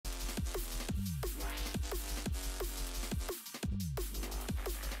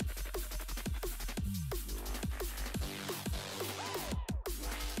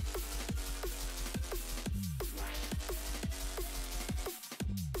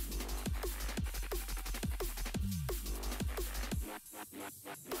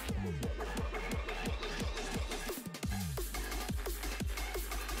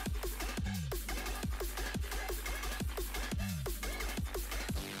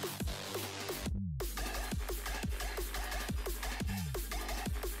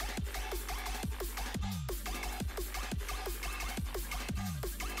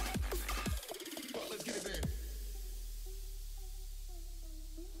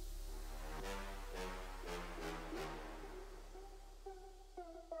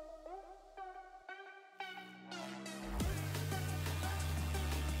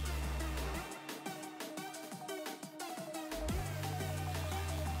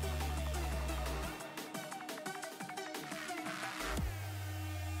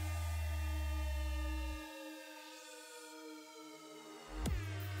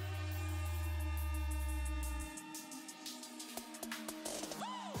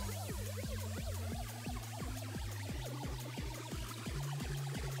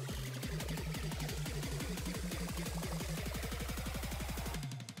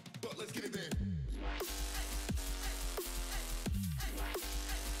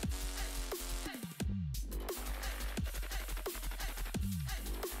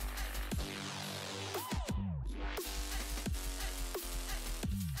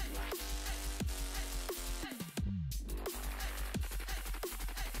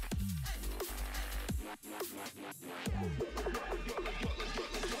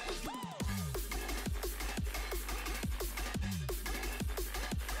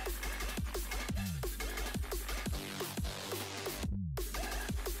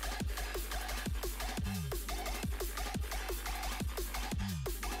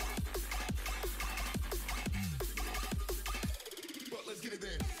Let's get it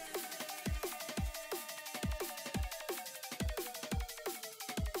then.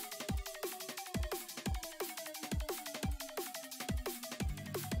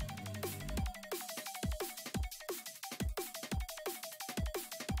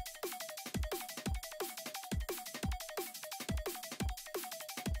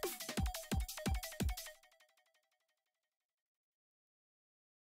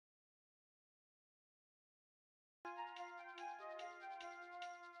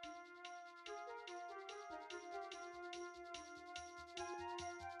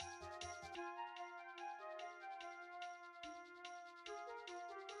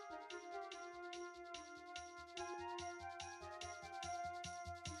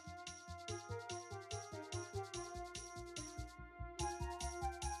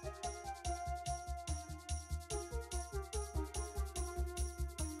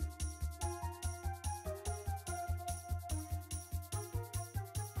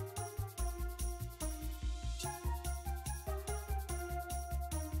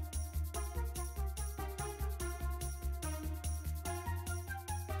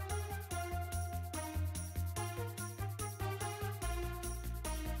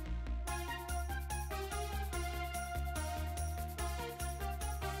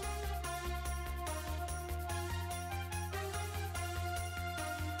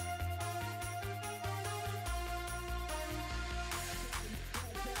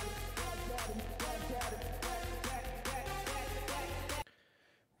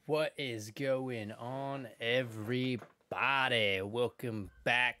 What is going on, everybody? Welcome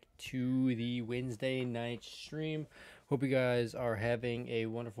back to the Wednesday night stream. Hope you guys are having a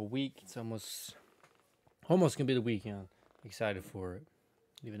wonderful week. It's almost gonna be the weekend. Excited for it,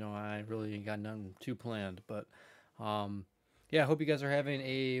 even though I really ain't got nothing too planned. But yeah, I hope you guys are having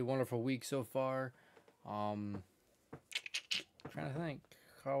a wonderful week so far. Trying to think,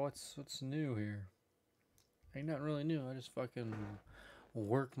 what's new here? Ain't nothing really new. I just fucking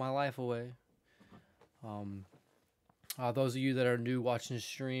work my life away. Those of you that are new watching the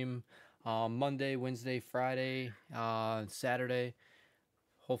stream, Monday, Wednesday, Friday, Saturday,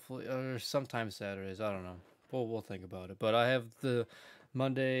 hopefully, or sometimes Saturdays, I don't know. We'll think about it. But I have the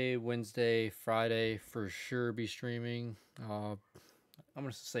Monday, Wednesday, Friday for sure be streaming. I'm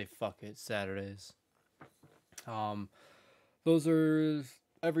gonna say fuck it, Saturdays. Those are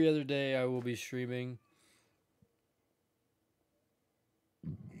every other day I will be streaming.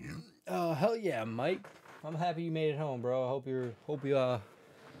 Hell yeah, Mike. I'm happy you made it home, bro. I hope you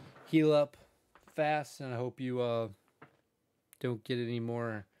heal up fast, and I hope you don't get any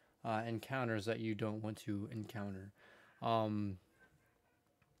more encounters that you don't want to encounter. But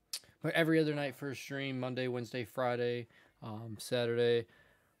every other night for a stream, Monday, Wednesday, Friday, Saturday,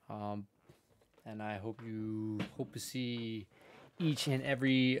 and I hope to see each and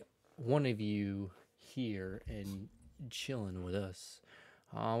every one of you here and chilling with us.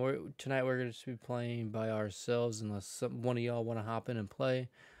 Tonight we're going to be playing by ourselves unless one of y'all want to hop in and play.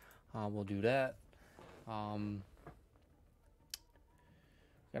 We'll do that. Gonna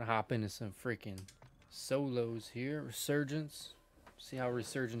hop into some freaking solos here. Resurgence. See how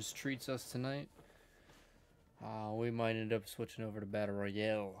Resurgence treats us tonight. We might end up switching over to Battle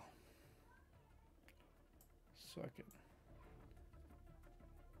Royale. Suck it.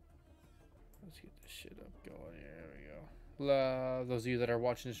 Let's get this shit up going here. There we go. Those of you that are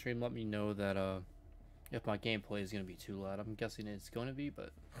watching the stream, let me know that if my gameplay is going to be too loud. I'm guessing it's going to be,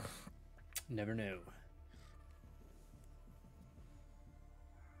 but never know.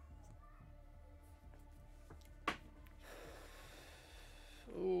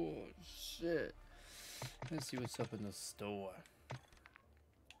 Oh, shit. Let's see what's up in the store.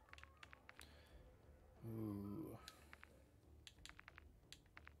 Ooh.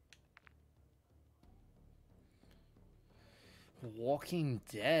 Walking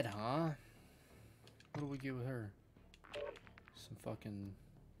Dead, huh? What do we get with her? Some fucking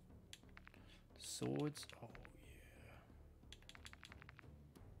swords? Oh,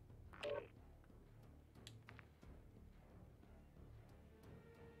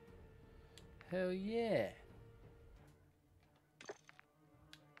 yeah. Hell yeah.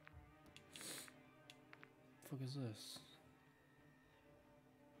 The fuck is this?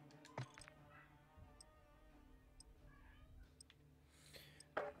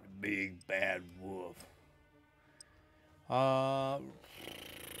 Big bad wolf. I'm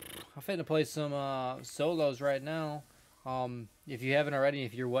finna play some solos right now. If you haven't already,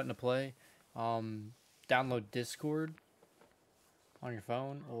 if you're wanting to play, download Discord on your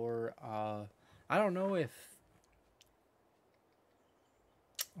phone, or I don't know if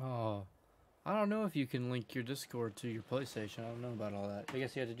I don't know if you can link your Discord to your PlayStation. I don't know about all that. I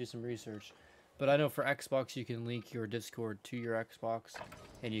guess you have to do some research. But I know for Xbox you can link your Discord to your Xbox,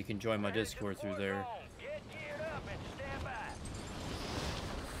 and you can join my Discord through there.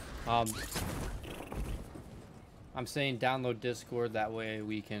 I'm saying download Discord, that way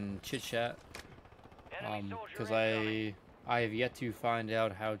we can chit chat. Because I have yet to find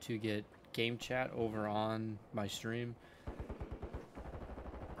out how to get game chat over on my stream.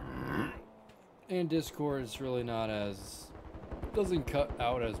 And Discord is really not as, doesn't cut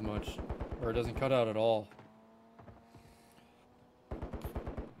out as much, or it doesn't cut out at all.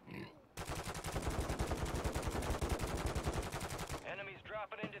 Enemies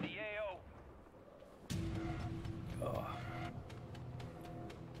dropping into the AO. Oh.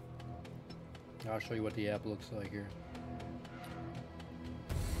 I'll show you what the app looks like here.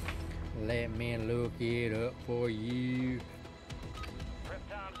 Let me look it up for you.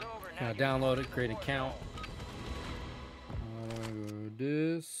 Now download it, create an account.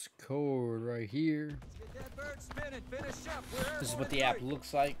 Discord right here. This is what the app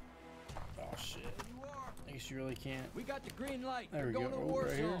looks like. Oh shit. I guess you really can't. We got the green light. There we We're go. going to war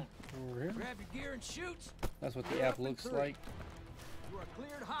Over here. zone. Over here. Grab your gear and shoot. That's what the app looks like. You are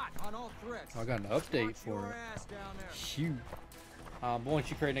cleared hot on all threats. I got an update Watch for your it. ass down there. Shoot. But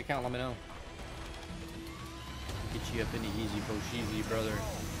once you create an account, let me know. Get you up into easy Boshizi, brother.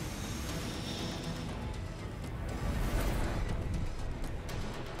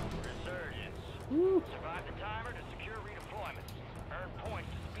 Resurgence. Woo. Survive the timer to secure redeployments. Earn points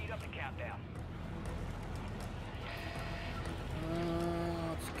to speed up the countdown.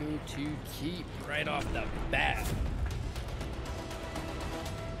 Let's go to keep right off the bat.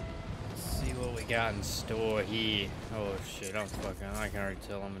 Let's see what we got in store here. Oh shit, I can already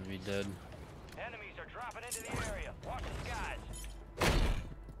tell I'm gonna be dead. Enemies are dropping into the area. Watch the skies.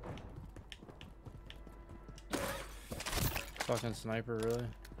 Fucking sniper, really?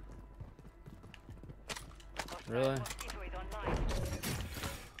 Really?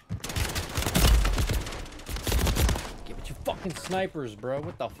 Give it you fucking snipers, bro.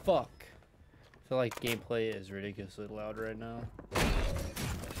 What the fuck? I feel like gameplay is ridiculously loud right now.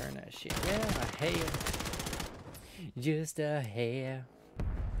 Turn that shit down a hair. Just a hair.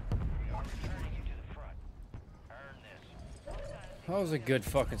 Returning you to the front. Earn this. That was a good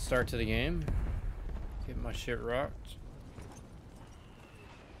fucking start to the game. Getting my shit rocked.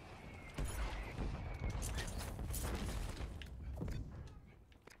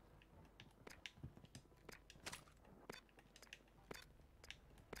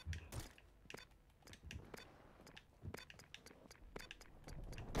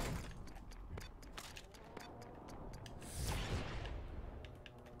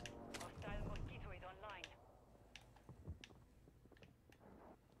 Hostile mosquito is online.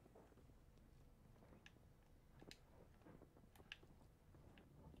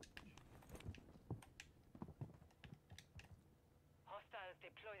 Hostiles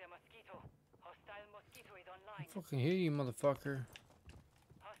deploy the mosquito. Hostile mosquito is online. Fucking hear you, motherfucker.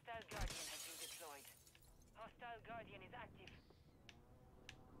 Hostile Guardian has been deployed. Hostile Guardian is active.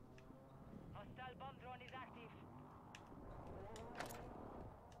 Hostile bomb drone is active.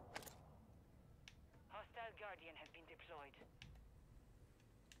 Hostile Guardian has been deployed.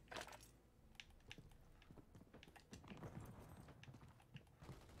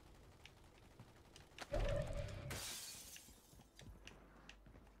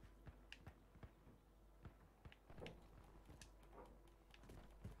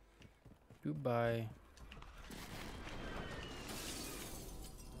 Goodbye.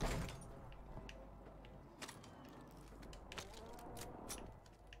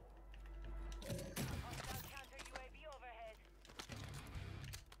 Hostile counter UAV overhead.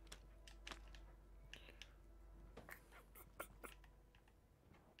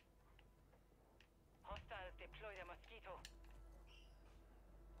 Hostiles deploy the mosquito.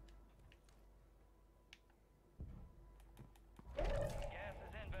 Gas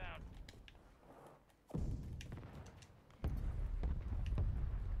is inbound.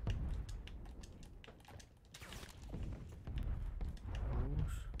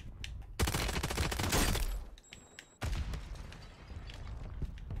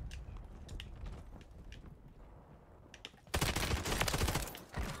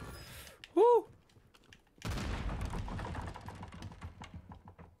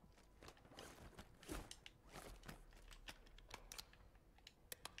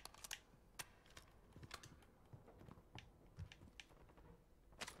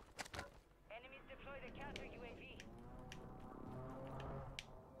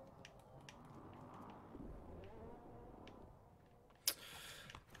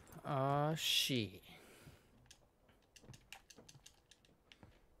 Ah, shit.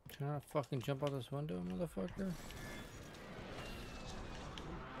 Trying to fucking jump out this window, motherfucker.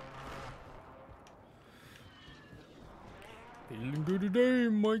 Feeling good today,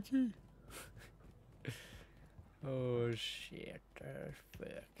 Mikey. Oh shit, fuck.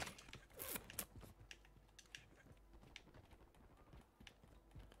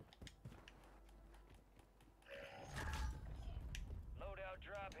 Loadout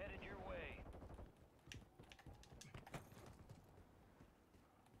drop headed your way.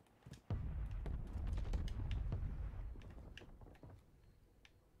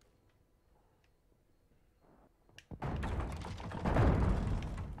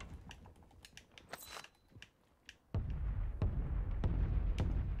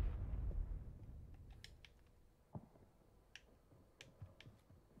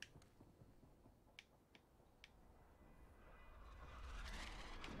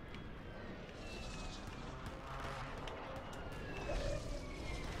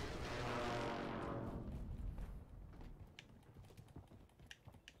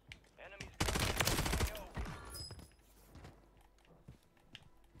 Enemies coming. Go.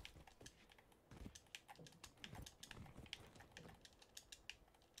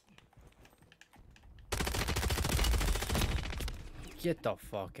 Get the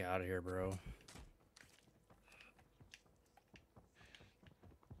fuck out of here, bro.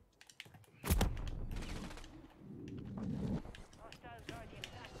 Hostile Guardian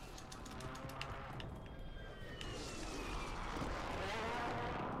active.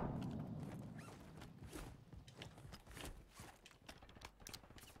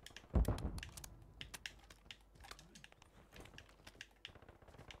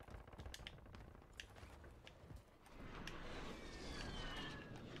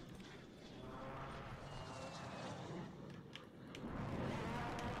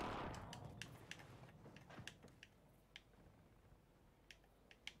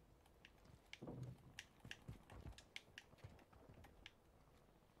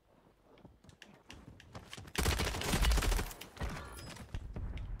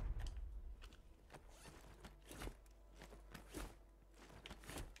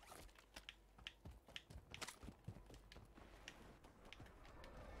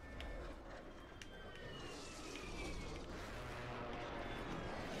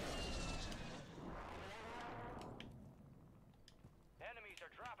 Enemies are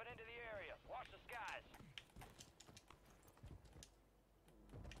dropping into the area. Watch the skies.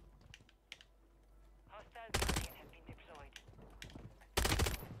 Hostile Guardian has been deployed.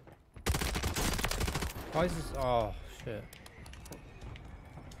 Why is this? Oh shit.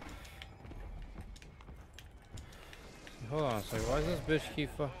 Hold on a second. Why does this bitch keep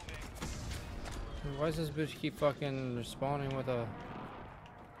Why does this bitch keep fucking respawning with a?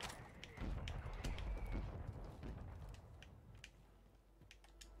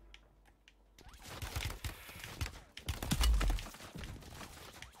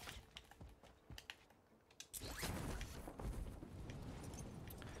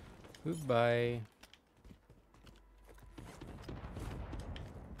 Goodbye.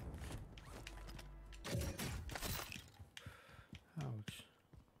 Ouch.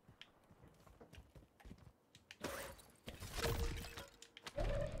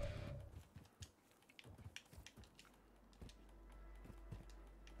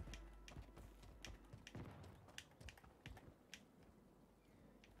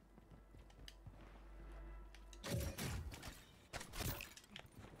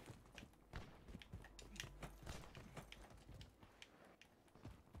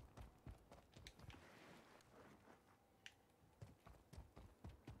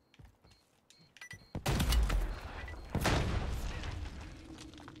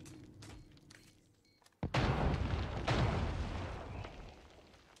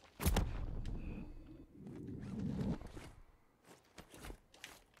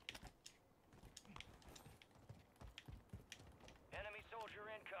 Enemy soldier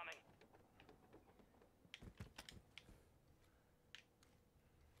incoming.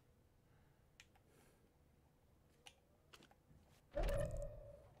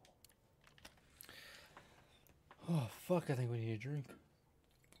 Oh fuck! I think we need a drink.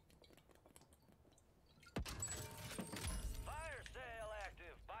 Fire sale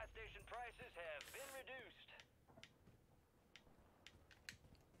active. Buy station prices have been reduced.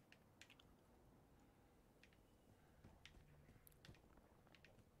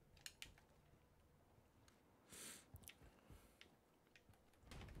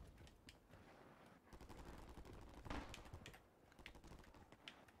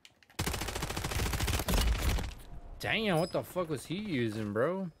 Damn! What the fuck was he using,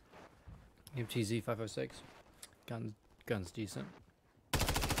 bro? MTZ 506. Gun's decent.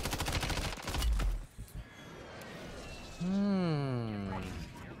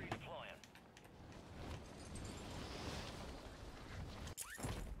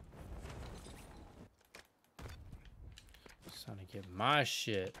 Just trying to get my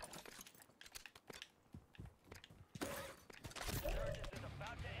shit. Surgeons is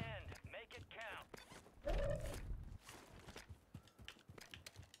about to end. Make it count.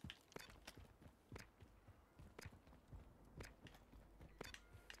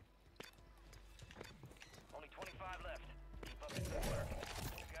 Only 25 left. Keep up the good work.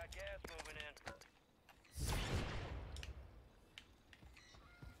 Got gas moving in.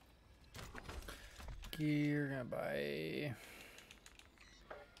 Gear, gonna buy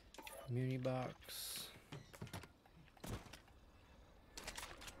muni box.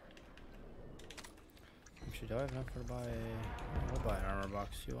 Actually, do I have enough to buy? We'll buy an armor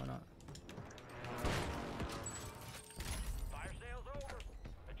box too. Why not? Fire sales over.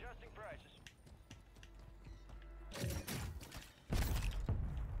 Adjusting prices.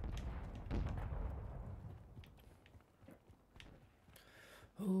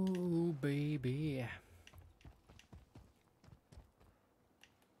 Oh baby.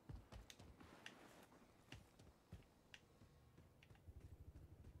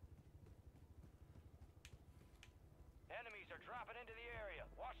 Enemies are dropping into the area.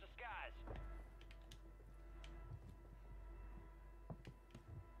 Watch the skies.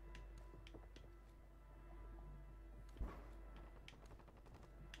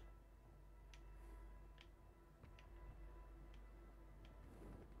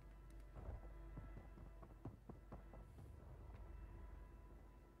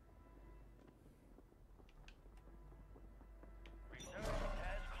 Resurgence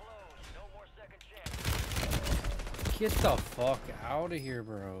has closed. No more second chance. Get the fuck out of here,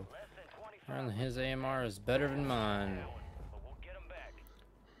 bro. Less than 25. And his AMR is better than mine. But we'll get 'em back.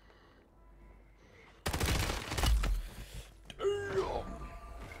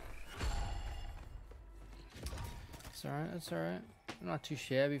 It's alright, it's alright. Not too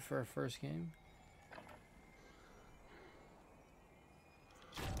shabby for our first game.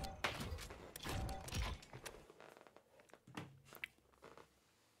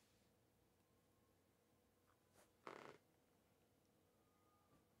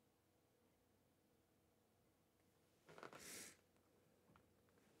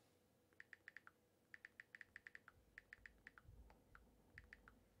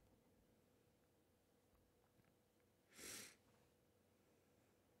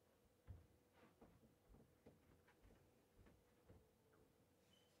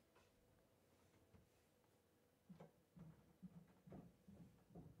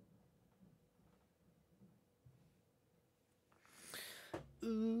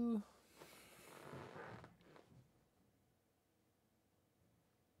 Ooh.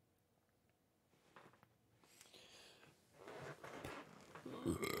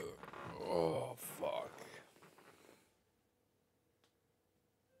 Oh, fuck.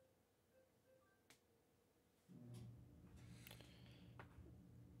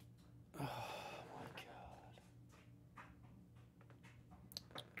 Oh, my God.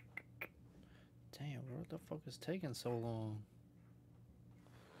 Damn, what the fuck is taking so long?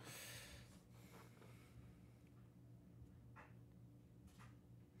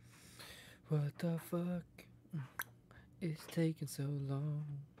 What the fuck is taking so long?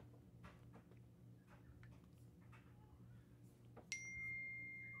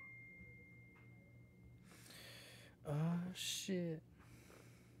 Oh shit.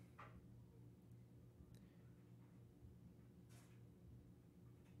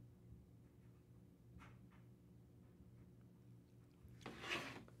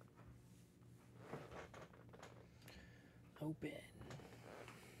 Open.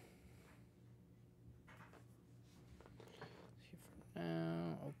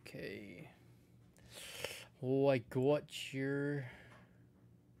 Okay. Oh, I got your.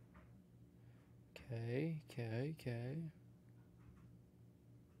 Okay.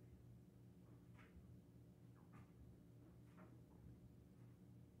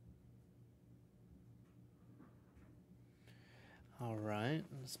 All right,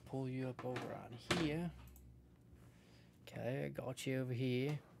 let's pull you up over on here. Okay, I got you over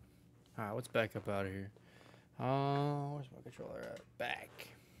here. All right, let's back up out of here. Where's my controller at? Back.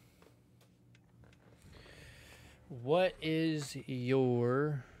 What is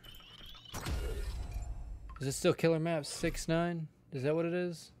your... Is it still Killer Map 6-9? Is that what it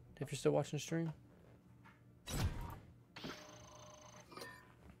is? If you're still watching the stream?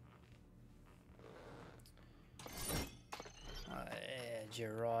 you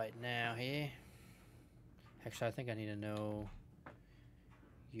right now here. Actually, I think I need to know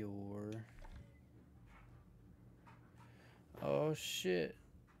your... Oh, shit.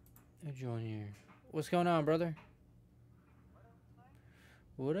 Who'd you on here? What's going on, brother?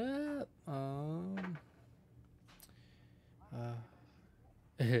 What up?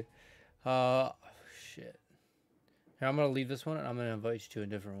 Shit. Here, I'm gonna leave this one and I'm gonna invite you to a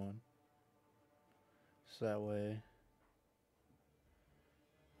different one. So that way.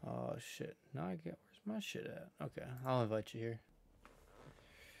 Oh shit. Now I get, where's my shit at? Okay, I'll invite you here.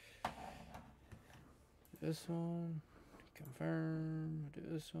 This one. Confirm. Do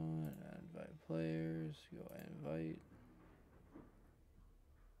this one. Invite players. Go invite.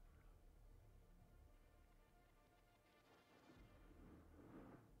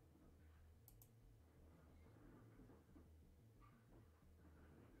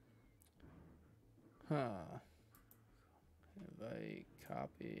 Huh. Invite,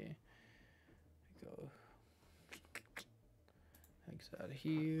 copy, go X out of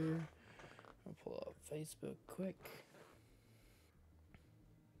here. I'll pull up Facebook quick.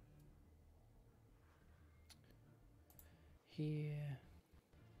 Here.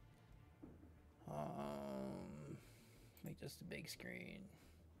 Make this the big screen.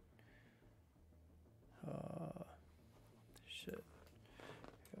 Shit.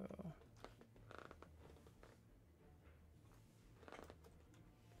 Go.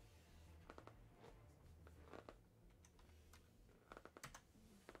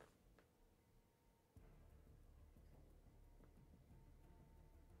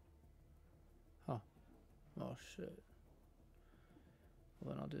 Huh. Oh shit.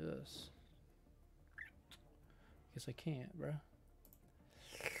 Well, then I'll do this. Guess I can't, bruh.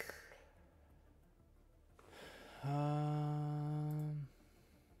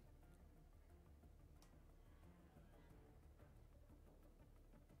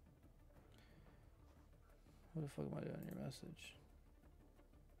 What the fuck am I doing in your message?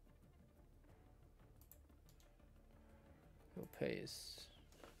 Go paste.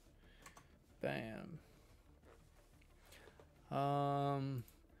 Bam.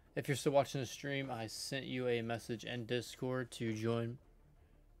 If you're still watching the stream, I sent you a message in Discord to join.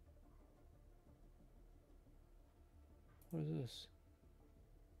 What is this?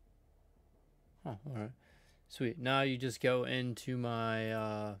 Oh, alright. Sweet. Now you just go into my,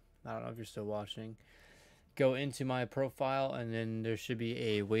 I don't know if you're still watching. Go into my profile and then there should be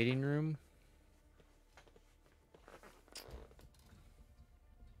a waiting room.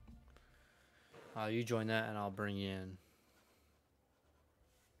 You join that and I'll bring you in.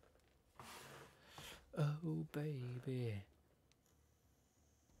 Oh, baby.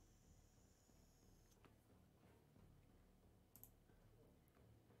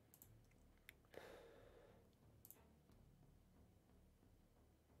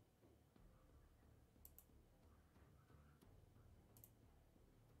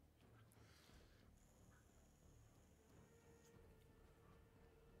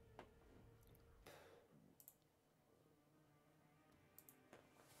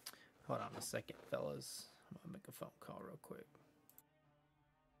 Hold on a second, fellas. I'm gonna make a phone call real quick.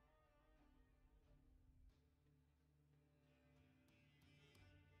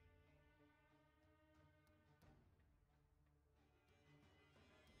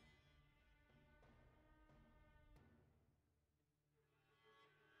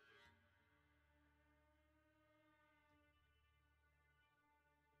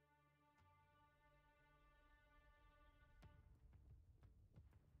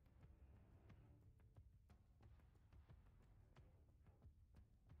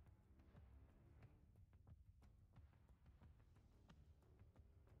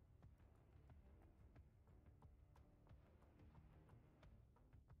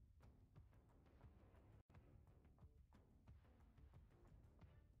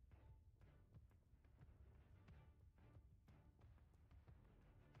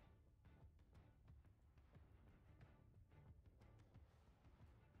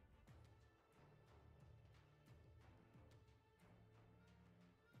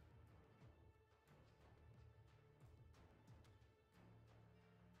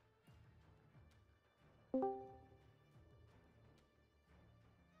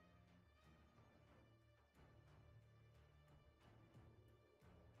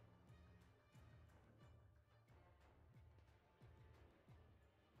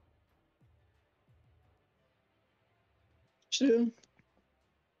 Sure.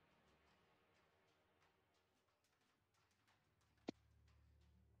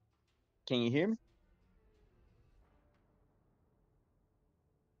 Can you hear me?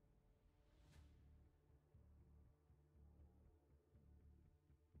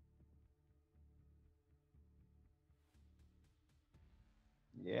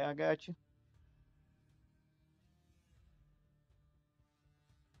 Yeah, I got you.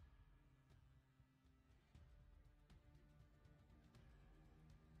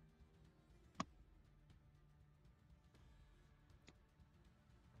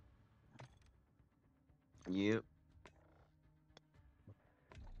 Yep.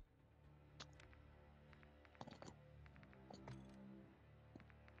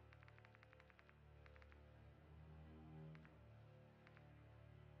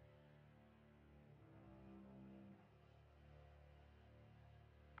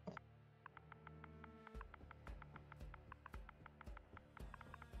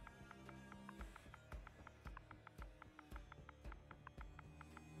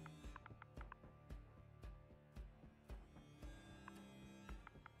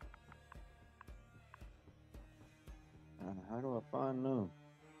 How do I find them?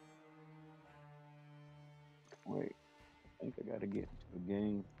 Wait, I think I gotta get into the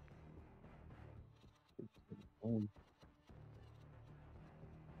game. Oh,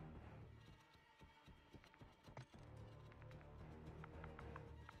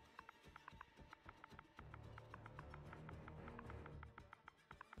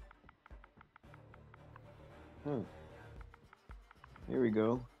 huh. Here we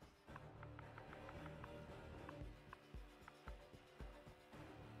go.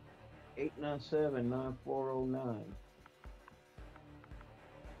 897-9409.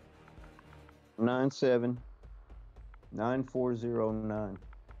 97-9409.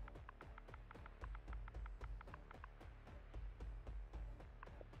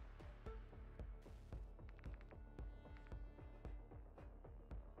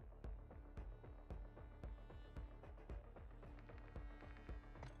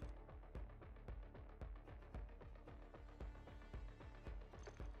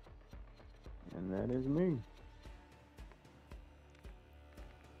 And that is me.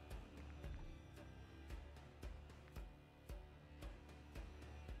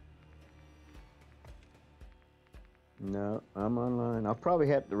 No, I'm online. I'll probably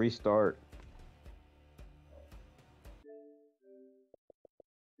have to restart.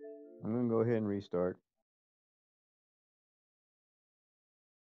 I'm gonna go ahead and restart.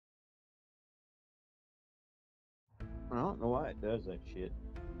 I don't know why it does that shit.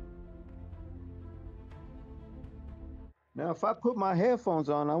 Now, if I put my headphones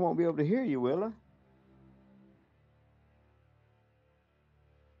on, I won't be able to hear you, will I?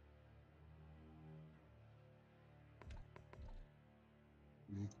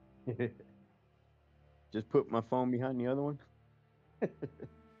 Just put my phone behind the other one.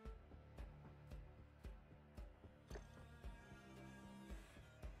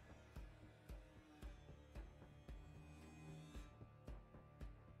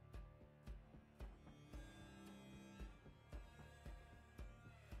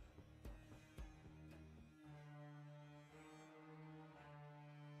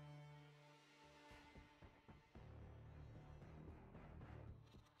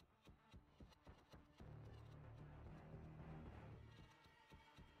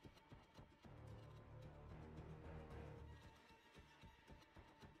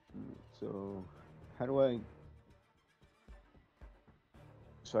 So, how do I?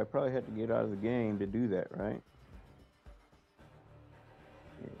 So I probably had to get out of the game to do that, right?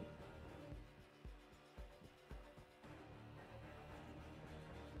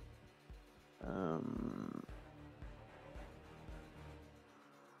 Um,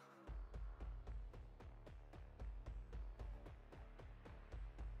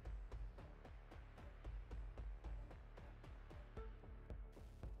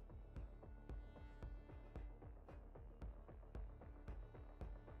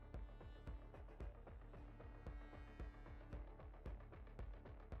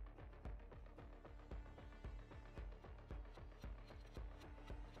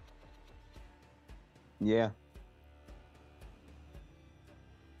 yeah.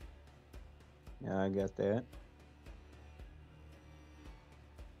 Yeah, I got that.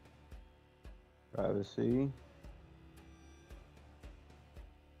 Privacy.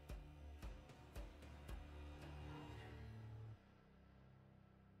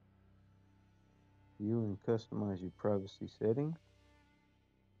 View and customize your privacy settings.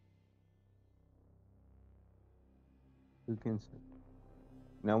 Who can?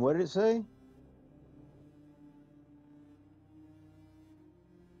 Now, what did it say?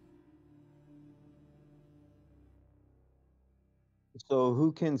 So,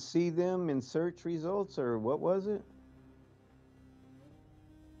 who can see them in search results, or what was it?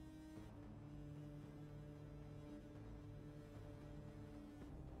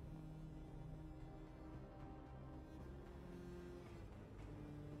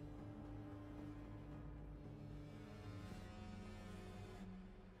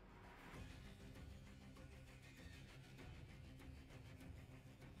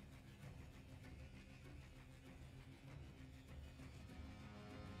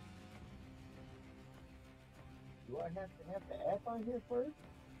 Do I have the app on here first?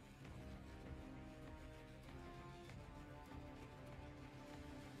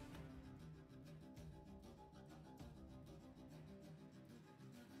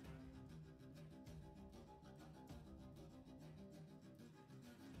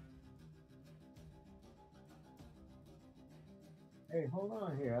 Hey, hold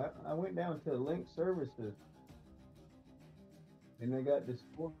on here. I went down to link services and they got this.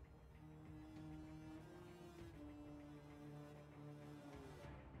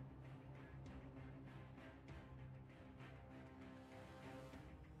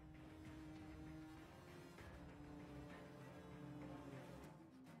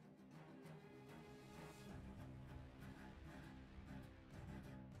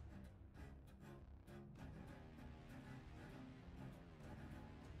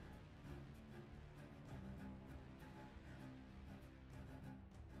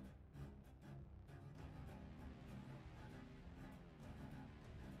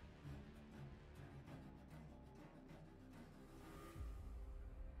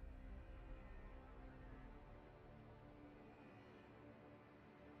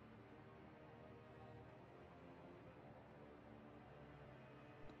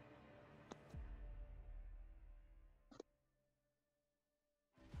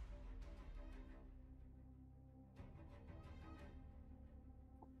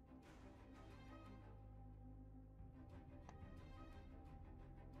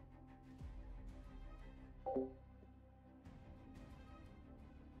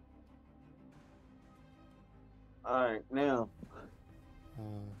 All right, now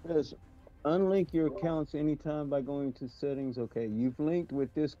says unlink your accounts anytime by going to settings. Okay, you've linked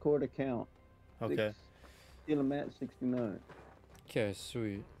with Discord account. Okay. Mat 69. Okay,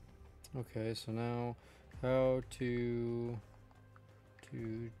 sweet. Okay, so now how to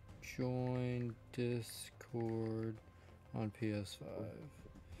join Discord on PS5.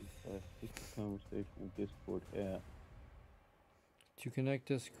 It's a conversation with Discord app. To connect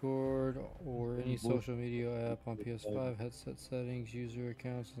Discord or any social media app on PS5, headset settings, user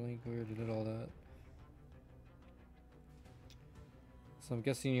accounts, link, we already did all that. So I'm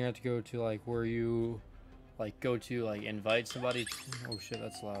guessing you have to go to like where you like go to like invite somebody. Oh shit,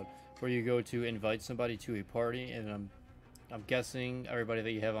 that's loud. Where you go to invite somebody to a party, and I'm guessing everybody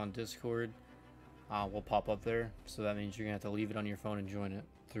that you have on Discord will pop up there. So that means you're gonna have to leave it on your phone and join it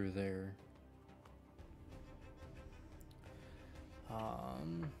through there.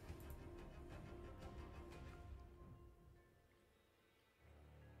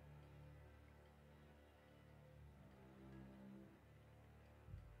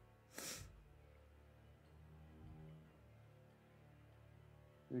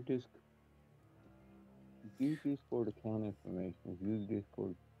 Your use Discord account information. Use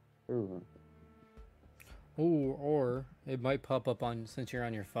Discord server. Or it might pop up on since you're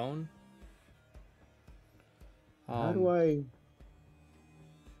on your phone. How do I?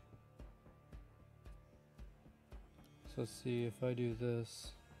 So let's see if I do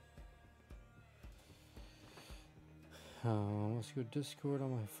this. Let's go Discord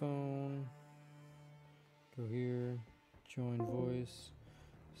on my phone. Go here, join voice.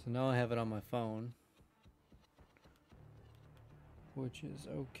 So now I have it on my phone, which is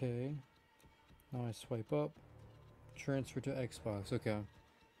okay. Now I swipe up, transfer to Xbox. Okay.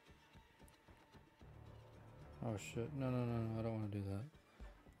 Oh shit! No! I don't want to do that.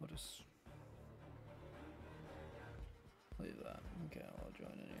 I'll just leave that. Okay, I'll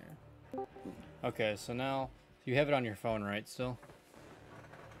join in here. Okay, so now you have it on your phone, right? Still.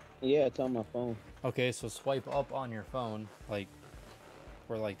 Yeah, it's on my phone. Okay, so swipe up on your phone, like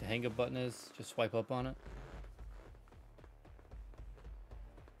where like the hang up button is. Just swipe up on it.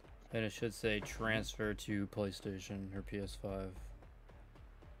 And it should say transfer to PlayStation or PS5.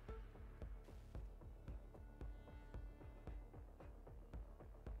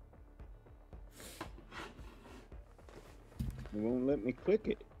 It won't let me click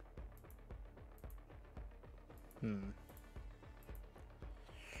it.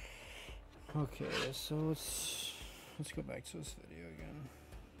 Okay, so let's go back to this video again.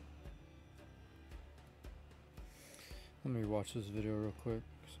 Let me watch this video real quick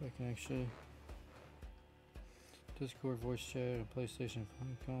so I can actually Discord voice chat and PlayStation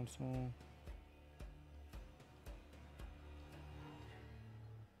console.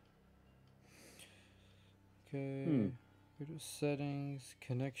 Okay, go to settings,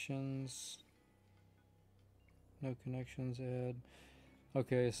 connections. No connections, add.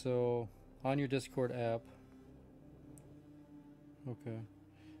 Okay, so on your Discord app. Okay.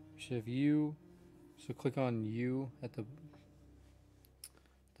 You should have you. So click on you at the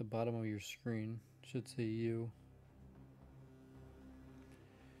bottom of your screen. It should say you.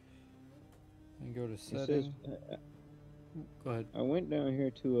 You go to It says settings. Go ahead. I went down here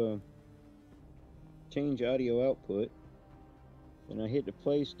to change audio output, and I hit the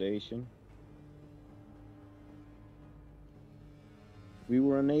PlayStation. We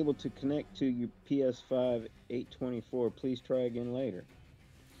were unable to connect to your PS5 824. Please try again later.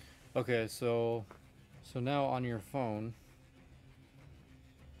 Okay, so now on your phone,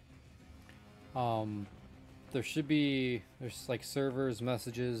 there's like servers,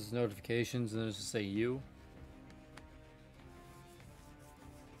 messages, notifications, and there's just say you.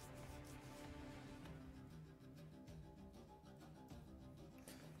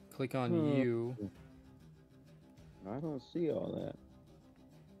 Click on you. I don't see all that.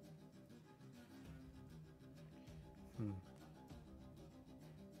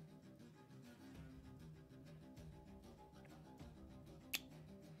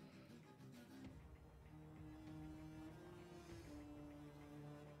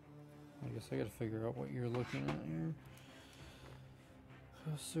 I guess I gotta figure out what you're looking at here.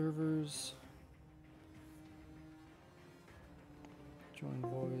 Servers. Join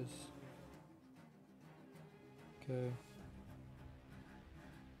voice. Okay.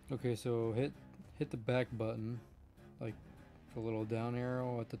 Okay, so hit the back button, like the little down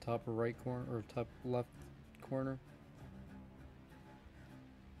arrow at the top right corner or top left corner.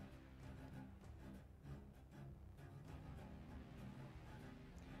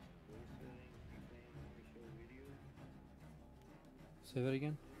 Say that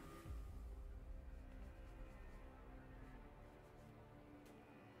again.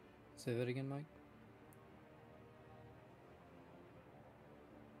 Say that again, Mike.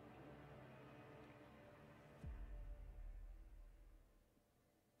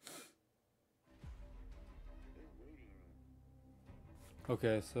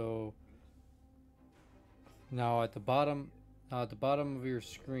 Okay, so now at the bottom of your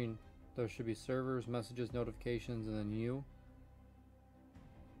screen, there should be servers, messages, notifications, and then you.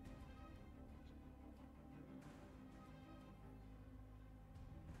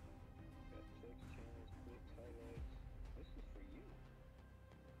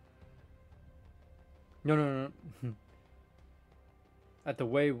 No, no, no. At the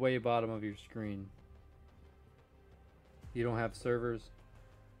way bottom of your screen. You don't have servers?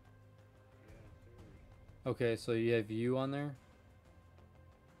 Okay, so you have you on there?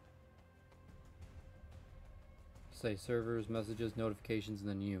 Say servers, messages, notifications, and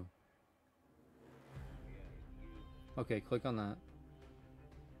then you. Okay, click on that.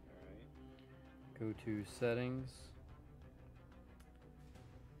 Go to settings.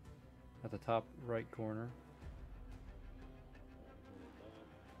 At the top right corner.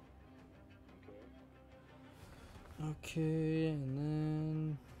 Okay, and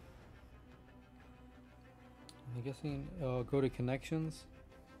then I'm guessing go to connections.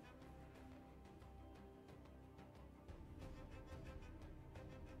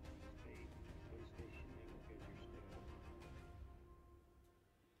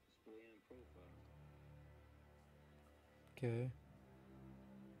 Okay.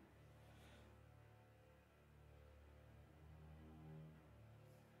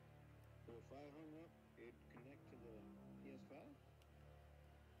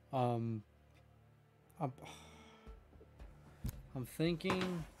 I'm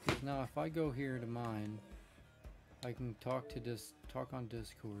thinking, 'cause now if I go here to mine, I can talk on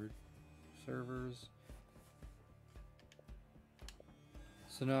Discord servers.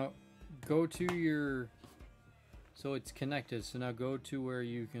 So now go to your, so it's connected. So now go to where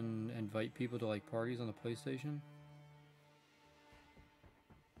you can invite people to like parties on the PlayStation.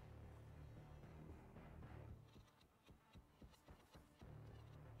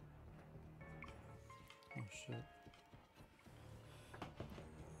 Oh shit.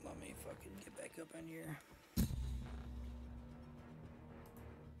 Let me fucking get back up in here.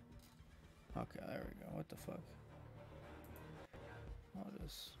 Okay, there we go. What the fuck? I'll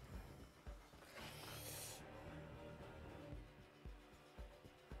just...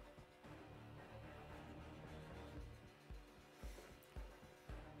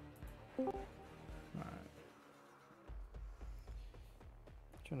 Alright.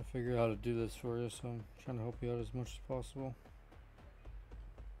 Trying to figure out how to do this for you, so I'm trying to help you out as much as possible.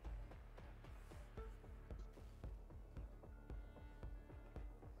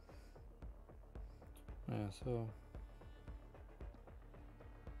 Yeah, so...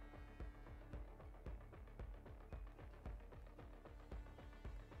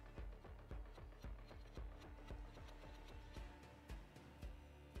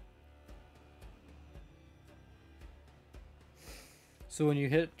 So when you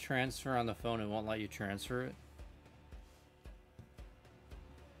hit transfer on the phone, it won't let you transfer it.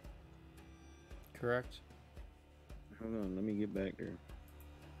 correct? Hold on, let me get back there.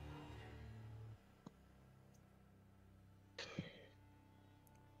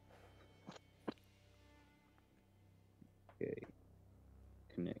 Okay.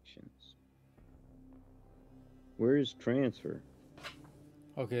 Connections. Where is transfer?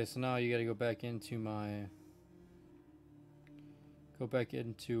 Okay, so now you gotta go back into my... Go back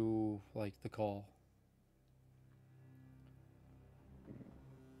into, like, the call.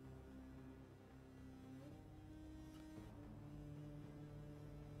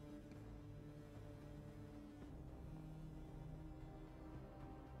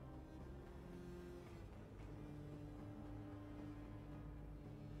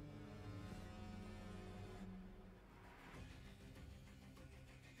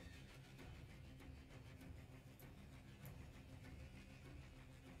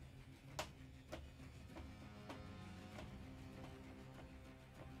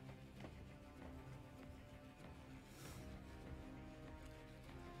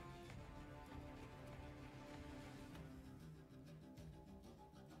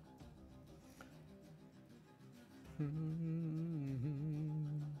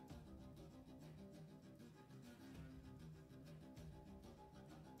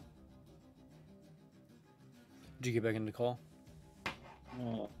 Did you get back into the call?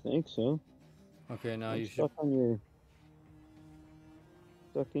 I think so. Okay, now I'm you should... stuck on your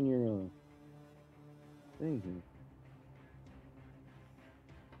thing here.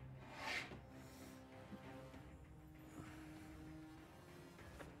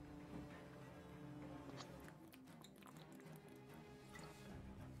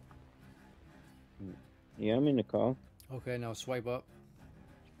 Yeah, I'm in the call. Okay, now swipe up.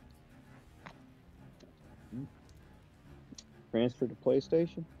 Transfer to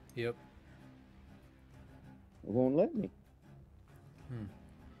PlayStation? Yep. It won't let me. Hmm.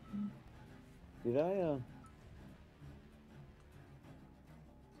 Did I, It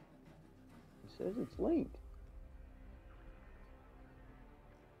says it's linked.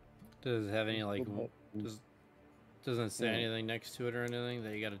 Does it have any, like... Go back. Doesn't it say Yeah. anything next to it or anything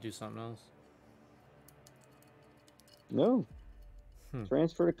that you gotta do something else? No. Hmm.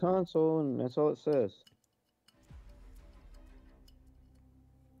 Transfer to console, and that's all it says.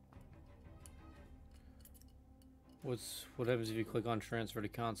 What happens if you click on transfer to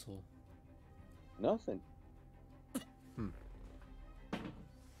console? Nothing. I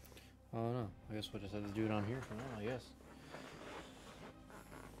don't know. I guess we'll just have to do it on here for now, I guess.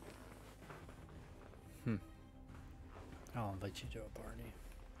 I'll invite you to a party.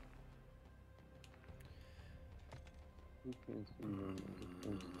 You can't see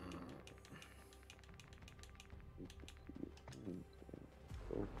my-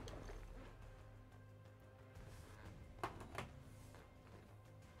 Oh.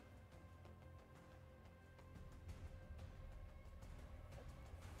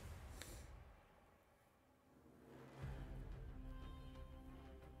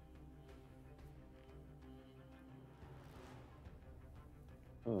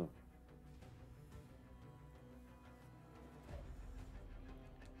 Huh.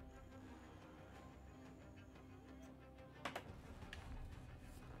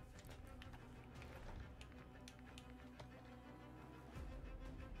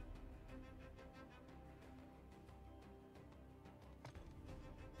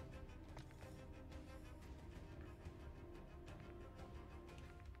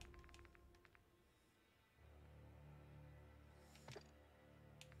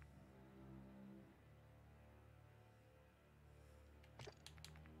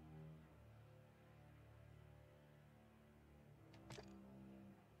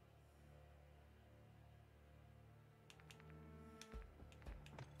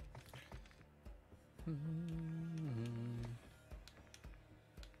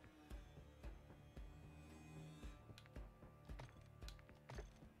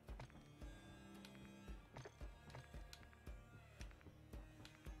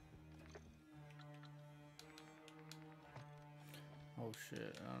 Oh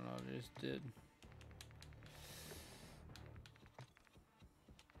shit, I don't know what I just did.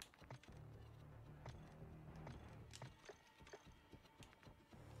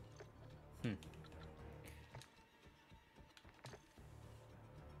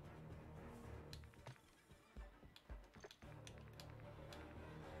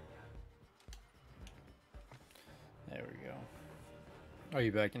 There we go. Are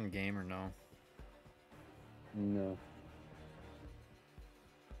you back in the game or no? No.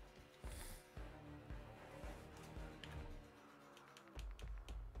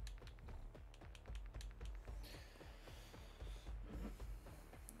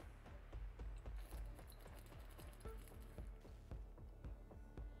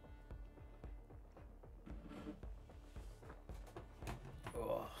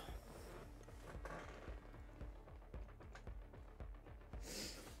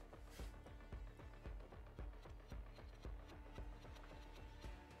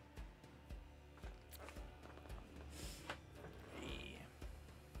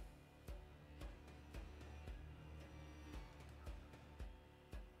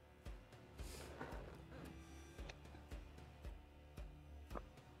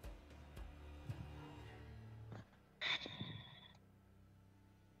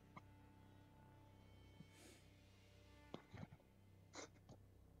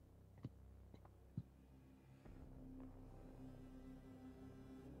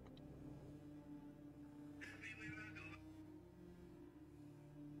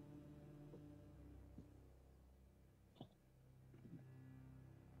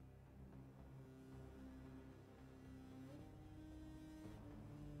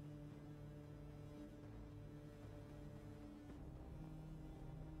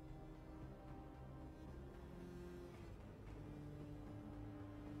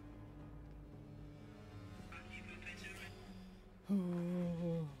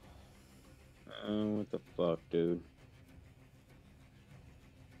 fuck, dude?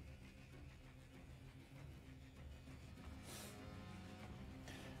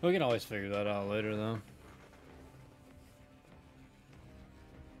 We can always figure that out later, though.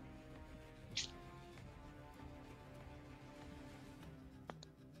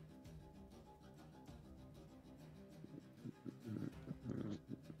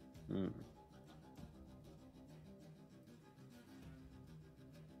 Mm.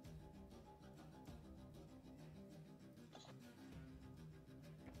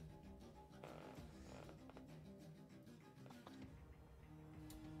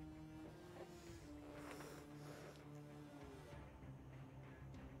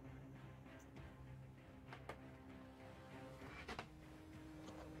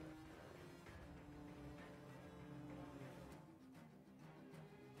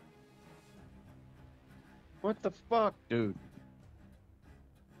 What the fuck, dude?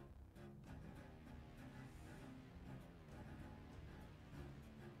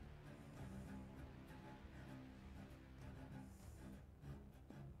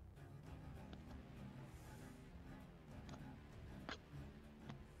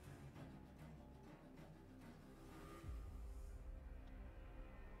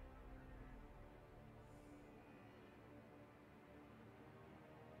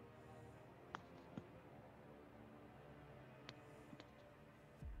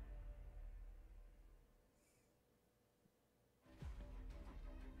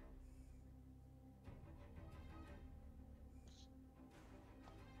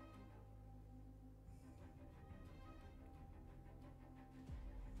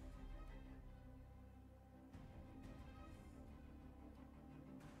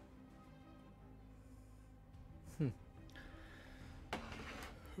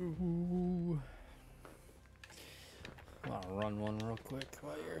 Ooh. I'll run one real quick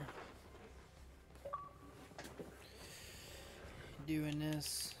while you're doing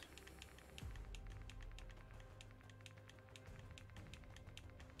this.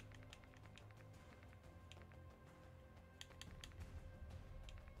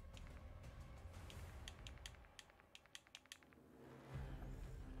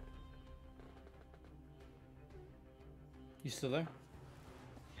 You still there?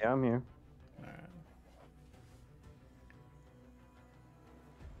 Yeah, I'm here. Alright.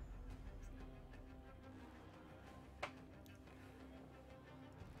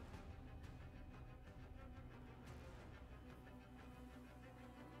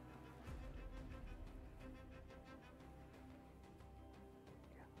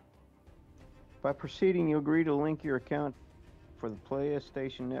 By proceeding, you agree to link your account for the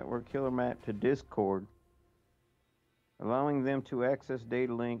PlayStation Network Killer Map to Discord, allowing them to access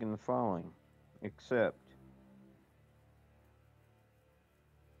data link in the following. Accept.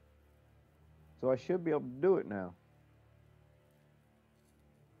 So I should be able to do it now.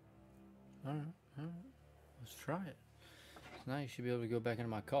 Alright, alright. Let's try it. So now you should be able to go back into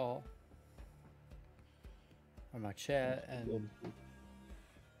my call or my chat and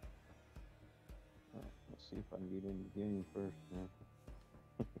Let's see if I can get in the game first. Now.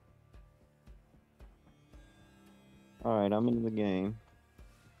 Alright, I'm in the game.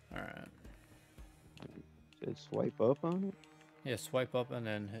 alright. Said swipe up on it? Yeah, swipe up and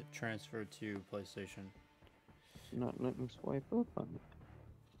then hit transfer to PlayStation. It's not letting me swipe up on it.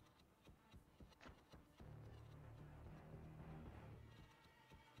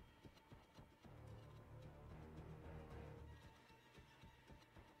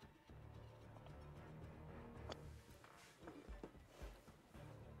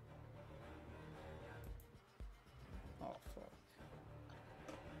 Oh fuck.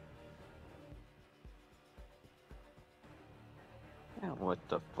 Yeah, what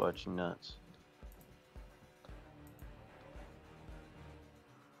the fudge nuts?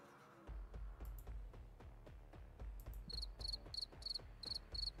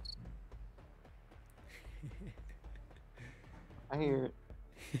 I hear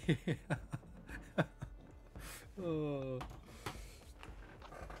it. Oh.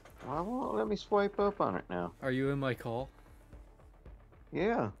 Why won't it let me swipe up on it now? Are you in my call?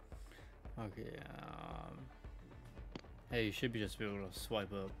 Yeah. Okay. Hey, you should be just be able to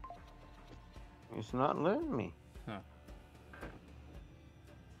swipe up. It's not letting me. Huh.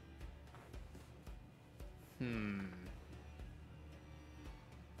 Hmm.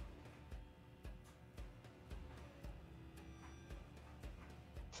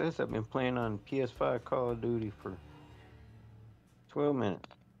 It says I've been playing on PS5 Call of Duty for 12 minutes.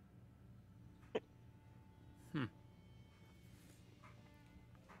 Hmm.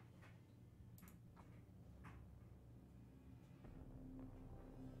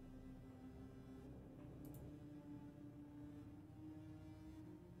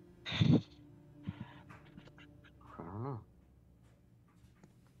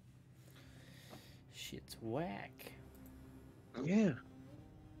 shit's whack. Yeah.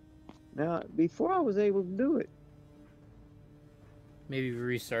 Now, before I was able to do it. Maybe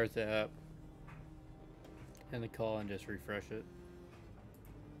restart the app and the call and just refresh it.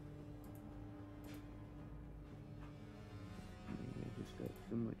 Maybe I just got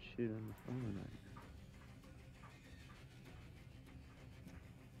too much shit on the phone right now.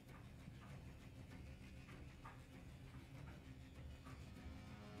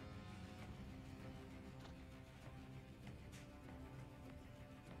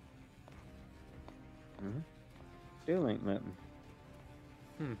 Still ain't nothing.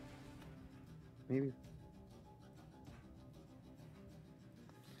 Maybe.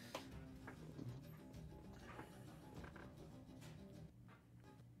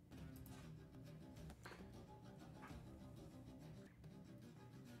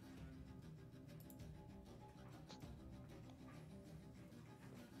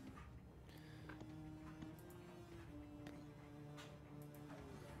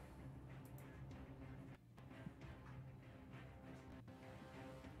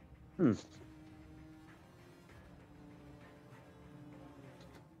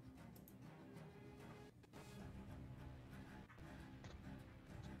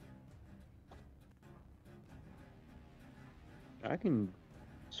 I can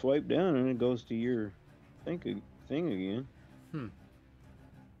swipe down and it goes to your thing again.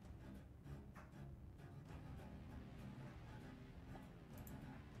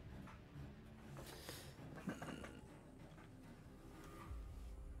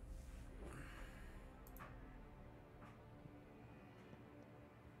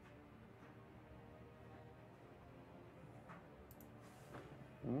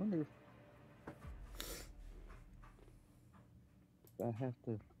 I wonder if I have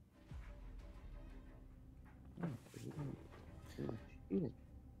to. Oh, shit.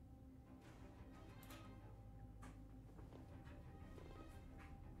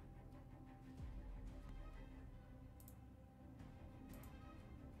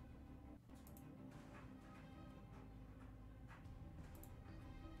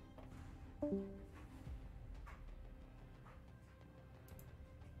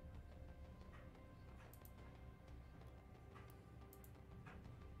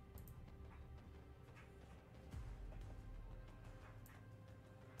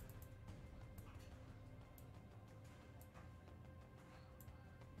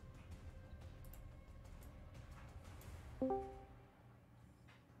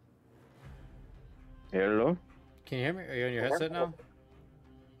 Hello? Can you hear me? Are you on your headset now?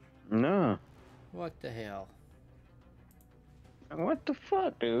 No. What the hell? What the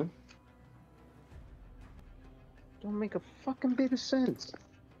fuck, dude? Don't make a fucking bit of sense.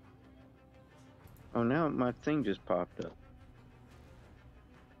 Oh, now my thing just popped up.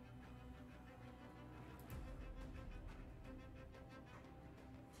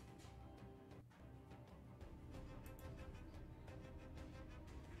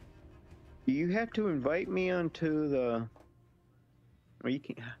 Do you have to invite me onto the... Or you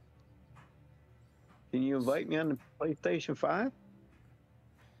can... Can you invite me on the PlayStation 5?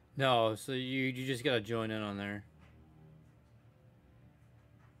 No, so you just gotta join in on there.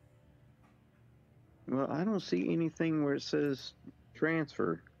 Well, I don't see anything where it says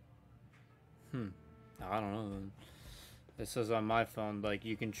transfer. I don't know. It says on my phone like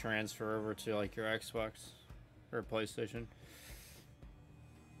you can transfer over to like your Xbox or PlayStation.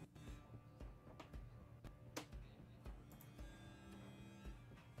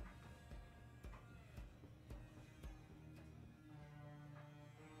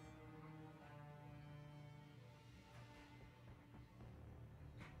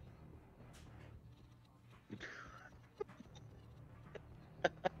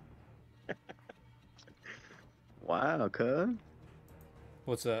 Wow, cuz.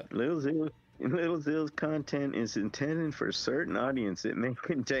 What's that? Little Zill's content is intended for a certain audience. It may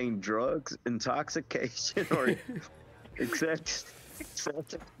contain drugs, intoxication, or excessive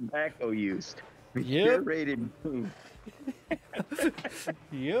tobacco use. Yep. Curated.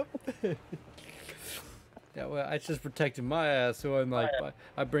 Yep. That way, I just protected my ass. So I'm like,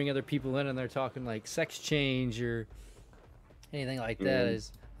 I bring other people in and they're talking like sex change or anything like that.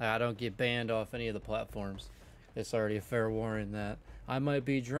 Is I don't get banned off any of the platforms. It's already a fair warning that I might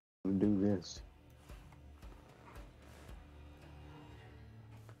be drunk. Do this.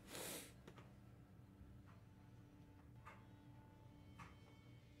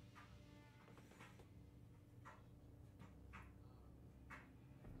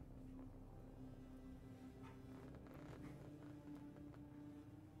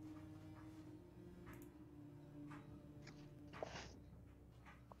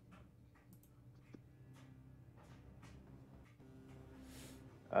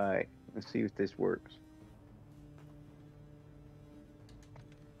 Alright, let's see if this works.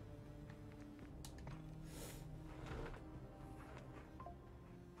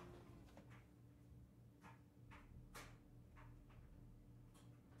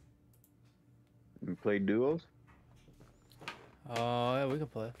 You play duos? Oh, yeah, we can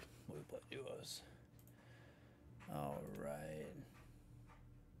play. We can play duos. All right.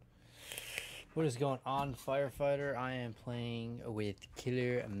 What is going on, Firefighter? I am playing with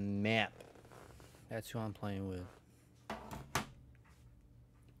Killer Map. That's who I'm playing with.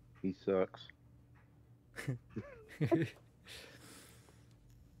 He sucks.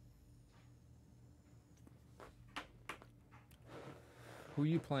 Who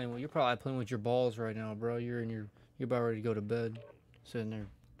you playing with? You're probably playing with your balls right now, bro. You're about ready to go to bed. Sitting there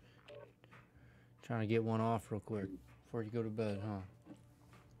trying to get one off real quick before you go to bed, huh?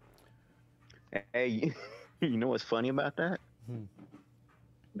 Hey, you know what's funny about that? Hmm.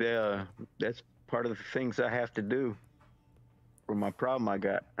 That's part of the things I have to do for my problem I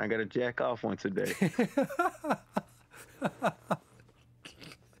got. I got to jack off once a day.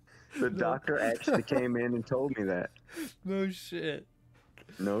 The doctor actually came in and told me that. No shit.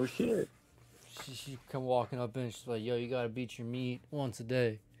 No shit. She come walking up and she's like, yo, you gotta beat your meat once a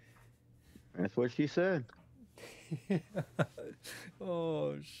day. That's what she said.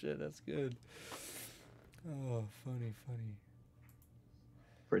 Oh shit, that's good. Oh, funny.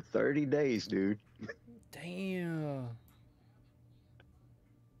 For 30 days, dude. Damn.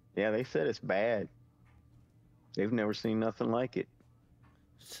 Yeah, they said it's bad. They've never seen nothing like it.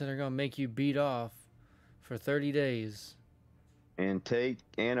 So they're gonna make you beat off for 30 days. And take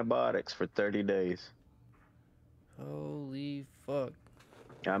antibiotics for 30 days. Holy fuck.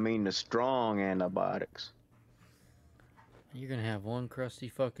 I mean the strong antibiotics. You're gonna have one crusty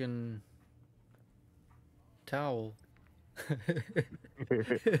fucking towel.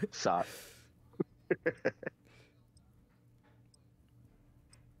 Sock.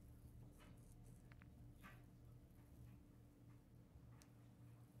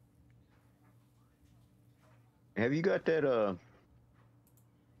 Have you got that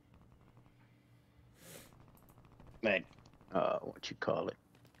what you call it?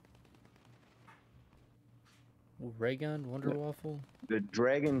 Ray gun, Wonder Waffle, The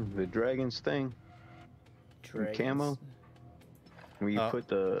dragon's thing. Dragons. Camo. Where you Oh. put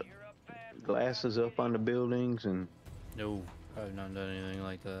the glasses up on the buildings and No, I've not done anything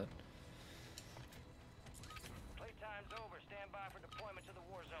like that. Playtime's over. Stand by for deployment to the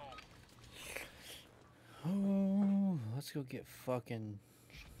war zone. Oh, let's go get fucking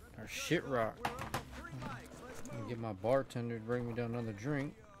our shit rock. We're up to 3 mics. Let's And move. get my bartender to bring me down another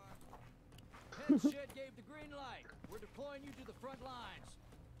drink. That shed gave the green light. We're deploying you to the front lines.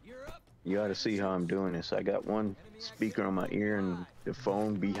 You're up. you ought to see how I'm doing this. I got one speaker on my ear and the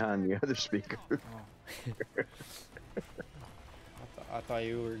phone behind the other speaker. I thought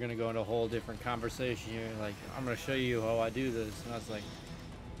you were gonna go into a whole different conversation. You're like, I'm gonna show you how I do this, and I was like,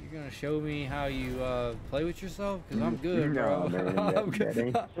 you're gonna show me how you play with yourself? Cause I'm good, bro. No, man, I'm that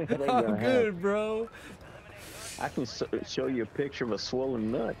ain't I'm gonna good, bro. I can show you a picture of a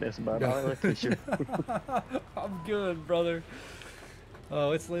swollen nut. That's about all I can show. I'm good, brother.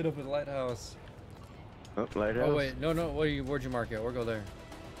 Oh, it's lit up at Lighthouse. Oh, lighthouse. Oh wait, no, where'd you mark it? We'll go there.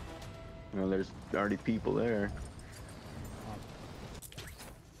 Well, there's already people there.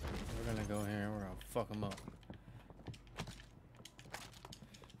 We're gonna go here. We're gonna fuck them up.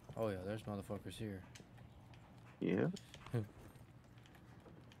 Oh yeah, there's motherfuckers here. Yeah.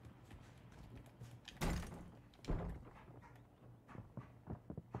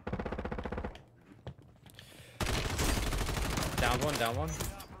 Down one.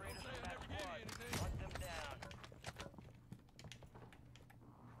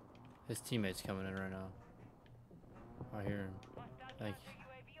 His teammate's coming in right now. I hear him. I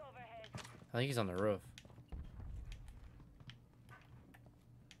think he's on the roof.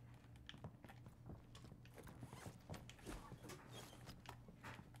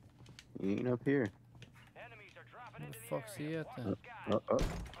 He ain't up here. Enemies are dropping Where into the the fuck's he area. at Watch then? the skies. Oh. Hostile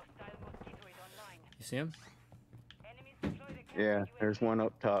mosquito is online. You see him? Enemies deployed a Yeah, counter there's UAV. one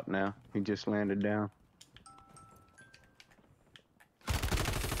up top now. He just landed down.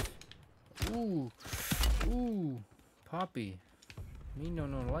 Ooh, Poppy. Me no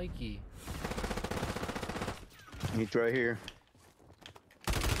likey. He's right here.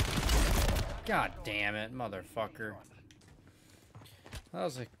 God damn it, motherfucker. That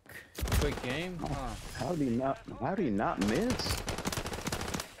was a quick game. Huh. How do you not miss?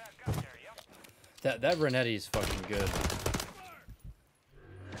 Back up there, yep. That Renetti's fucking good.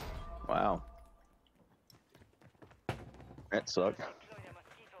 Wow. That sucked. Deployed a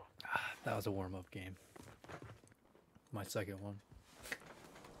mosquito That was a warm-up game. My second one.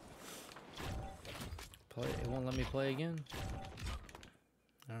 Play. It won't let me play again.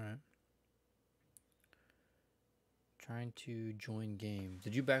 All right. Trying to join game.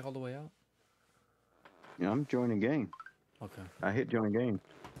 Did you back all the way out? Yeah, I'm joining game. Okay. I hit join game.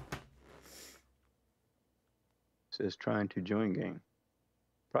 Says trying to join game.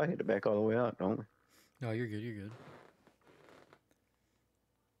 Probably hit it back all the way out, don't we? No, you're good. You're good.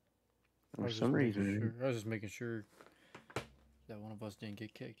 For some reason. I was just making sure that one of us didn't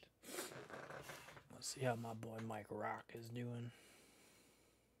get kicked. Let's see how my boy Mike Rock is doing.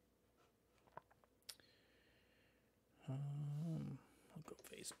 I'll go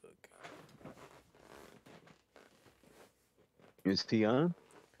Facebook. Is he on?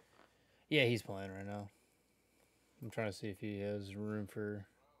 Yeah, he's playing right now. I'm trying to see if he has room for.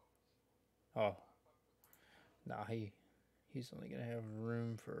 Oh, nah, he's only gonna have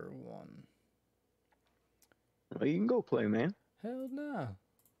room for one. Well, you can go play, man. Hell nah.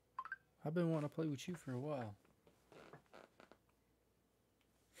 I've been wanting to play with you for a while.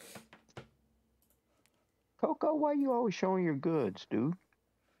 Coco, why you always showing your goods, dude?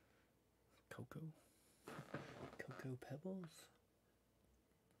 Cocoa Pebbles.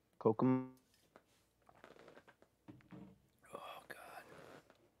 Coco. Oh god.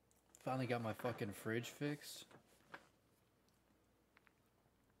 Finally got my fucking fridge fixed.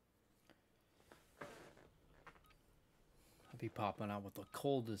 I'll be popping out with the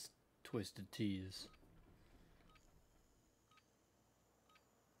coldest twisted teas.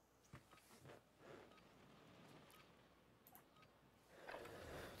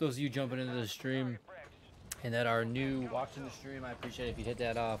 Those of you jumping into the stream and that are new watching the stream, I appreciate it if you hit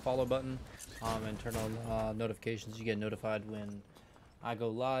that follow button and turn on notifications. You get notified when I go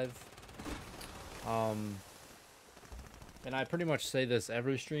live. And I pretty much say this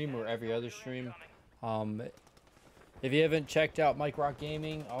every stream or every other stream. If you haven't checked out Mike Rock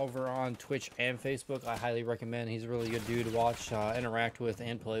Gaming over on Twitch and Facebook, I highly recommend. He's a really good dude to watch, interact with,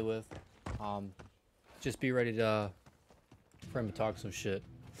 and play with. Just be ready to for him to talk some shit.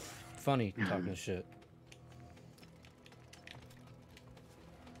 Funny talking shit.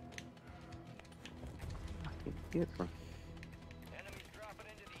 Different.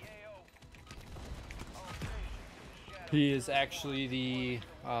 He is actually the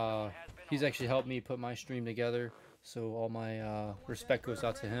he's actually helped me put my stream together, so all my respect goes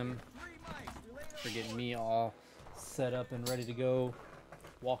out to him for getting me all set up and ready to go,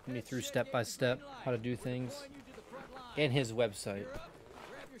 walking me through step by step how to do things. And his website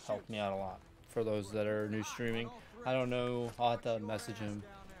helped me out a lot for those that are new streaming. I don't know, I'll have to message him,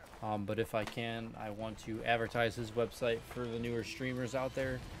 but if I can, I want to advertise his website for the newer streamers out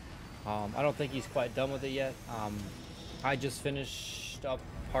there. I don't think he's quite done with it yet. I just finished up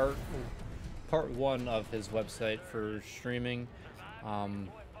part one of his website for streaming. It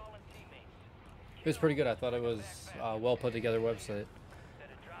was pretty good. I thought it was a well put together website.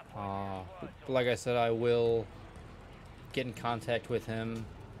 Like I said, I will get in contact with him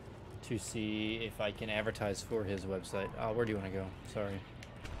to see if I can advertise for his website. Where do you want to go? Sorry.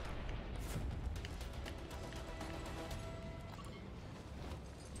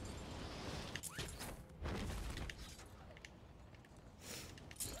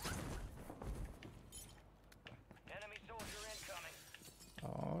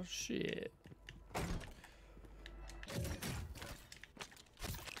 Oh shit.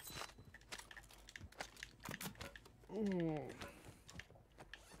 Ooh.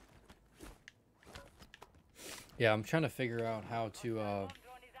 Yeah, I'm trying to figure out how to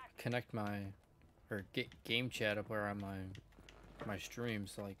connect my or get game chat up where on my stream,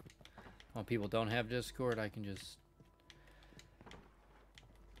 so like when people don't have Discord, I can just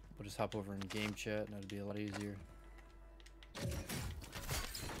we'll just hop over in game chat and it'll be a lot easier.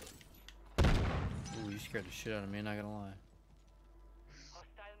 Ooh, you scared the shit out of me, not gonna lie.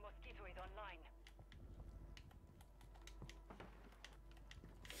 Hostile mosquito is online.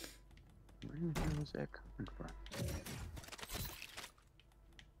 Where the hell is that coming from?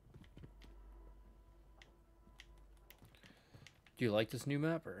 Do you like this new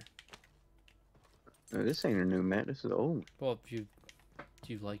map or? No, this ain't a new map. This is old. Well, do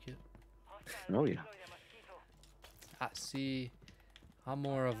you like it? Oh yeah. I see. I'm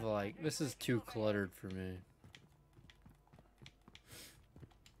more of like, this is too cluttered for me.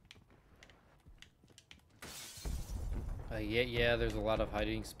 Yeah, there's a lot of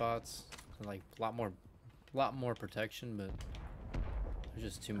hiding spots, and like a lot more protection, but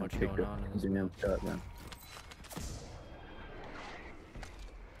there's just too much going on in this map. Shotgun.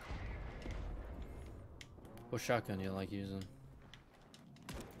 What shotgun do you like using?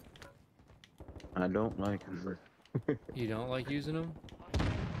 I don't like them, You don't like using them?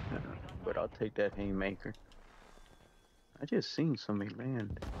 but I'll take that haymaker. I just seen somebody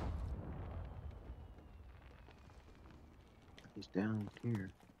land. He's down here.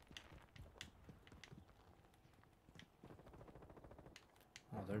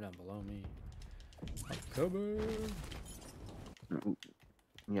 Oh, they're down below me. I'm coming.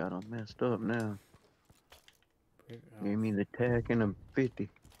 Yeah, I done messed up now. Oh, Gave me the tack and a 50.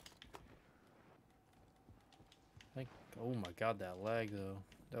 oh my god, that lag though.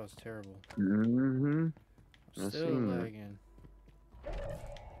 That was terrible. Mm-hmm. I Still seen that. lagging.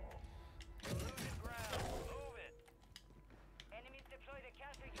 Losing ground. Move it. Enemies deployed a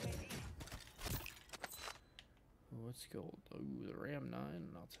counter UAV. What's gold? Ooh, the Ram 9.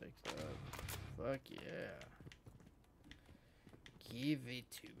 I'll take that. Fuck yeah. Give it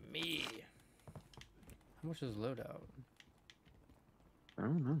to me. How much is loadout? I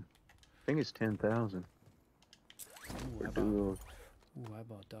don't know. I think it's 10,000 Ooh, for I about, duos. ooh, I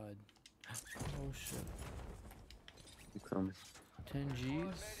about died. Oh shit. You coming? 10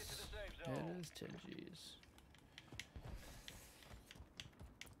 G's. Yeah, it is 10 G's.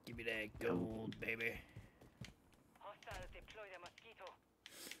 Give me that gold, baby. Hostiles deployed a mosquito.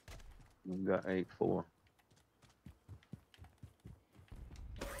 We got 8-4.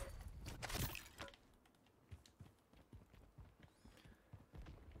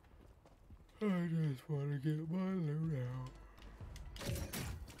 I just want to get my loadout.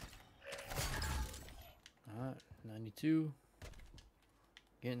 Alright, 92.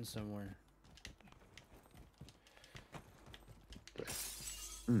 Getting somewhere.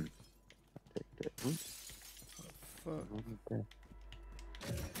 Take that. Oops. Fuck. Look at that.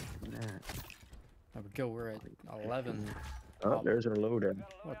 Look at that. There we go, we're at 11. Oh, there's our loadout.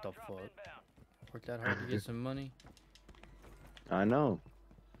 What the fuck? Worked that hard to get some money? I know.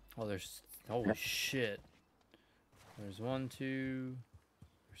 Oh, there's... Holy shit. There's 1, 2...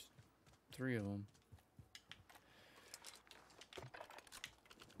 There's 3 of them.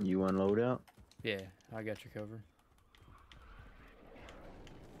 You want loadout? Yeah, I got your cover.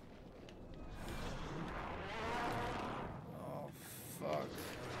 Oh, fuck.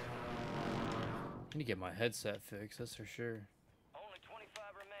 I need to get my headset fixed, that's for sure. Only 25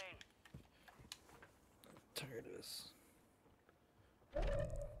 remain. Tired of this.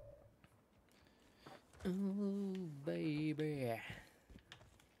 Oh, baby.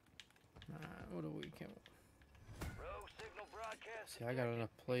 What do we count? Rogue signal broadcast. See, I got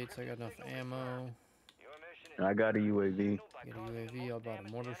enough plates, I got enough ammo. Your mission is I got a UAV. Get a UAV, I bought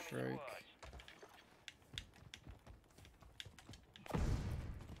a mortar strike.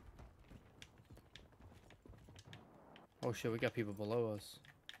 Oh shit, we got people below us.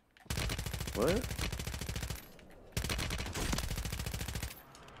 What?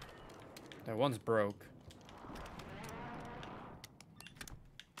 That one's broke.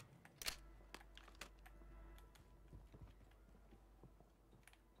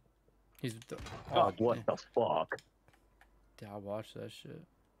 He's the. Oh, what the fuck? Yeah, I watched that shit.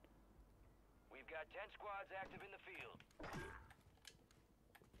 We've got 10 squads active in the field.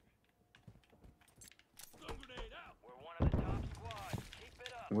 Stun grenade out. We're one of the top squads. Keep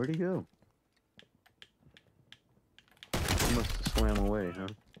it up. Where'd he go? He must have swam away, huh?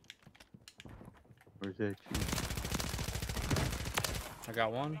 Where's that you? I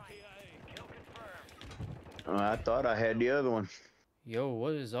got one. Kill confirmed. Oh, I thought I had the other one. Yo,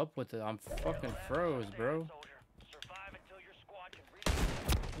 what is up with it? I'm fucking froze, bro. Soldier, survive until your squad can reach.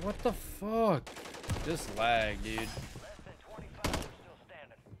 What the fuck? Just lag, dude. Less than 25 are still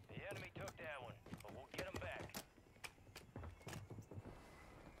standing. The enemy took that one, but we'll get them back.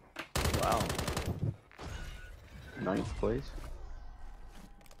 Wow. Ninth place.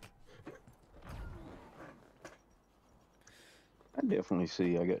 I definitely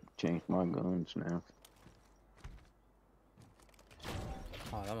see I got to change my guns now.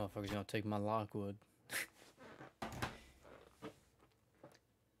 Oh, that motherfucker's gonna take my Lockwood.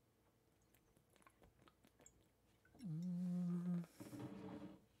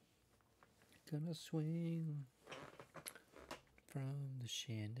 Gonna swing from the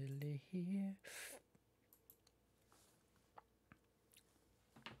chandelier.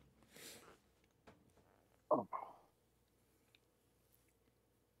 Oh.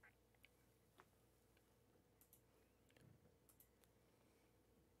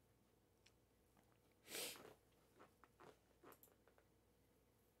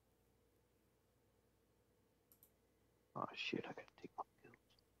 Oh shit, I gotta take my pills.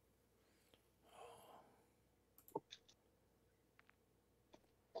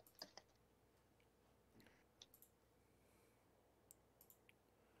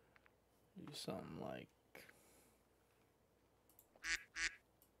 something like.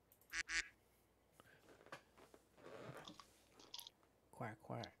 Quack,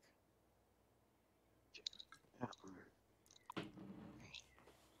 quack.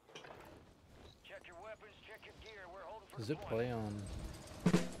 Check your weapons, check your gear. We're holding for Does it deployment. play on?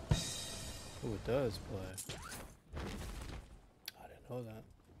 Oh, it does play. I didn't know that.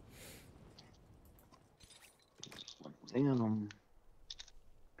 Damn.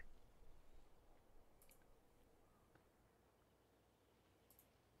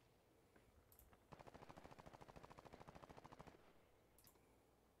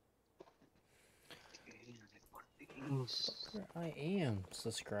 I am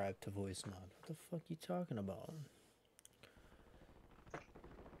subscribed to VoiceMod. What the fuck you talking about?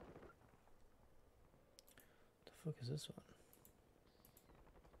 The fuck is this one?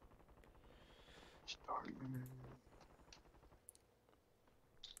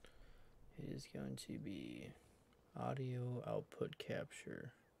 It is going to be audio output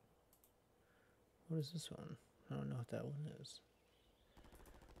capture. What is this one? I don't know what that one is.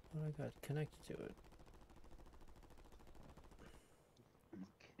 What I got connected to it?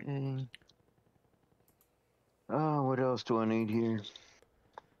 Okay. Oh, what else do I need here?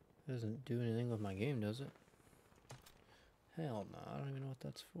 Doesn't do anything with my game, does it? Hell no, I don't even know what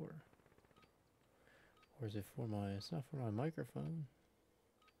that's for. Or is it for my, it's not for my microphone.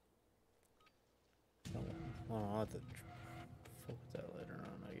 Oh, I'll have to fuck with that later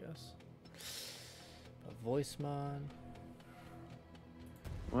on, I guess. A voice mod.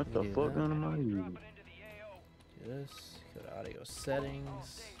 What You the do fuck that. am I using? Dropping into the AO. Do this, go to audio All settings.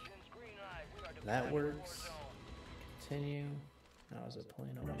 stations, green light. We are That deploying to works. war zone. Continue. Now is it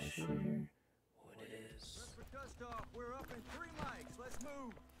playing on my shit here? Oh, it is. Just for dust off, we're up in 3 mics. Let's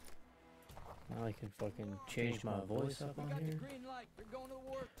move. Now I can fucking change my voice up We on got the here. green light. We're going to the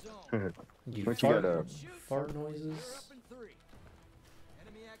warp zone. Do What you fart, got, fart We're noises? up in 3.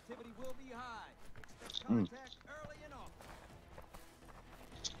 Enemy activity will be high. Expect contact early and often.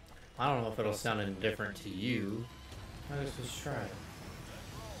 I don't know if it'll sound any different to you. Let's just try it.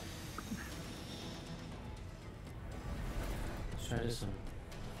 Let's try this one.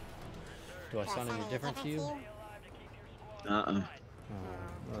 Do I sound any different to you? Uh-uh.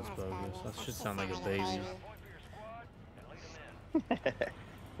 Oh, that's bogus. That should sound like a baby. Point for your squad and lead them in.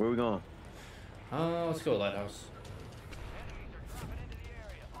 Where we going? Let's go Lighthouse. Enemies are dropping into the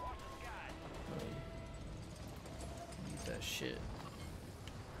area. Watch the skies. Use that shit.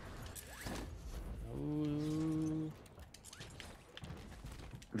 Ooh.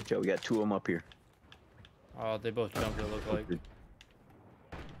 Joe, we got 2 of them up here. Oh, they both jumped, it looked like.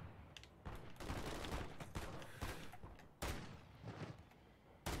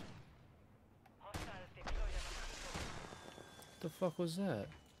 Hostiles deployed on What the fuck was that?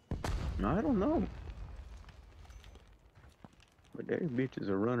 I don't know. But their bitches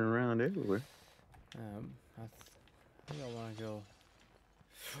are running around everywhere. I think I want to go.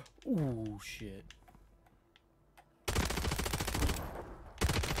 Ooh, shit.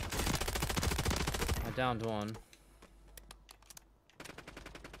 I downed one.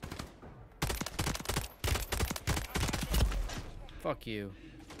 Fuck you.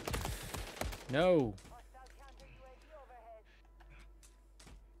 No. hostile counter UAV overhead.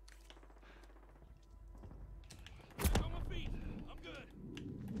 On my feet. I'm good.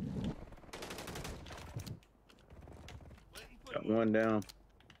 Got one down.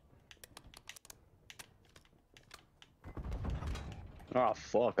 Oh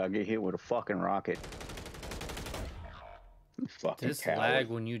fuck, I get hit with a fucking rocket. You fucking This coward. lag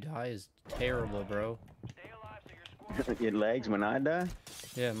when you die is terrible, bro. Stay alive so your squad It lags when I die?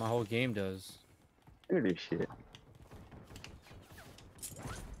 Yeah, my whole game does. Look at this shit. Your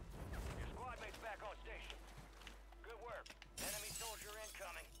squad mates back on station. Good work. Enemy soldier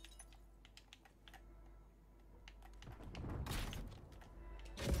incoming.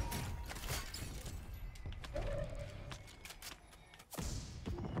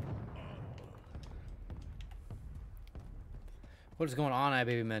 What is going on,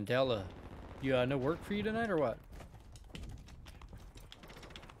 iBaby Mandela? You no work for you tonight or what?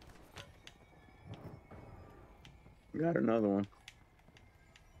 Got another one.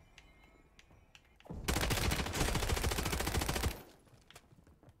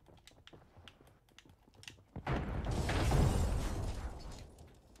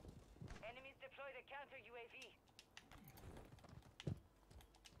 Enemies deployed a counter UAV.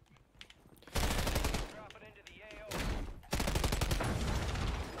 Dropping into the AO.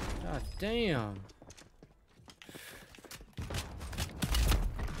 God damn.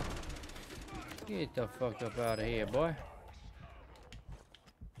 Get the fuck up out of here, boy.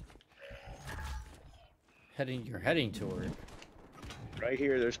 You're heading toward. Right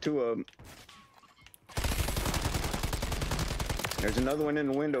here, there's two of them. There's another one in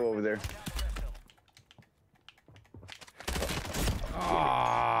the window over there.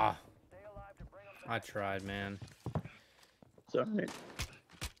 Ah! I tried, man. It's alright.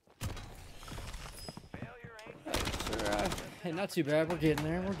 Hey, not too bad. We're getting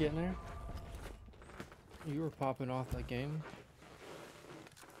there. We're getting there. You were popping off that game.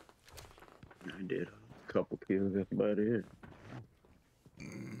 I did a couple kills, that's about it.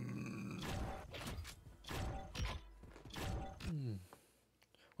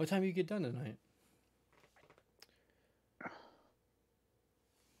 What time you get done tonight?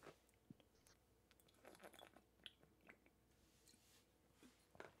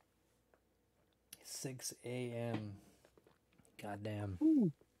 $6 a.m.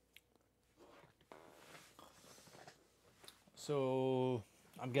 Goddamn. So,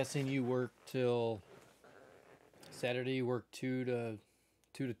 I'm guessing you work till Saturday. You work 2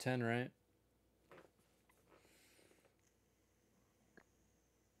 to 10, right?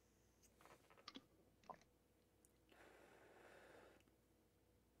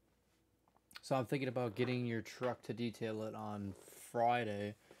 So I'm thinking about getting your truck to detail it on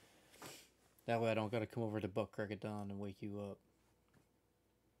Friday. That way I don't gotta come over to Buck Crack at Dawn and wake you up.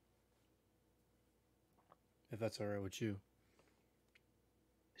 If that's alright with you.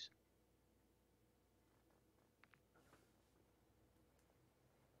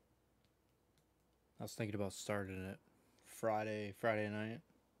 I was thinking about starting it Friday night.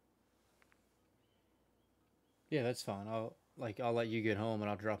 Yeah, that's fine. I'll let you get home and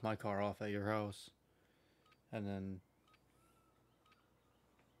I'll drop my car off at your house. And then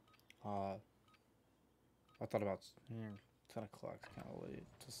I thought about 10 o'clock's kind of late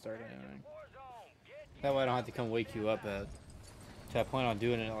to start anything. That way I don't have to come wake you up at. So I plan on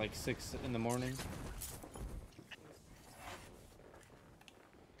doing it at like 6 in the morning.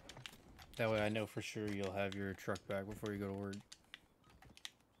 That way I know for sure you'll have your truck back before you go to work.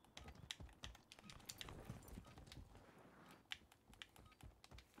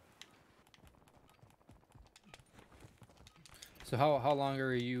 So how long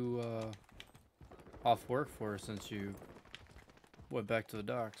are you off work for since you went back to the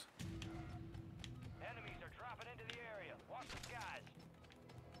docks? Enemies are dropping into the area. Watch the skies.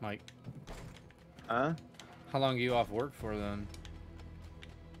 Mike, Huh? how long are you off work for then?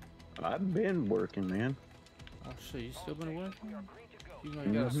 I've been working, man. Oh shit, you still been working? We are green to go. You know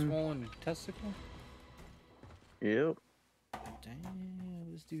you got a swollen testicle? Yep.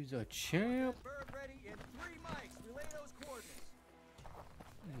 Damn, this dude's a champ. Bird ready in 3 mics. Relay those coordinates.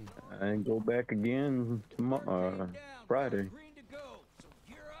 I go back again tomorrow, Bird down. Friday. Green to go. So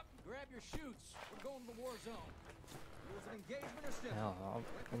gear up and grab your chutes. We're going to the war zone. It was an engagement or still. Hell,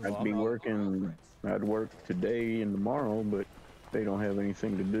 I'd be working. I'd work today and tomorrow, but they don't have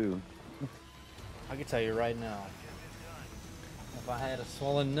anything to do. I can tell you right now, if I had a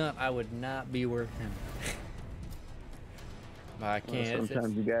swollen nut, I would not be working. But I Well, can't.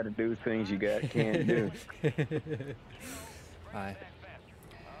 sometimes you got to do things you can't do.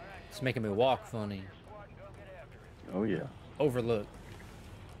 It's making me walk funny. Oh yeah. Overlook.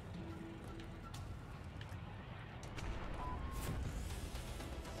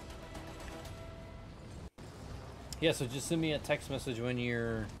 Yeah, so just send me a text message when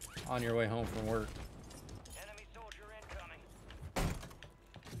you're on your way home from work. Enemy soldier incoming.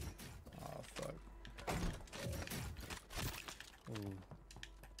 Oh, fuck. Ooh.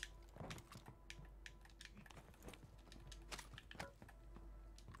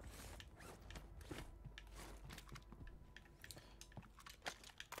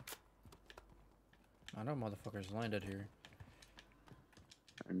 I know motherfuckers landed here.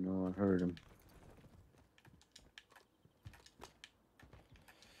 I know. I heard him.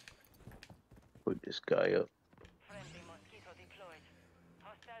 Put this guy up. Friendly mosquito deployed.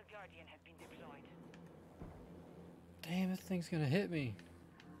 Hostile guardian has been deployed. Damn, this thing's gonna hit me.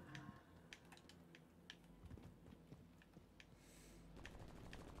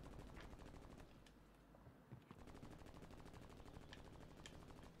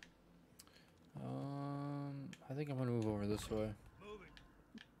 I think I'm gonna move over this way.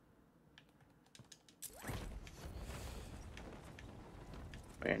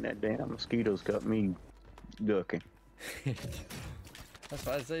 Man, that damn mosquito's got me ducking. That's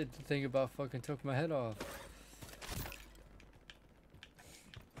why I said the thing about fucking took my head off.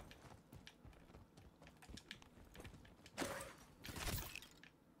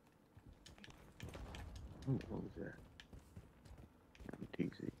 Ooh, what was that?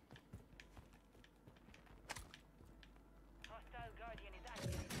 MTZ. Hostile guardian is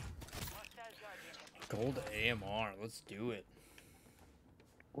active. Hostile guardian has been Gold AMR. Let's do it.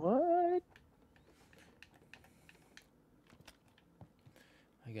 What?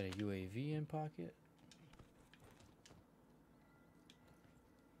 I got a UAV in pocket.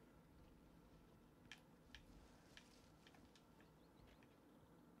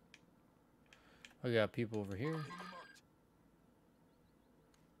 I got people over here.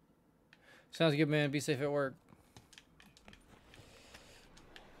 Sounds good, man. Be safe at work.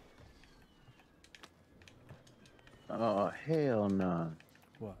 Oh, hell no.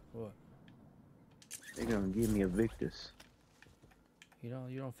 What? What? They're gonna give me a Victus. You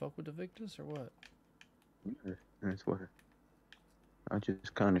don't fuck with the Victus or what? That's what. I'm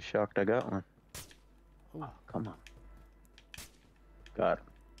just kind of shocked I got one. Ooh. Oh, come on. Got him.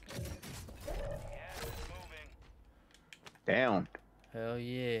 Gas is moving. Down. Hell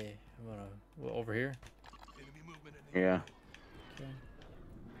yeah. I'm gonna well, over here. Enemy movement in Yeah. Okay.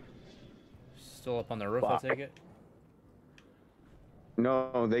 Still up on the roof, Fuck. I take it.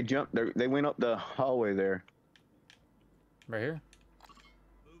 No, they jumped. They went up the hallway there. Right here.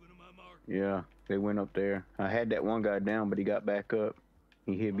 Moving to my mark. Yeah, they went up there. I had that one guy down, but he got back up.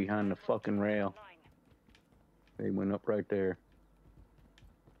 He hid behind the fucking rail. 9. They went up right there.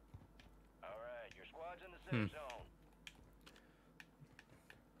 All right, your squad's in the safe zone.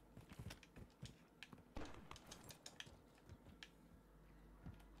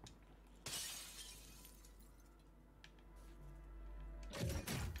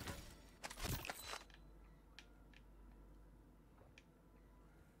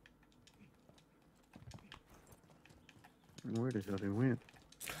 Where the hell they went?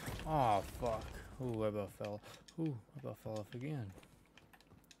 Oh fuck. Ooh, I about fell. Ooh, I about fell off again.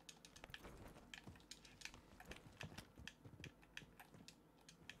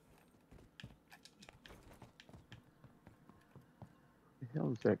 The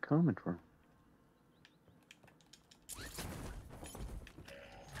hell is that coming from?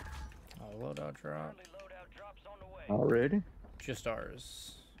 Oh, loadout drop. Friendly loadout drops on the way. Already? Just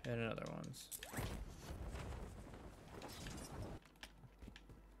ours. And another one's.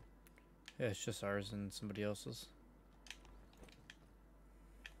 Yeah, it's just ours and somebody else's.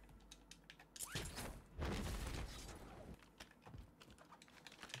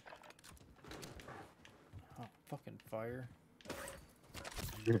 Oh, fucking fire.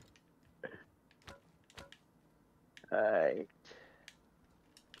 Alright.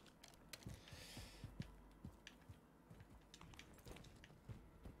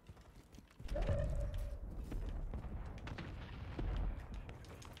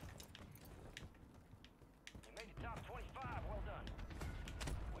 You made it top 25. Well done.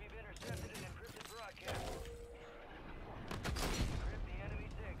 We've intercepted an encrypted broadcast. Encrypt the enemy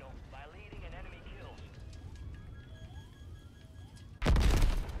signal by leading an enemy kills.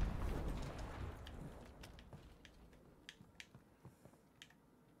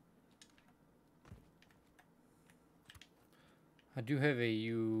 I do have a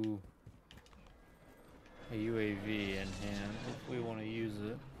UAV in hand if we want to use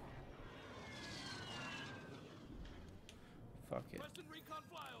it. Fuck it. Western recon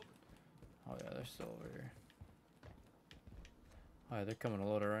flyover. Oh yeah, they're still over here. Oh yeah, they're coming to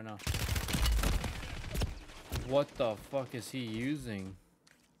load it right now. What the fuck is he using?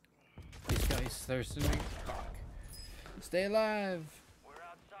 He's thirsting me. Fuck. Stay alive. We're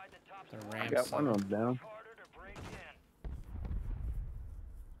outside the top The squad. I ramp got one of them down. Harder to break in.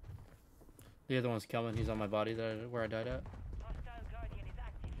 The other one's coming. He's on my body where I died at. Hostile Guardian is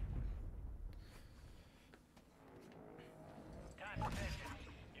active. Time for vengeance.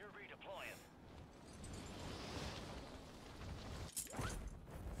 You're redeploying.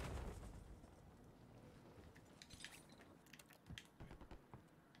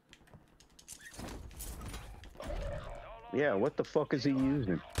 Yeah, what the fuck is he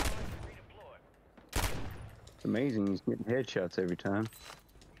using? Redeploy. It's amazing. He's getting headshots every time.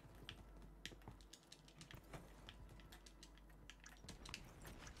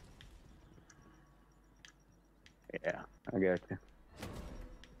 Yeah, I got you.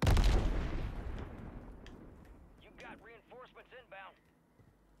 You've got reinforcements inbound.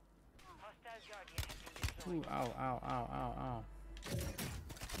 Hostile Guardian has been Ooh, deployed. ow, ow, ow, ow, ow.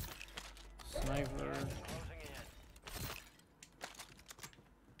 Sniper. Closing in.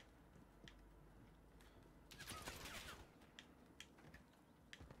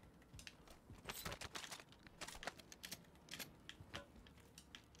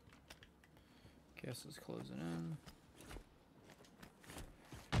 Guess it's closing in.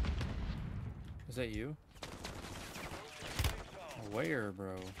 Is that you? Where,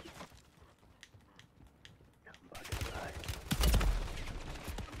 bro?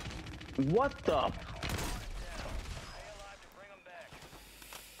 What the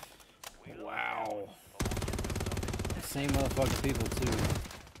same motherfucking people too.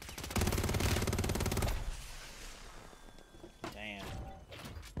 Damn.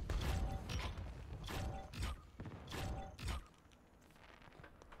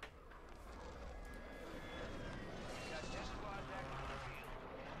 Got 10 squads active in the field.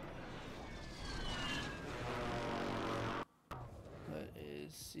 Let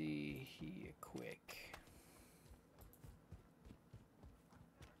us see here quick.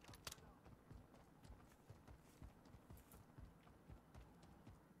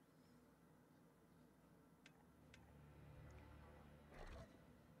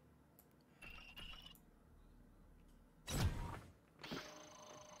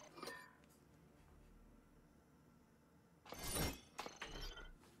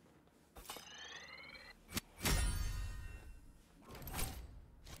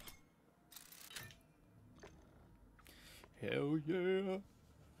 Hell yeah.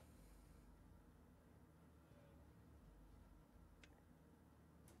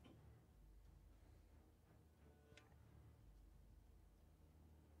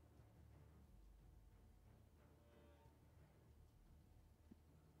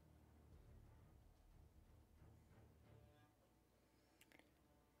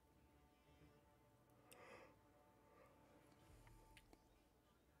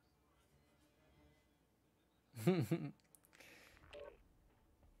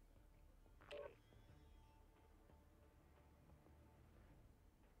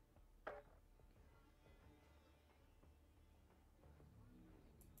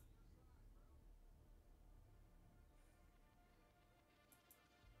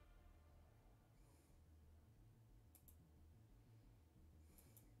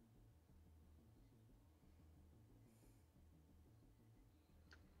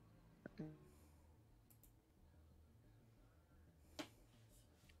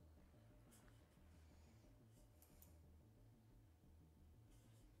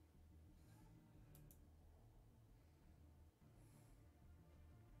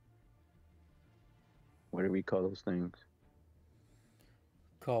 What do we call those things?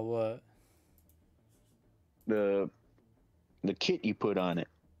 Call what? The kit you put on it.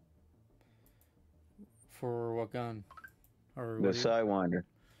 For what gun? Or The what do you- Sidewinder.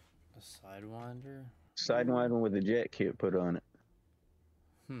 A Sidewinder? Sidewinder with the jet kit put on it.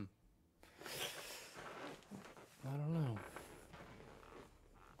 I don't know.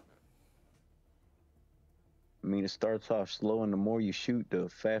 I mean, it starts off slow, and the more you shoot, the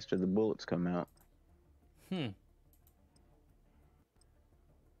faster the bullets come out.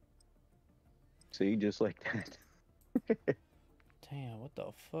 See, just like that. Damn, what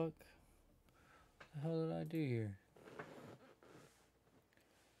the fuck? The hell did I do here?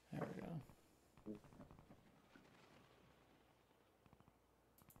 There we go.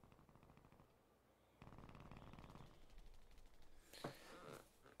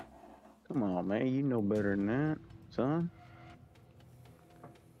 Come on, man. You know better than that, son.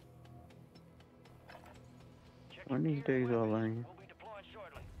 Check One of your these gear and days I'll weapons. learn you. We'll be deploying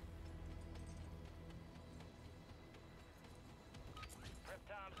shortly. Prep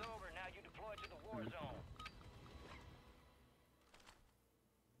time's over. Now you deploy to the war zone.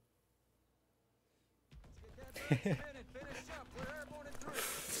 Let's get that bird spinning. Finish up. We're airborne in 3.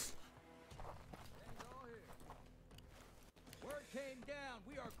 Things all here. Word came down.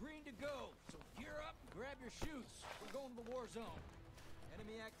 We are green to go. So gear up and grab your chutes. We're going to the war zone.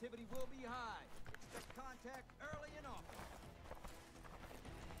 Enemy activity will be high. Expect contact early and often.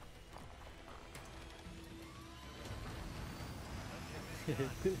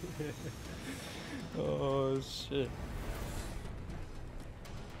 Oh shit.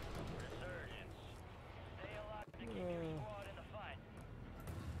 Resurgence. Stay alive to keep your squad in the fight.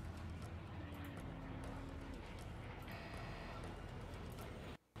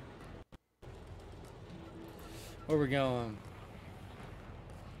 Where we going?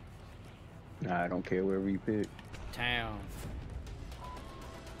 Nah, I don't care wherever you pick. Town.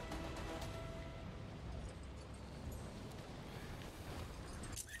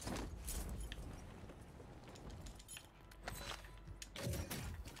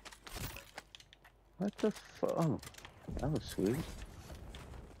 What the fuck? Oh, that was sweet.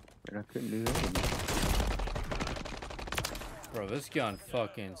 But I couldn't do that anymore. Bro, this gun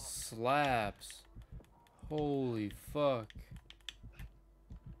fucking slaps. Holy fuck.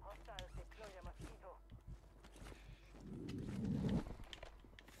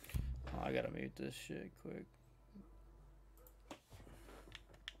 Oh, I gotta mute this shit quick.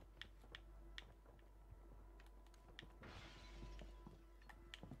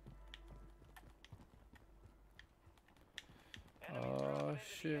 Enemy Oh dropping into the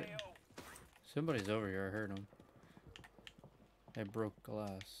shit. AO. Somebody's over here, I heard him. I broke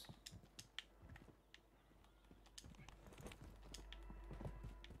glass.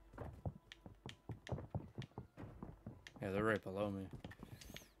 Yeah, they're right below me.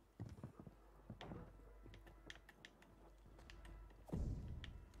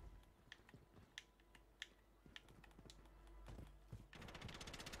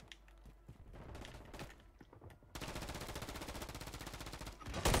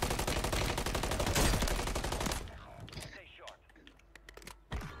 Stay sharp.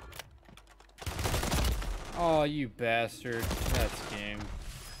 Oh, you bastard. That's game.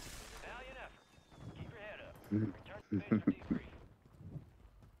 Valiant effort. Keep your head up. Return to base for debrief.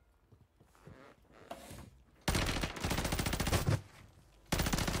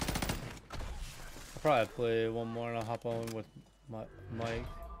 I'll probably play one more and I'll hop on with Mike.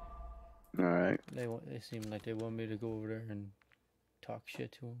 All right. They seem like they want me to go over there and talk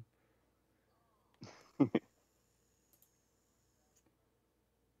shit to him.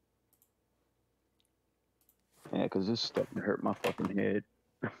 Yeah, 'cause this is starting to hurt my fucking head.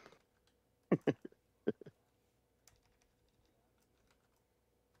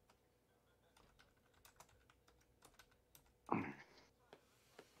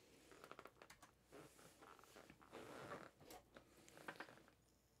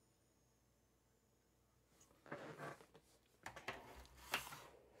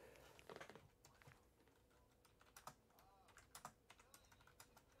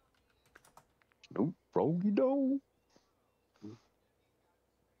 Nope, froggy dough.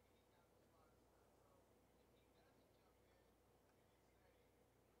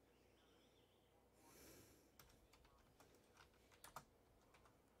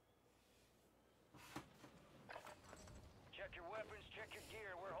 Check your weapons, check your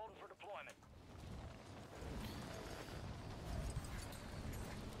gear. We're holding for deployment.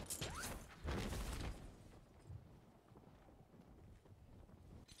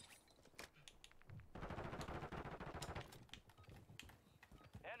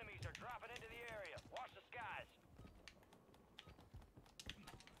 Enemies are dropping into the area. Watch the skies.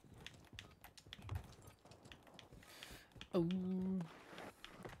 Oh.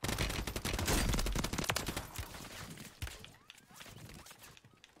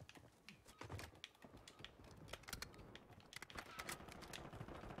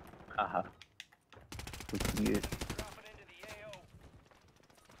 Haha. What you get? Dropping into the AO.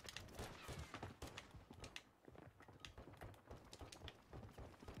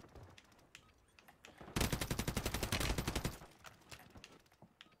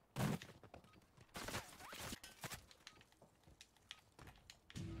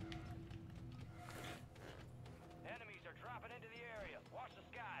 Enemies are dropping into the area. Watch the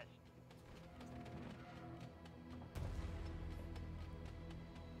skies.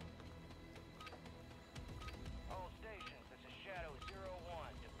 All stations, this is Shadow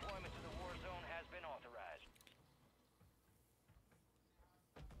 01. Deployment to the war zone has been authorized.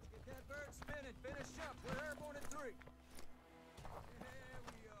 Get that bird spinning. Finish up. We're airborne in 3. Here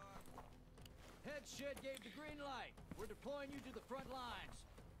we are. Head shed gave the green light. We're deploying you to the front lines.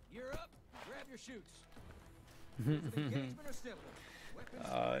 You're up. Grab your chutes. Terms of engagement are simple. Weapons Oh,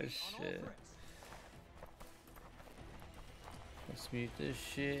 free on all shit. threats. Let's mute this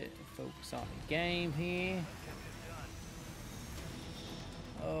shit. Focus on the game here.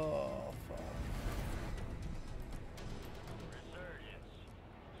 Oh, fuck. Resurgence.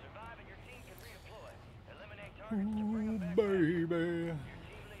 Survive and your team can redeploy. Eliminate targets to bring them back. Baby. Your team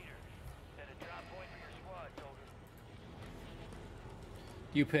leader. Set a drop point for your squad, soldier.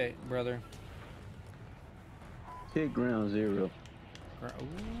 You pick, brother. Hit ground 0.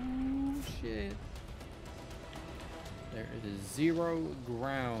 Oh, shit. There is 0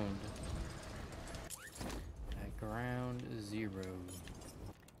 ground. At ground 0.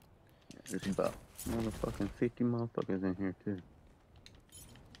 There's about motherfucking 50 motherfuckers in here too.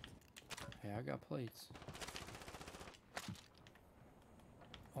 Hey, I got plates.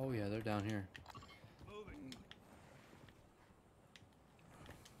 Oh yeah, they're down here. Moving.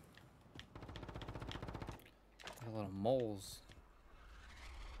 A lot of moles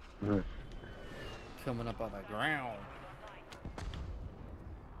Right. coming up out of the ground.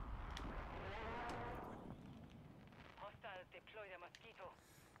 Hostiles deploy the mosquito.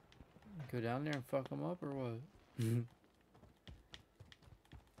 Go down there and fuck them up or what?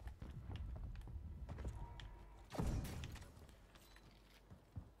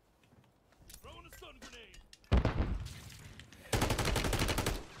 Throwing a stun grenade.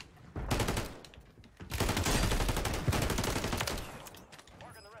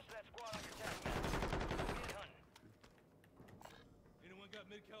 Marking the rest of that squad on your task map. Get hunting. Anyone got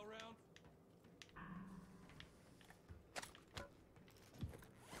mid-cal rounds?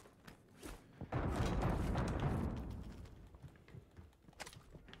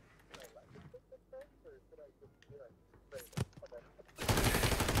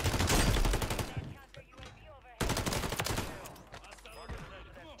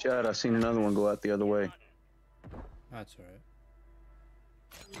 Chad, I seen another one go out the other way. That's all right.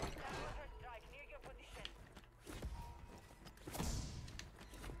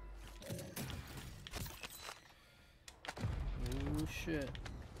 Oh shit.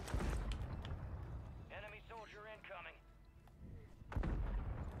 Enemy soldier incoming.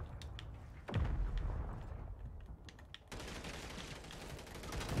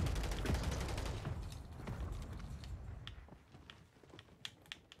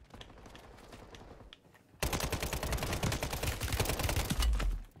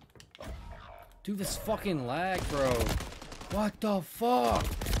 Dude, this fucking lag, bro. What the fuck?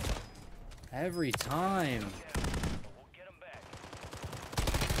 Every time. We'll get him back.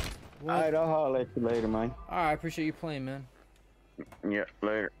 What? Alright, I'll holler at you later, man. Alright, I appreciate you playing, man. Yeah,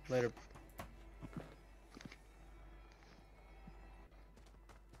 later. Later.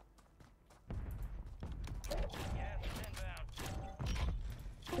 Gas is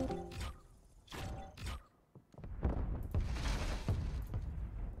inbound.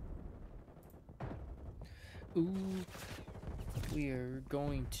 Ooh. We are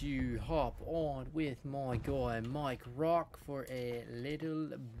going to hop on with my guy Mike Rock for a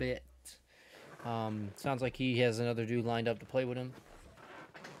little bit. Sounds like he has another dude lined up to play with him.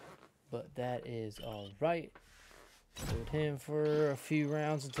 But that is alright. With him for a few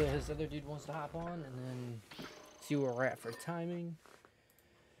rounds until his other dude wants to hop on, and then see where we're at for timing.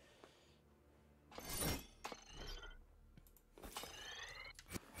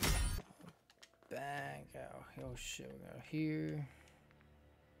 Back out. Oh shit, we got here.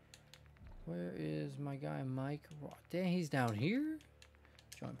 Where is my guy Mike Rock? Dang, he's down here?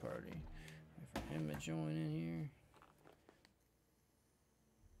 Join party. Wait for him to join in here.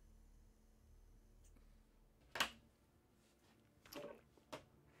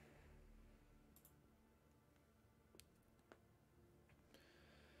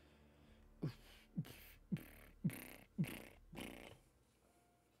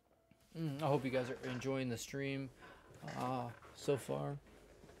 I hope you guys are enjoying the stream so far.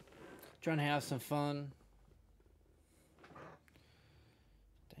 Trying to have some fun.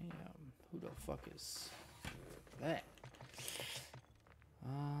 Damn, who the fuck is that?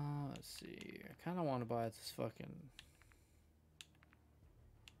 Let's see. I kind of want to buy this fucking.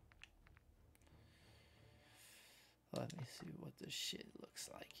 Let me see what this shit looks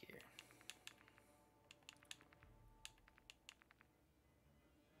like here.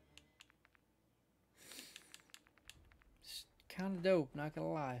 Kind of dope, not gonna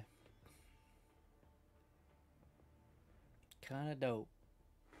lie. Kind of dope.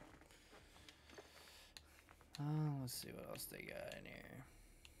 Let's see what else they got in here.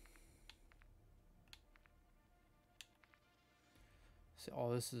 So,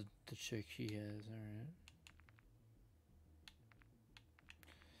 oh, this is the chick he has. All right.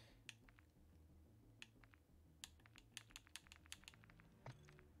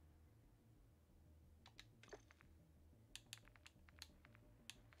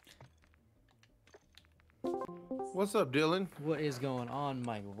 What's up, Dylan? What is going on,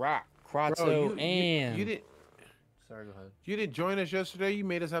 Mike Rock, Crotzo, Bro, and you didn't. Sorry, go ahead. You didn't join us yesterday. You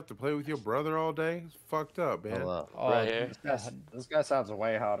made us have to play with your brother all day. It's fucked up, man. Hold up. Oh, Right here. This guy sounds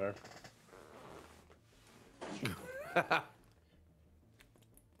way hotter.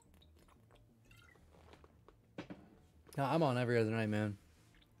 No, I'm on every other night, man.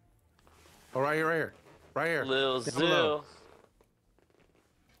 Oh, right here, right here, right here. Lil Down below. Zill.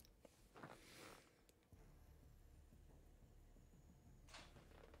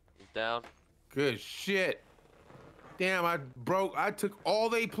 He's down. Good shit. Damn, I took all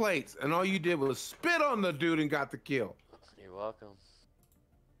they plates, and all you did was spit on the dude and got the kill. You're welcome. What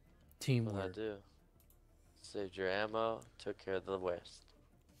I Teamwork. do? Saved your ammo. Took care of the West.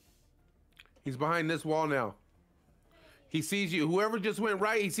 He's behind this wall now. He sees you. Whoever just went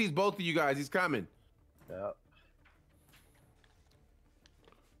right, he sees both of you guys. He's coming. Yep.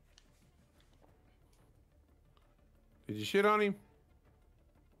 Did you shit on him?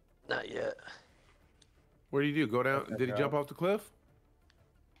 Not yet. What did he do? Go down? Okay, Did he jump off the cliff?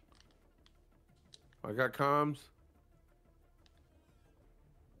 I got comms.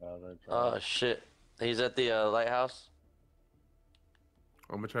 Oh shit. He's at the lighthouse.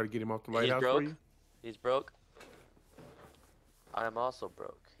 I'm gonna try to get him off the He's lighthouse for broke. you. He's broke. I am also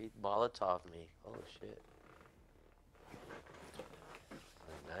broke. He Molotov me. Oh shit.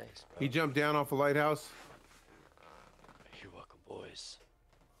 Nice, bro. He jumped down off the lighthouse. You're welcome, boys.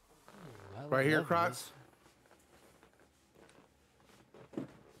 Ooh, I Right here, love Crotz. this.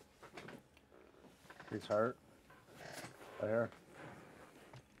 He's hurt. Right here.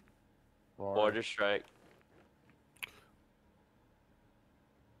 Border strike.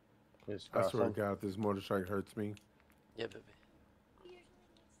 He's I swear to crossing. God, this motorcycle hurts me. Yeah, baby.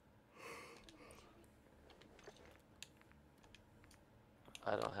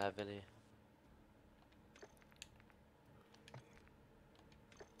 I don't have any.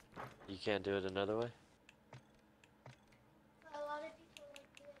 You can't do it another way?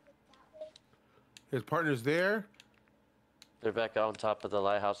 His partner's there, They're back on top of the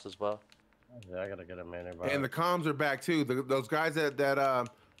lighthouse as well. Yeah, I gotta get a man. and the comms are back too. Those guys that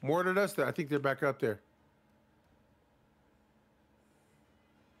mortared us, I think they're back up there.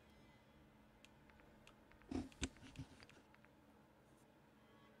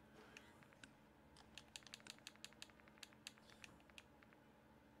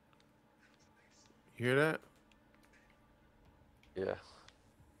 You hear that? Yeah. There's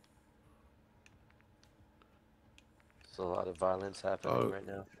a lot of violence happening Oh, right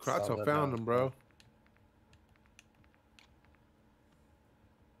now. Kratzo Solid found now. them, bro.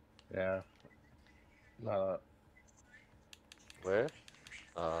 Yeah. No, Where?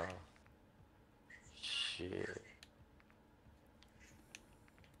 Shit.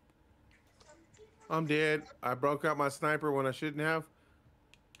 I'm dead. I broke out my sniper when I shouldn't have.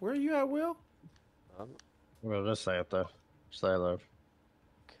 Where are you at, Will? we'll just stay up there. Stay alive.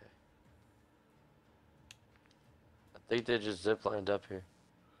 Okay. I think they just ziplined up here.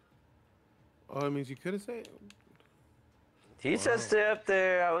 Oh, it means you could have said. He said stay up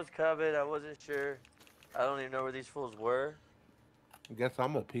there. I was covered. I wasn't sure. I don't even know where these fools were. I guess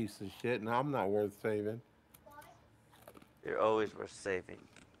I'm a piece of shit, and I'm not worth saving. You're always worth saving.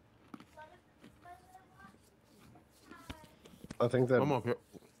 I think that I'm up here.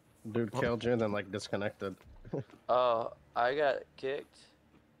 dude killed you and then like disconnected. Oh, I got kicked.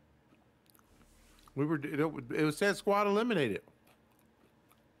 We were. It was said squad eliminated.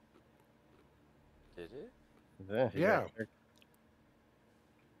 Did it? Yeah. he Yeah. got kicked.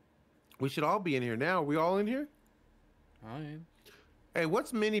 We should all be in here now. We all in here? I am. Hey,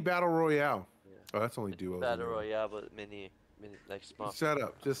 what's mini battle royale? Yeah. Oh, that's only duos. in Battle there. Royale, but mini, like small. Shut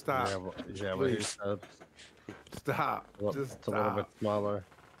up. Just stop. But he Please. said Stop. well, Just it's a little bit stop. smaller.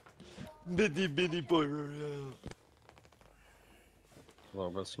 Mini boy royale. A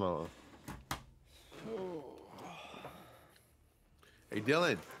little bit smaller. Hey,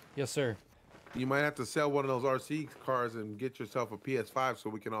 Dylan, Yes, sir. you might have to sell one of those RC cars and get yourself a PS5 so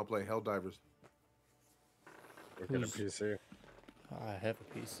we can all play Helldivers. Or get a Who's- PC. I have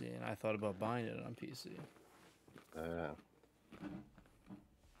a PC, and I thought about buying it on PC. Yeah.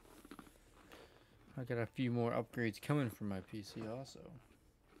 I got a few more upgrades coming for my PC also.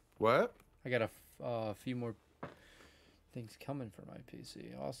 What? I got a few more things coming for my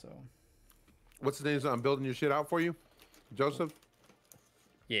PC also. What's the name? I'm building your shit out for you, Joseph.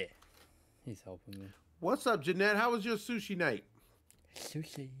 Yeah. He's helping me. What's up, Jeanette? How was your sushi night?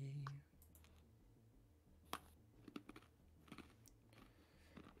 Sushi.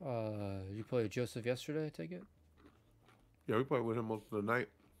 You played with Joseph yesterday, I take it? Yeah, we played with him most of the night.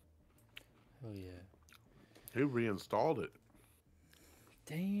 Oh yeah. He reinstalled it.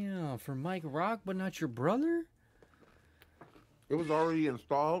 Damn, for Mike Rock, but not your brother? It was already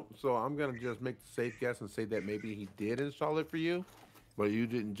installed, so I'm gonna just make the safe guess and say that maybe he did install it for you, but you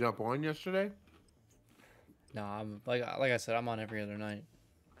didn't jump on yesterday. Nah, I'm like I said, I'm on every other night.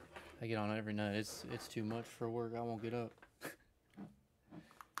 I get on every night. It's too much for work. I won't get up.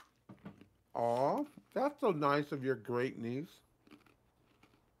 Aw, that's so nice of your great niece.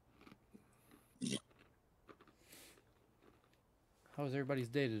 How was everybody's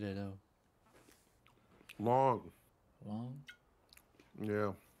day today, though? Long. Long.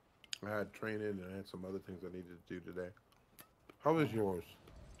 Yeah. I had training and I had some other things I needed to do today. How was yours?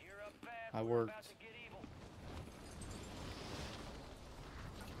 Gear up fast. I We're worked. about to get evil.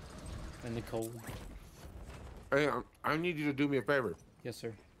 In the cold. Hey, I need you to do me a favor. Yes,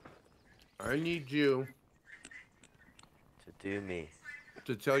 sir. I need you To do me.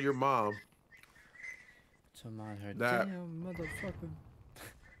 to tell your mom. To my head. That- Damn, motherfucker.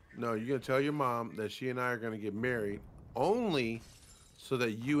 No, you're gonna tell your mom that she and I are gonna get married only so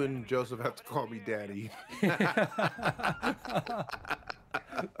that you and Joseph have to call me daddy.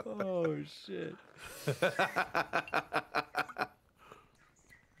 Oh shit. I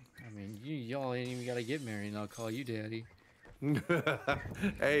mean, y'all ain't even gotta get married, and I'll call you daddy.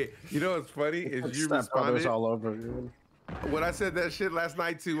 Hey, you know what's funny is you Step brothers responded all over you. when I said that shit last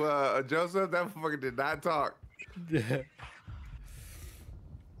night to Joseph. That motherfucker did not talk. Enemies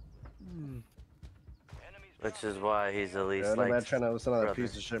Which is why he's the least Yeah, like. man, trying to listen to that brother.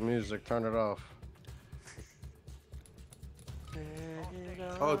 piece of shit music. Turn it off.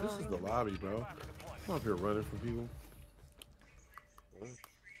 Oh, this is the lobby, bro. I'm up here running from people.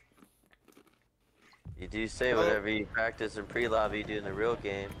 You do say whatever you practice in pre-lobby, you do in the real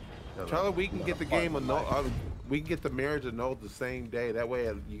game. Tell her we can get the game annulled. We can get the marriage annulled the same day. That way,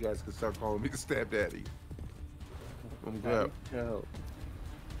 you guys can start calling me the stepdaddy. I'm good. Go.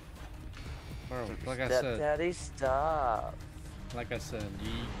 Bro, like I said, Stepdaddy, stop. like I said,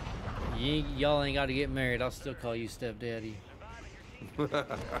 y'all ain't got to get married. I'll still call you stepdaddy. That's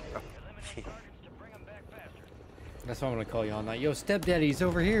what I'm gonna call you all night. Yo, stepdaddy's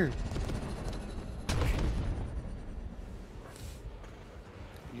over here.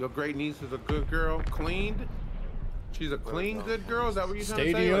 Your great niece is a good girl, cleaned. She's a clean, good girl. Is that what you're trying to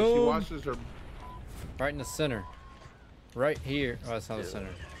say? Like she Stadium. washes her. Right in the center. Right here. Oh, that's not the center.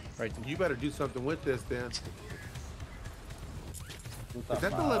 Right. You better do something with this, then. What's Is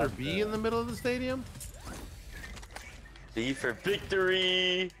that the letter B in the middle of the stadium? B for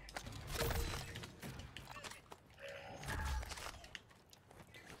victory.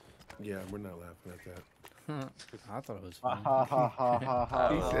 Yeah, we're not laughing at that. I thought it was Ha fun. ha ha ha ha ha.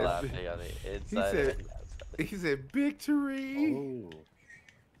 I He was said- laughing on the inside. said- and outside. He said victory. Ooh.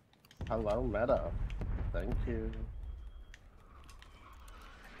 Hello, Meta. Thank you.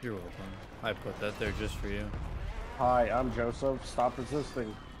 You're welcome. I put that there just for you. Hi, I'm Joseph. Stop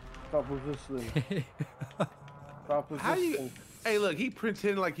resisting. Stop resisting. Stop How you? resisting. Hey, look, he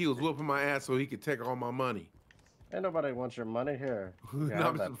pretended like he was whooping my ass so he could take all my money. Ain't nobody wants your money here. You No, have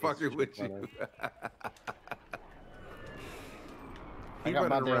I'm that just piece of fucking shit with you. money. I He got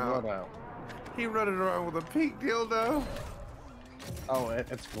my running damn around. loadout. He running around with a pink dildo. Oh,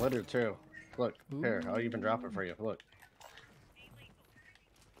 it's glitter too. Look, here, I'll even drop it for you. Look.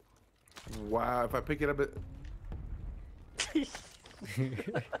 Wow, if I pick it up,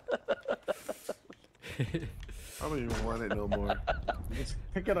 I don't even want it no more. Just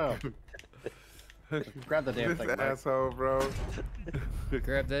pick it up. Grab the damn This thing, Mike. asshole, bro.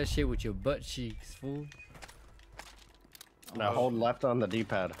 Grab that shit with your butt cheeks, fool. Now hold left on the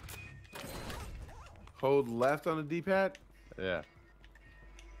D-pad. Hold left on the D-pad. Yeah.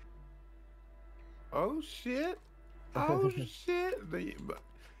 Oh shit. Oh shit.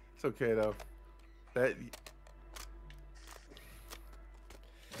 It's okay though. That.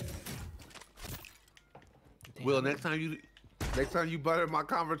 Will, next time you butter my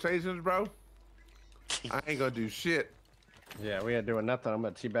conversations, bro, I ain't gonna do shit. Yeah, we ain't doing nothing. I'm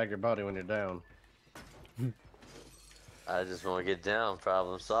gonna teabag your body when you're down. I just want to get down.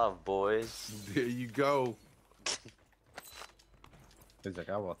 Problem solved, boys. There you go. He's like,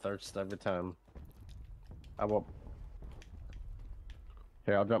 I will thirst every time. I will.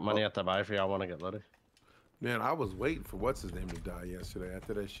 Here, I'll drop money at the buy for y'all want to get ready. Man, I was waiting for what's his name to die yesterday.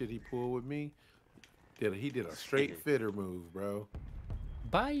 After that shit he pulled with me, he did a straight fitter move, bro.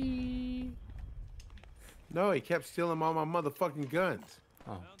 Bye. No, he kept stealing all my motherfucking guns,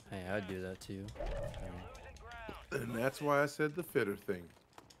 Oh, hey, I'd do that too. and that's why I said the fitter thing.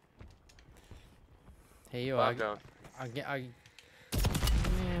 Hey, yo, Background. Man,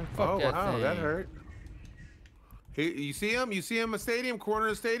 fuck Oh that wow, thing. that hurt. Hey, you see him? You see him? A stadium, corner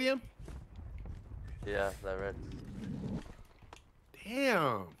of the stadium. Yeah, that red.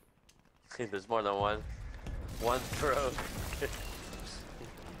 Damn. There's more than one. One throw.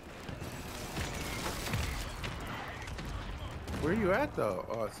 Where you at though?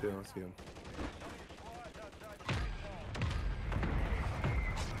 Oh, I see him. I see him.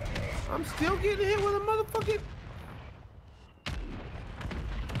 I'm still getting hit with a motherfucking.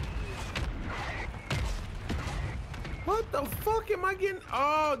 What the fuck am I getting?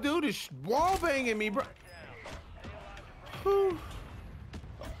 Oh, dude, it's wall banging me, bro. Whew.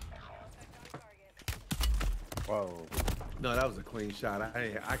 Whoa. No, that was a clean shot.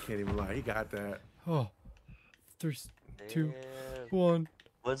 I can't even lie. He got that. Oh, 3, 2, Damn. 1.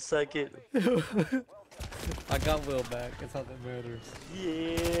 1 second. I got Will back. That's all that matters.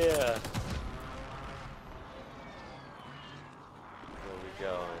 Yeah. Where we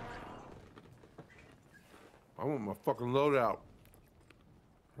going? I want my fucking loadout.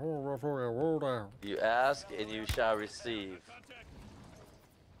 You ask and you shall receive.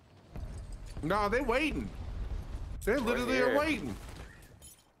 No, they waiting. They literally are here. waiting.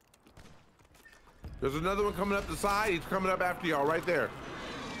 There's another one coming up the side. He's coming up after y'all right there.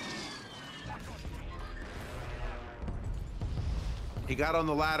 He got on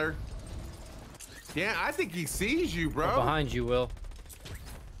the ladder. Yeah, I think he sees you, bro. Behind you, Will.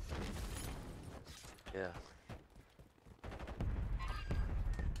 Yeah.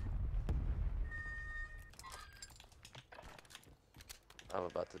 I'm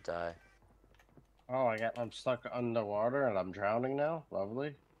about to die. Oh, I'm stuck underwater and I'm drowning now.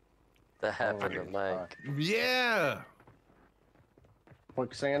 Lovely. That happened to Holy Mike. Yeah.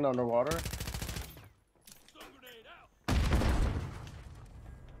 Quicksand underwater.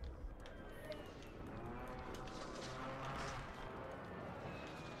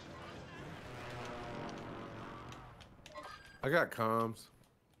 I got comms.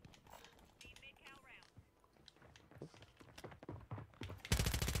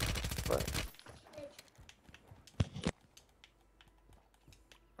 But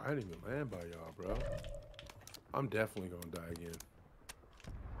I didn't even land by y'all, bro. I'm definitely gonna die again.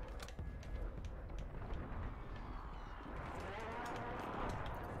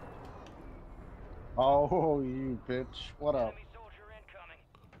 oh, you bitch! What up? Enemy soldier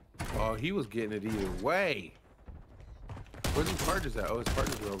incoming. Oh, he was getting it either way. Where's his charges at? Oh, his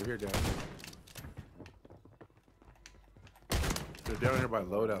charges are over here down here. They're down here by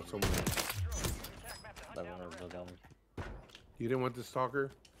loadout somewhere. You didn't want the stalker?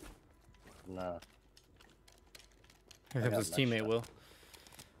 Nah. Here I comes got his my teammate, shot. Will.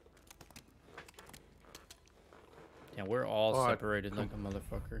 Yeah, we're all Oh, separated like a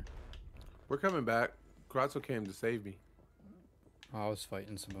motherfucker. We're coming back. Grazzo came to save me. Oh, I was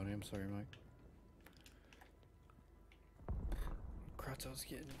fighting somebody. I'm sorry, Mike. Kratzo's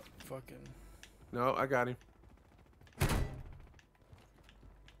getting fucking... No, I got him.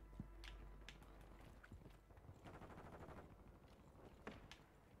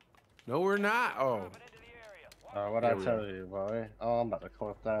 No, we're not. Oh, What There I we tell go. you, boy? Oh, I'm about to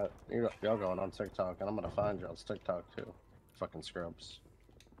clip that. Y'all going on TikTok, and I'm gonna find y'all's TikTok too. Fucking scrubs.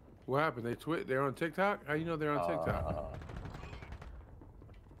 what happened? They're on TikTok? How you know they're on TikTok?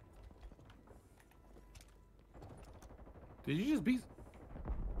 Did you just beat?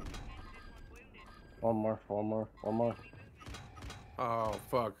 One more. Oh,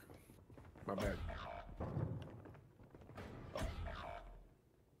 fuck. My bad.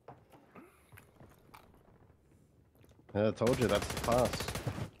 Yeah, I told you that's the class.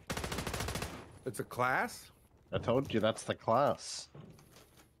 It's a class? I told you that's the class.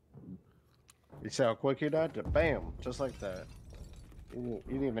 You see how quick he died? Bam! Just like that. You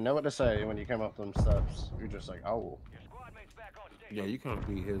didn't even know what to say when you came up them steps. You're just like, oh. Your squad mate's back on station. Yeah, you can't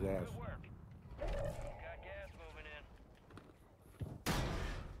beat his ass. Good work. Got gas moving in.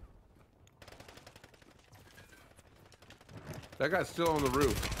 That guy's still on the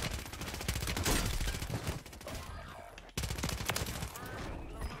roof.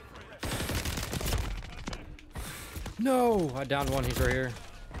 No! I downed one. He's right here.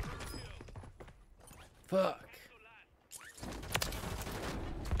 Fuck.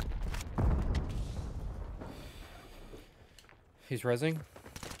 He's rezzing.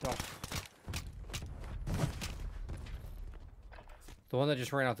 Fuck. The one that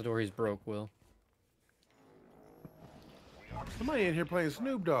just ran out the door, he's broke, Will. Somebody in here playing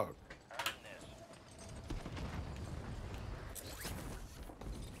Snoop Dogg.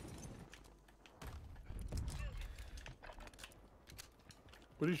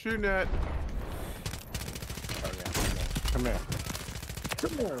 What are you shooting at? Oh, yeah. Come here.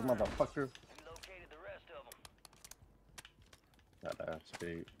 Come here, motherfucker. We located the rest of them. That ass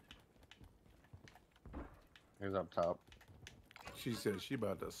beat. He's up top. She said she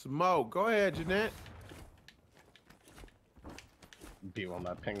about to smoke. Go ahead, Jeanette. Beat on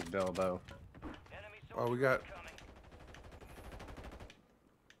that pink dildo. Enemy Oh, we soldier got. incoming.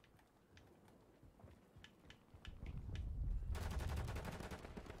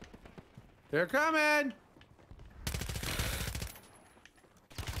 They're coming.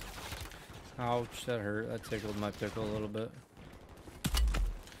 Ouch, that hurt. That tickled my pickle a little bit.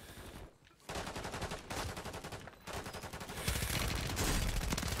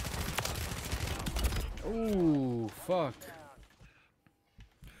 Ooh, fuck.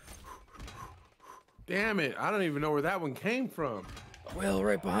 Damn it. I don't even know where that one came from. Will,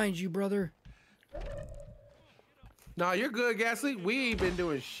 right behind you, brother. Nah, you're good, Gasly. We ain't been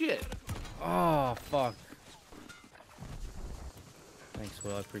doing shit. Oh, fuck. Thanks,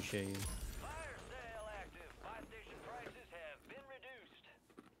 Will. I appreciate you. Fire sale active. Buy station prices have been reduced.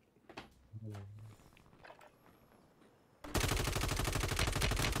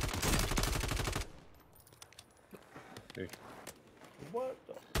 Hey. What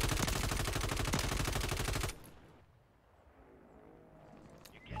the?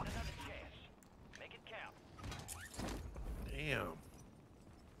 You're getting another chance. Make it count. Damn.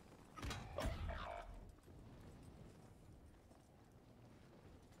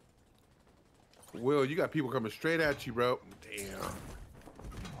 Will, you got people coming straight at you, bro. Damn.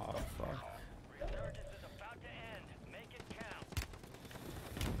 Oh, fuck. Resurgence is about to end. Make it count.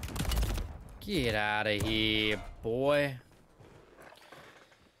 Get out of here, boy.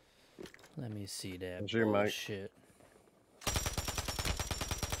 Let me see that That's your mic. shit.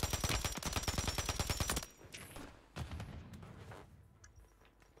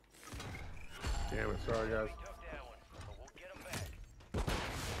 Damn it. Sorry, guys. Took that one, but we'll get them back.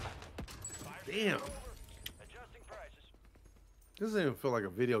 Fire Damn. over. Adjusting prices. This doesn't even feel like a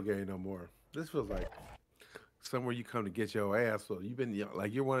video game no more. This feels like somewhere you come to get your ass. So you've been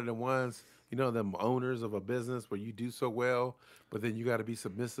like you're one of the ones, you know, them owners of a business where you do so well, but then you got to be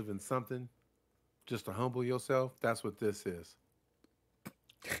submissive in something just to humble yourself. That's what this is.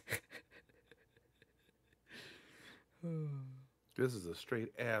 This is a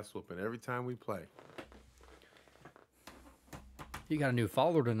straight ass whooping every time we play. You got a new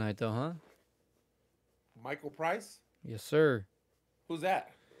follower tonight, though, huh? Michael Price? Yes, sir. Who's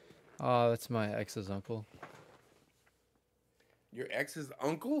that? Oh, that's my ex's uncle. Your ex's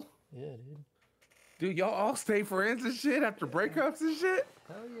uncle? Yeah, dude. Dude, y'all all stay friends and shit after breakups and shit?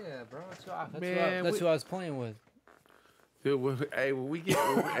 Hell yeah, bro. Man, who I was playing with. Dude, when we get,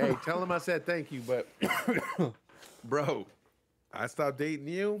 hey, tell him I said thank you, but bro, I stopped dating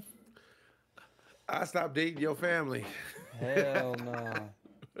you. I stopped dating your family. Hell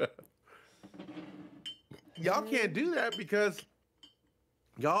no. Y'all can't do that because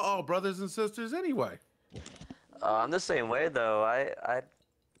y'all all brothers and sisters anyway. I'm the same way though. I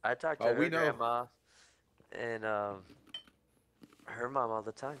talk to Oh, her we know. grandma and her mom all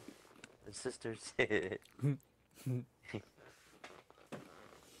the time, and sisters.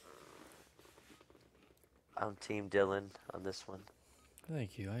 I'm Team Dylan on this one.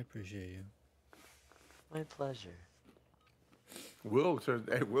 Thank you. I appreciate you. My pleasure. Will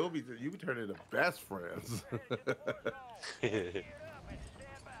be you turn into best friends.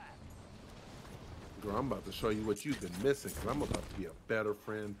 Girl, I'm about to show you what you've been missing, because I'm about to be a better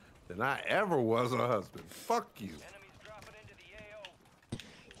friend than I ever was a husband. Fuck you.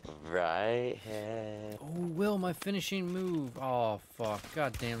 Right hand. Oh, Will, my finishing move. Oh, fuck.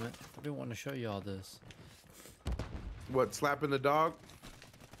 God damn it. I've been wanting to show you all this. What, slapping the dog?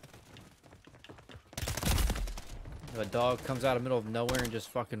 A dog comes out of the middle of nowhere and just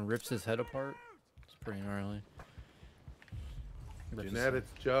fucking rips his head apart. It's pretty gnarly. Jeanette,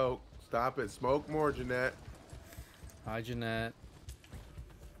 it's a joke. Stop it. Smoke more, Jeanette. Hi, Jeanette.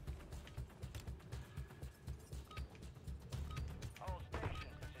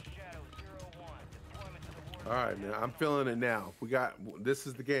 All right, man. I'm feeling it now. This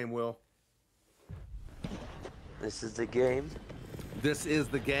is the game, Will. This is the game. This is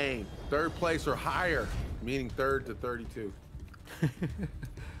the game. Third place or higher, meaning third to 32.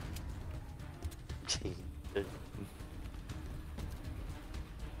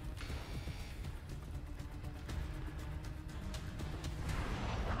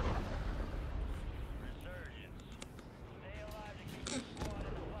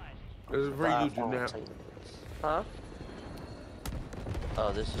 This is for you, Jeanette. Huh?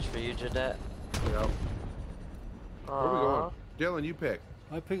 Oh, this is for you, Jeanette? Yep. Where we going? Dylan, you pick.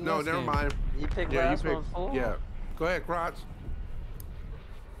 I picked No, last never game. mind. You picked Yeah, you last pick. one, fool? Yeah. Go ahead, Crotch.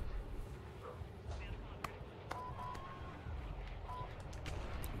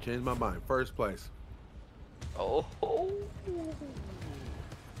 Changed my mind. First place. Oh.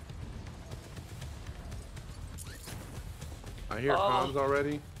 I hear comms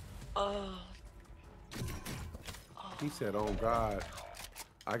already. Oh. He said, "Oh God."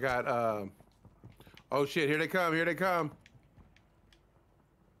 I got. Oh shit! Here they come! Here they come!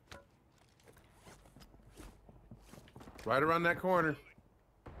 Right around that corner.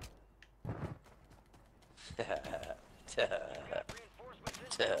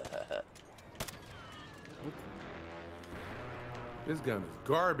 This gun is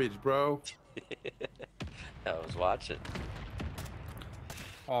garbage, bro. I was watching.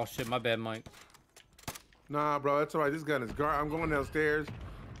 Oh, shit. My bad, Mike. Nah, bro, that's all right. This gun is I'm going downstairs.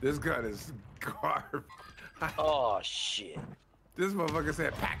 This gun is garbage. Oh shit! This motherfucker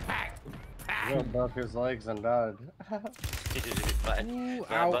said, "Pack, pack, pack." Will broke his legs and died. my Ooh,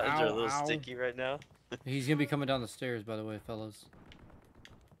 my ow, buttons are a ow, little ow. sticky right now. He's going to be coming down the stairs, by the way, fellas.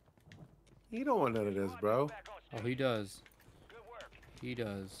 He don't want none of this, bro. Oh, he does. He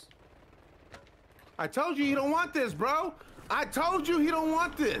does. I told you he don't want this, bro. I told you he don't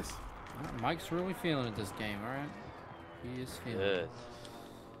want this. Mike's really feeling it this game, alright? He is feeling Good. it.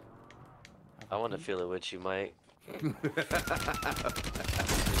 I want to feel it with you, Mike.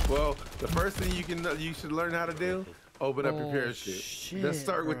 Well, the first thing you should learn how to do, open up your Oh, parachute. shit, Let's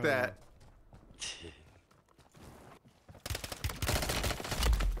start with bro. that.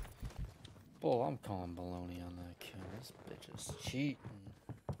 Oh, I'm calling baloney on that kill. This bitch is cheating.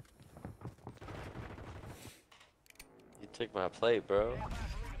 You took my plate, bro.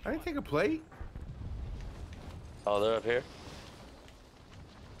 I didn't take a plate. Oh, they're up here?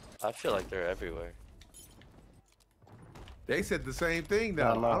 I feel like they're everywhere. They said the same thing though.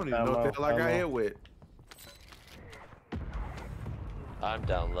 Down low, I don't even down know what low, the hell I down got low. hit with. I'm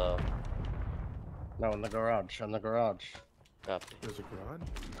down low. No, in the garage. In the garage. Copy. There's a garage?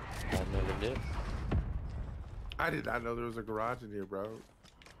 I never knew. I did not know there was a garage in here, bro.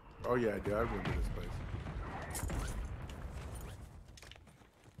 Oh yeah, I do. I remember this place.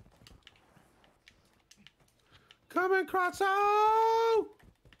 Coming, Crotso!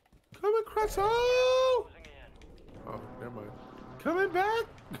 Coming, Crotso! Closing in. Oh, never mind. Coming back!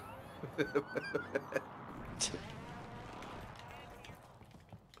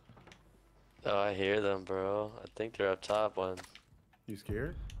 Oh, I hear them, bro. I think they're up top one. You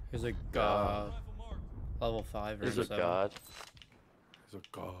scared? There's a Rifle mark. level 5 or There's a 7. god. There's a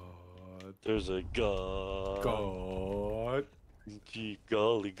god. There's a god. God. Gee,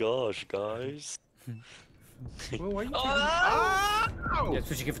 golly gosh, guys. Well, why you Ah! Oh! That's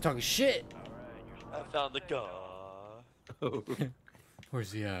what you get for talking shit. I found the god.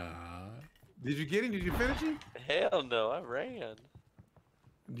 Where's the Did you get him? Did you finish him? Hell no, I ran.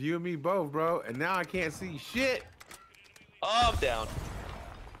 You and me both, bro. And now I can't see shit. Oh, I'm down.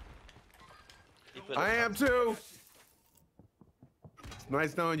 Keep it I up. am too. It's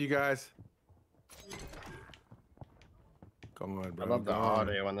nice knowing you guys. Come on, bro. I love the Come on.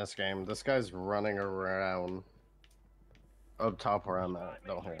 audio in this game. This guy's running around up top where I'm at.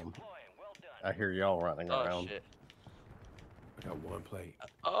 Don't hear him. Deploying. Well done. I hear y'all running Oh around. shit. I got one plate.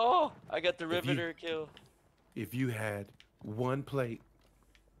 Oh, I got the If you- riveter kill. If you had one plate.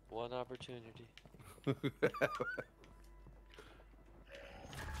 One opportunity. Loadout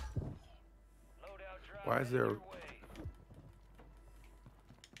drop Why is there- underway.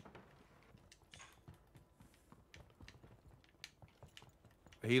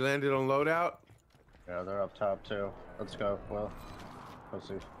 He landed on loadout. Yeah, they're up top too. Let's go. Well, let's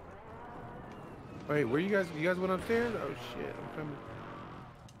see. Wait, where you guys? You guys went upstairs? Oh shit, I'm coming.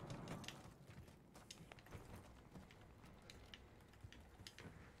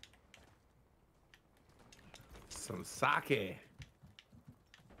 Some sake.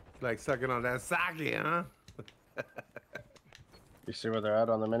 Like sucking on that sake, huh? You see where they're at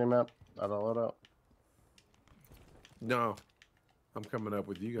on the minimap? At the loadout? No, I'm coming up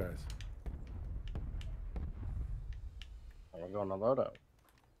with you guys. We're going to loadout.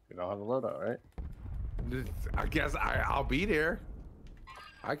 You don't have a loadout, right? I guess I'll be there.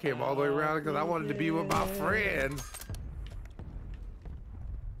 I came all the way around because I wanted to be with my friends.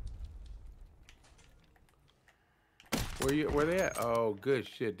 Where they at? Oh, good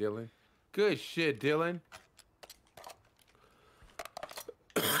shit, Dylan. Good shit, Dylan.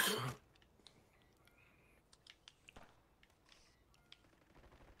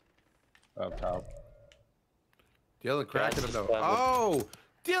 Up top. Dylan cracking him though. Guys, Oh,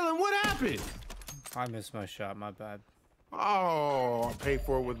 Dylan, what happened? I missed my shot, my bad. Oh, I paid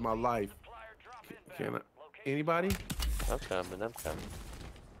for it with my life. Flyer drop Can inbound. I? Anybody? I'm coming, I'm coming.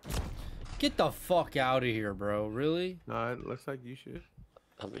 Get the fuck out of here, bro. Really? No, it looks like you should.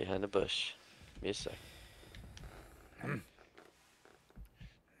 I'm behind the bush. Give me a sec.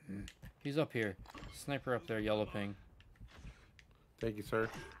 He's up here. Sniper up there, yellow ping. Thank you, sir.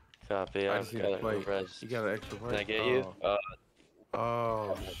 Copy, I I've just need got a it. plate. Res. You got an extra plate? Can I get you?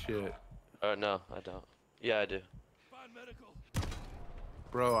 Oh shit. No, I don't. Yeah, I do. Find medical.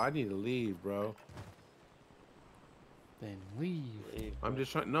 Bro, I need to leave, bro. Then leave. Leave. I'm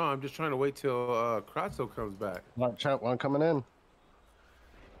just trying. No, I'm just trying to wait till Kratzo comes back. Watch out, one coming in.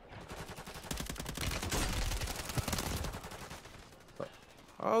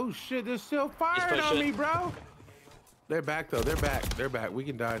 Oh shit, they're still firing on pushing. me, bro. They're back though. They're back. They're back. We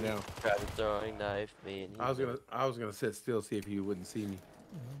can die now. Grab a throwing knife, me and you. I was gonna sit still, see if he wouldn't see me.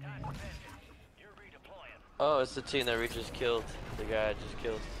 Time to vengeance. You're redeploying. Oh, it's the team that we just killed. The guy I just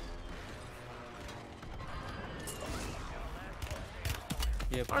killed.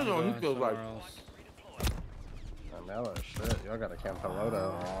 Yep, I I'm know, he going feels like- somewhere else. Oh, now that shit. Y'all gotta camp a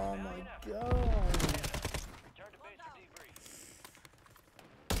loadout. Oh my god. Return to base for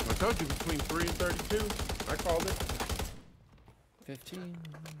debrief. I told you between 3 and 32. I called it. 15.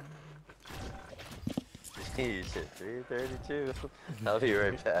 He said 332. I'll be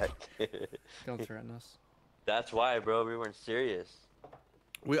right back. Don't threaten us. That's why, bro. We weren't serious.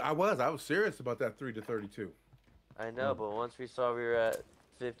 I was serious about that 3 to 32. I know, but once we saw we were at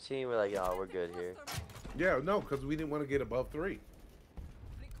 15, we're like, oh, we're good here. Yeah, no, because we didn't want to get above 3.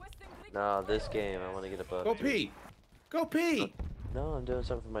 No, this game, I want to get above. Go 3. pee. Go pee. No, I'm doing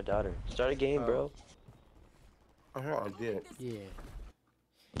something for my daughter. Start a game, bro. Oh, I did. Yeah.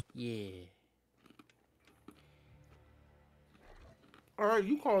 Yeah. All right,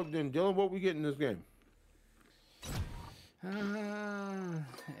 you call it then, Dylan. What we get in this game?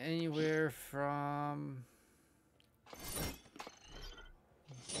 Anywhere from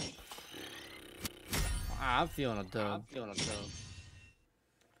I'm feeling a dub.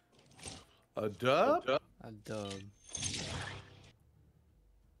 A dub? A dub.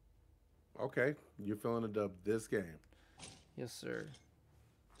 Okay, you're feeling a dub this game. Yes, sir.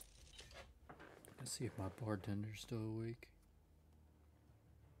 Let's see if my bartender's still awake.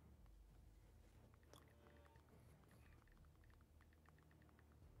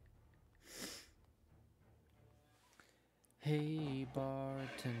 Hey,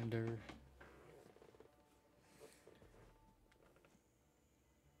 bartender.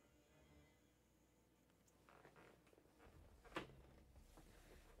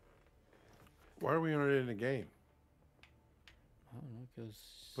 Why are we already in the game? I don't know, because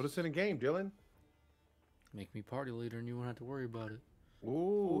Put us in a game, Dylan. make me party leader and you won't have to worry about it.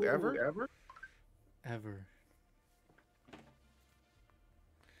 Ooh, ever? Ever. Ever?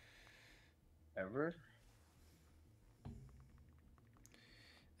 Ever.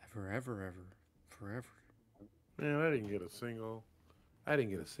 Forever. Man, I didn't get a single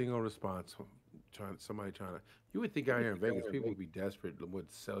response from somebody trying to. You would think out here in Vegas, people would be desperate and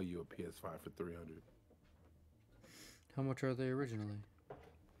would sell you a PS5 for $300. How much are they originally?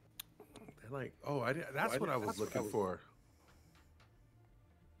 They're like, oh, that's what I was looking for.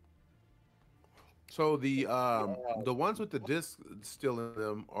 So the ones with the disc still in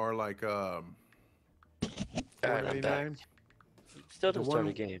them are like $4.99. Still The didn't start one-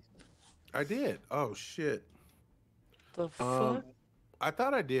 a game. I did. Oh shit. The fuck? I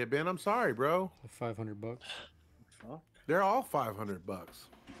thought I did, Ben. I'm sorry, bro. $500. They're all $500. Oh.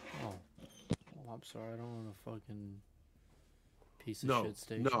 Oh, I'm sorry. I don't want a fucking piece of No, shit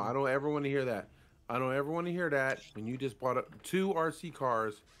station. no, I don't ever want to hear that. I don't ever want to hear that. When you just bought two RC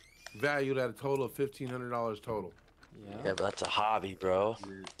cars, valued at a total of $1,500 total. Yeah. Yeah, but that's a hobby, bro.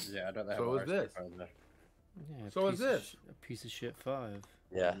 Yeah, I don't have So a is this. RC there. Yeah, So is piece of this. a piece of shit 5.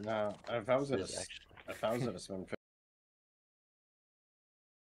 Yeah. No, if I was It at is actually. if I was at a swim fit,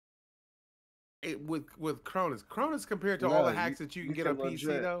 With Cronus compared to No, all the you- hacks that you can you get can on PC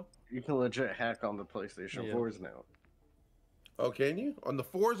legit- though. you can legit hack on the PlayStation Yeah. 4s now. Oh, can you? On the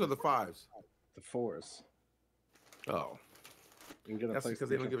 4s or the 5s? The 4s. Oh, You can get a that's because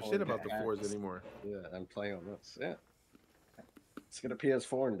they don't PlayStation give a 4 shit and about the get 4s hacks. anymore. Yeah, and play on this. Yeah. Let's get a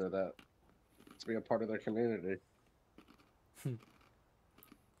PS4 and do that. Let's be a part of their community.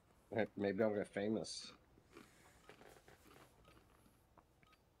 Maybe I'll get famous.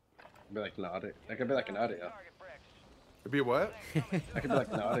 Be like Nadia. I could be like Nadia. Target practice. It'd be what? I could be like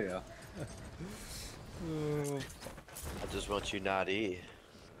Nadia. I just want you not E.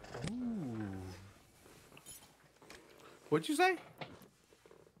 What'd you say?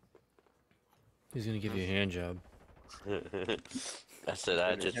 He's gonna give you a hand job. I said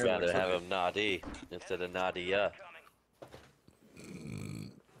I'd just Here, rather look, have him not E instead of Nadia.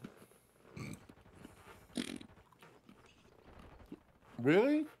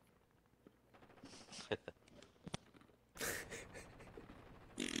 Really?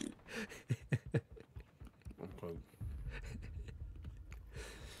 Okay.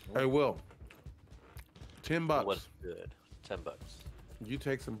 Hey, Will. $10. What's good? $10. You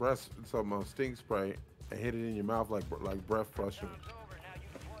take some stink spray and hit it in your mouth like breath freshener.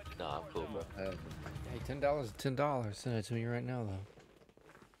 No, I'm cool, bro. Hey, $10 is $10. Send it to me right now, though.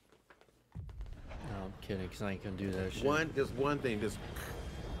 No, I'm kidding, because I ain't gonna do that shit. Just one thing, just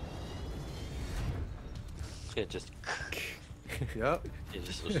It just. yep. It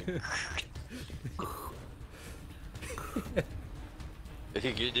just was. You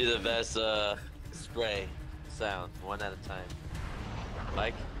could do the best spray sound one at a time.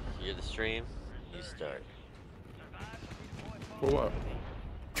 Mike, you're the stream. You start. For what?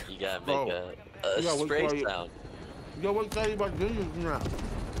 You gotta make a Yeah, what spray call you- sound. Yo, what tell you about ginger now?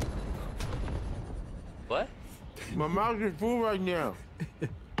 What? My mouth is full right now.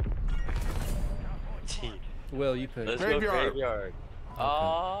 Will, you pick. Let's Graveyard. go graveyard.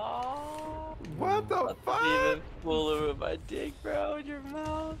 Oh. What the fuck? Even fuller with my dick, bro, in your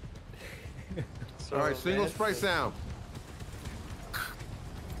mouth. So All right, single romantic. spray sound.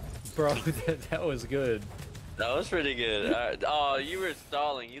 Bro, that was good. That was pretty good. Oh, you were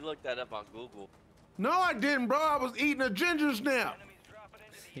stalling. You looked that up on Google. No, I didn't, bro. I was eating a ginger snap.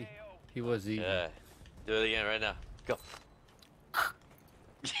 He was eating. Yeah. Do it again right now. Go.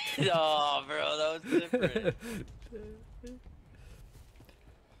 Oh, bro, that was different.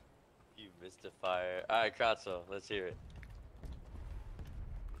 You missed a fire. All right, Kratzo, let's hear it.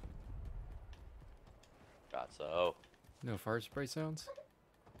 Kratzo. No fire spray sounds?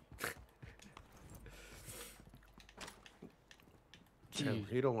 Gee,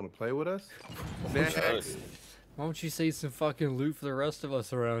 He don't want to play with us. Next. why don't you save some fucking loot for the rest of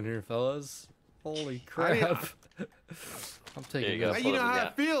us around here, fellas? Holy I need- crap! I'm taking you go. this. You know Pulling how it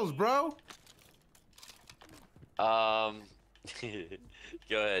it feels, bro. Go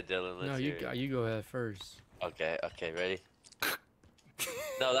ahead, Dylan. Let's No, hear it. you go ahead first. Okay, ready?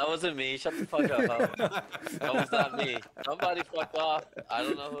 No, that wasn't me. Shut the fuck up, huh? That was not me. Somebody fucked off. I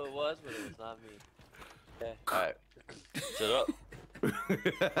don't know who it was, but it was not me. Okay, alright. Shut up.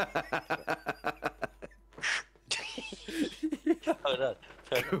 Hold on.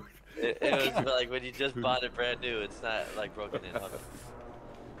 It was like when you just bought it brand new, it's not like broken in. Hold on.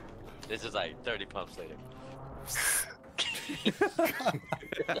 This is like 30 pumps later.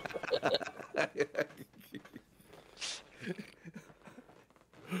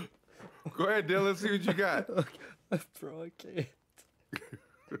 Go ahead, Dylan. See what you got. Bro, I can't.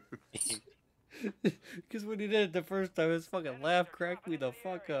 Because when he did it the first time, his fucking laugh cracked me the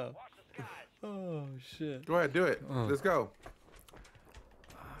fuck up. Oh shit. Go ahead, do it. Oh. Let's go.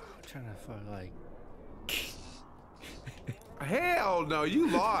 I'm trying to fuck like. Hell no, you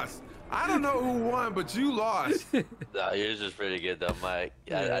lost. I don't know who won, but you lost. No, yours is pretty good though, Mike.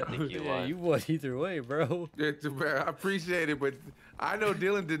 I think you Yeah, won. you won either way, bro. I appreciate it, but I know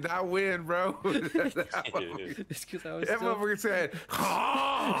Dylan did not win, bro. That It's because I was still. motherfucker said,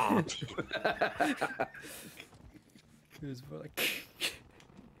 "Oh!" It was like.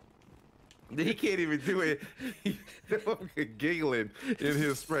 He can't even do it. He's fucking giggling in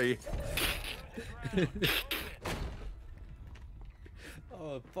his spray.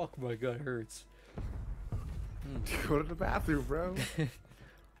 Oh fuck, my gut hurts. Go to the bathroom, bro.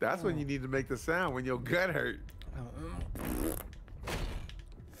 That's when you need to make the sound when your gut hurt.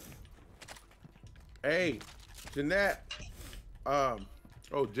 Hey, Jeanette.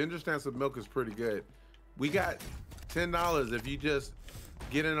 Ginger Snaps with milk is pretty good. We got $10 if you just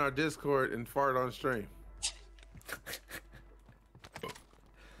get in our Discord and fart on stream.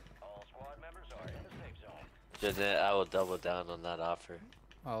 All squad members are in the safe zone. Jeanette, I will double down on that offer.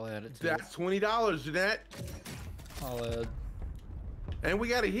 I'll add it to That's $20, Jeanette. I'll add. And we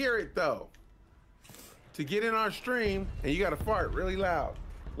gotta hear it though. To get in our stream, and you gotta fart really loud.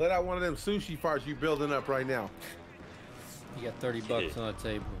 Let out one of them sushi farts you building up right now. You got $30 on the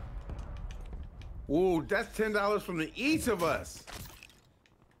table. Ooh, that's $10 from each of us.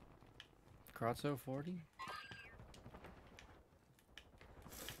 Crotzo 40?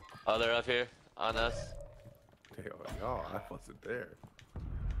 Oh, they're up here on us. Hell, y'all, I wasn't there.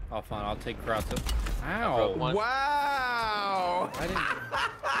 Oh, fine. I'll take Crotzo. broke Ow! one. Wow! I didn't.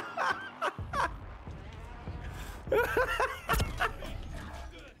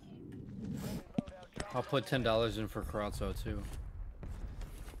 I'll put $10 in for Crotzo too.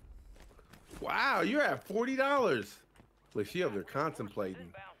 Wow, you're at $40. Look, she up there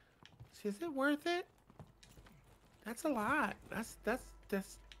contemplating. Is it worth it? That's a lot. That's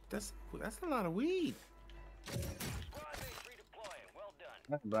a lot of weed. Squad mates redeploying. Well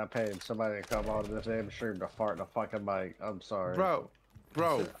done. But I paid somebody to come on to this damn stream to fart in a fucking mic. I'm sorry. Bro,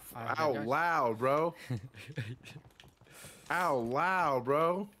 I out got- loud, bro. Out loud,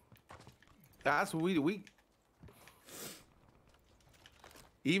 bro. That's what we.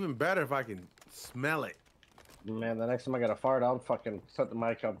 Even better if I can smell it. Man, the next time I get a fart, I'll fucking set the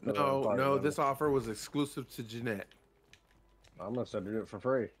mic up. to the No, fart no, level. this offer was exclusive to Jeanette. I'm gonna do it for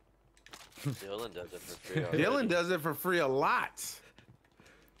free. Dylan does it for free. already. Dylan does it for free a lot.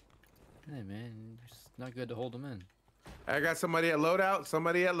 Hey man, it's not good to hold them in. I got somebody at loadout.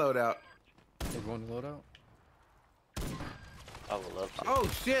 Somebody at loadout. They're going to load out. I would love to. Oh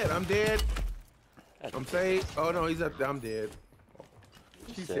shit, I'm dead. I'm saved. Oh no, he's up there. I'm dead.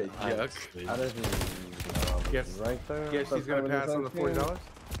 She said I'm yuck. sweet. I didn't. Guess- right there. Guess she's gonna pass on the $40. Failure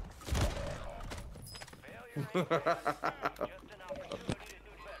rate.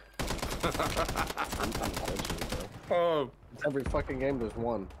 Just an opportunity to do better. Oh, Every fucking game there's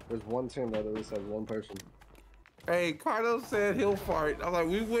one. There's one team that at least has one person. hey, Carlos said he'll fart. I'm like,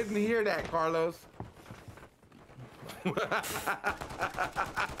 we wouldn't hear that, Carlos.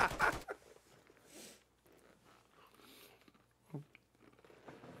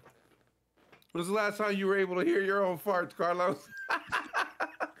 When's the last time you were able to hear your own farts, Carlos?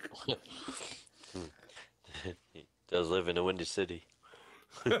 He does live in a windy city.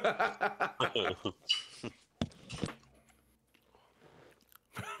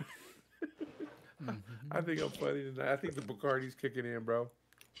 I think I'm funny tonight. I think the Bacardi's kicking in, bro.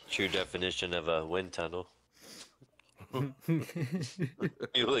 True definition of a wind tunnel.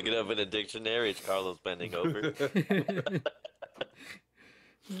 You look it up in a dictionary, it's Carlos bending over.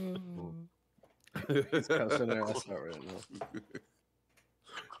 It's cussing their ass out right now.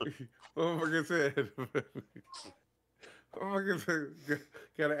 Motherfucker said,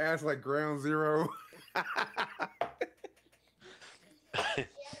 Gotta ask like ground zero.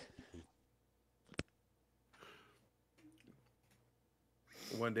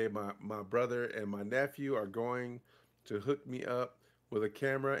 One day, my brother and my nephew are going to hook me up with a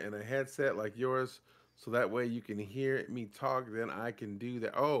camera and a headset like yours, so that way you can hear me talk. Then I can do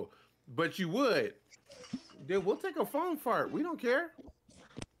that. Oh, but you would, dude. We'll take a phone fart. We don't care.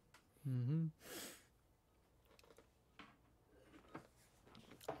 Mm-hmm.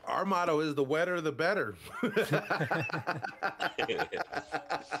 Our motto is the wetter the better.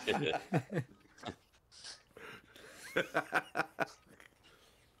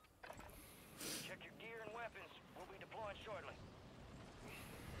 Check your gear and weapons. We'll be deploying shortly.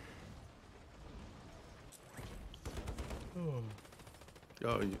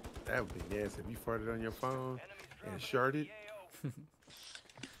 Oh, that would be nasty if you farted on your phone and sharted.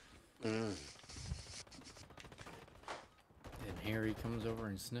 And Harry comes over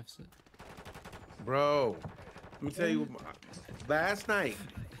and sniffs it. Bro, let me tell you, last night,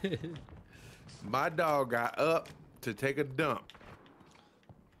 my dog got up to take a dump.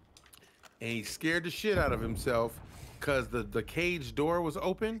 And he scared the shit out of himself because the cage door was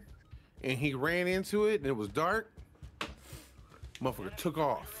open and he ran into it and it was dark. Motherfucker took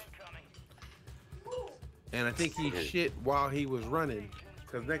off. And I think he shit while he was running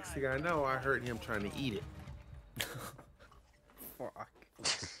because next thing I know, I heard him trying to eat it. Fuck.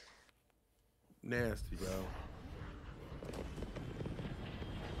 Nasty, bro.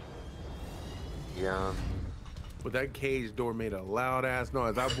 Yum. But that cage door made a loud ass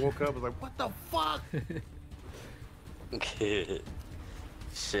noise. I woke up, I was like, what the fuck?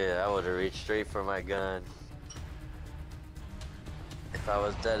 Shit, I would have reached straight for my gun. If I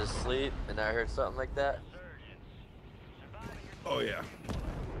was dead asleep and I heard something like that. Oh, yeah.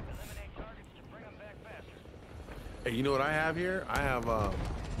 Hey, you know what I have here? I have a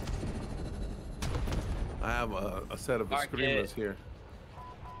set of Mark Escrimas it. here.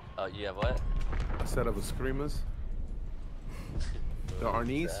 Oh, you have what? A set of Escrimas. The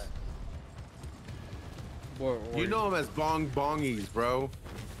Arnis. You know them as bong bongies, bro.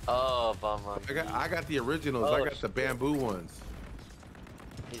 Oh, bummer. I got the originals. Oh, I got the bamboo ones.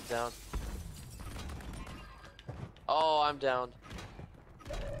 He's down. Oh, I'm down.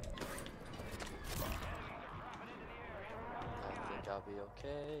 I think I'll be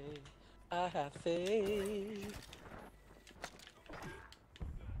okay. I have faith.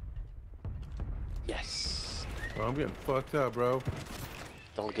 Yes. Bro, I'm getting fucked up, bro.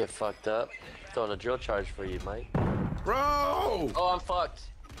 Don't get fucked up. Throwing a drill charge for you, Mike. Bro! Oh, I'm fucked.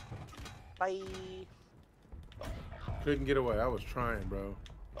 Bye. Couldn't get away. I was trying, bro.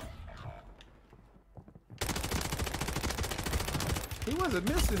 He wasn't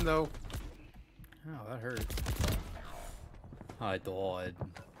missing, though. Oh, that hurt. I died.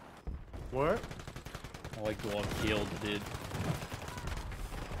 What? I got killed, dude.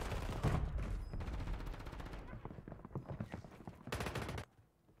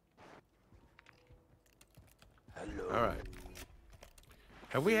 All right.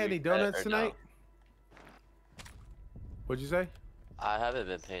 Have we had any donuts Or tonight? no? What'd you say? I haven't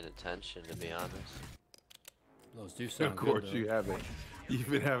been paying attention, to be honest. Those do sound Of course good, though. you haven't. You've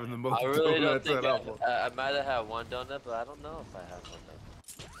been having the most I really don't donuts think at all. I might have had one donut, but I don't know if I have one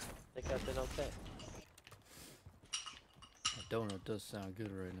donut. I think I've been okay. That donut does sound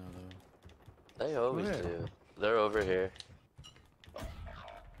good right now, though. They always Yeah. do. They're over here.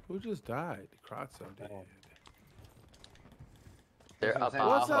 Who just died? Kratzo did. They're up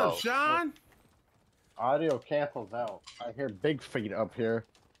What's up, abajo. Sean? Audio cancels out. I hear big feet up here.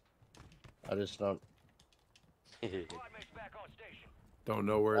 I just don't. Squad mates back on station. Don't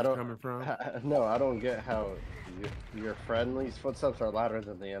know where I it's don't- coming from. No, I don't get how your friendly's footsteps are louder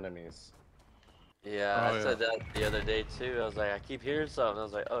than the enemies. Yeah, Oh, I yeah. said that the other day too. I was like, I keep hearing something. I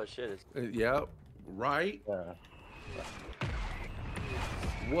was like, oh shit, it's Yep. Right. Yeah.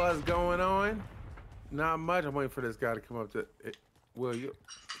 What's going on? Not much. I'm waiting for this guy to come up to. Well,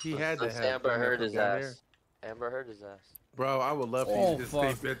 he had to Since have. Amber done that heard from his down ass. there. Amber heard his ass. Bro, I would love for Oh, you to just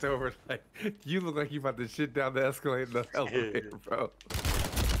stay fuck. bent over. Like you look like you about to shit down the escalator in the elevator, bro.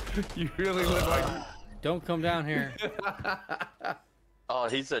 You really look like. Don't come down here. Oh,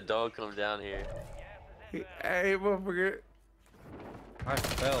 he said, don't come down here. Hey, motherfucker, I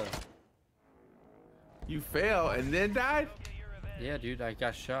fell. you fell and then died. Yeah, dude, I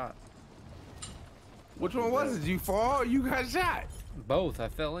got shot. Which one was it? Did you fall? Or you got shot. Both. I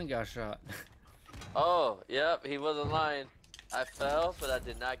fell and got shot. Oh, yep, he wasn't lying. I fell, but I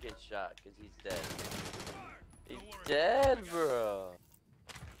did not get shot because he's dead. He's dead, bro.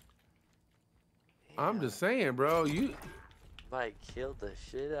 I'm just saying, bro. Mike killed the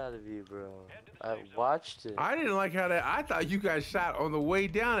shit out of you, bro. I watched it. I didn't like how that. I thought you got shot on the way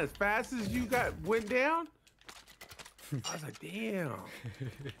down as fast as you went down. I was like, damn.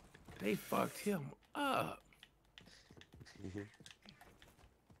 They fucked him up.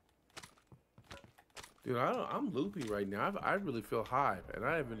 Dude, I'm loopy right now. I really feel high, and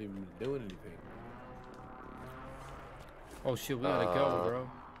I haven't even been doing anything. Oh shit, we gotta go, bro.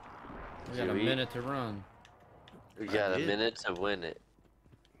 We got a minute to run. We got a minute to win it.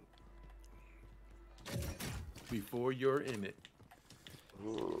 Before you're in it.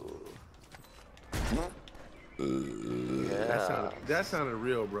 Ooh. That sounded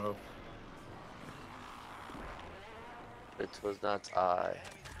real, bro. It was not I.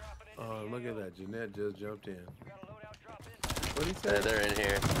 Oh, look at that. Jeanette just jumped in. What did he say? They're in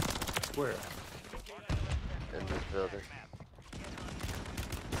here. Where? In this building.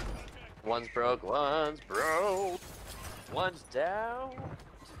 One's broke, one's broke. One's down.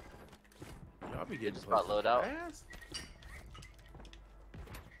 Y'all be getting just brought loadout. fast.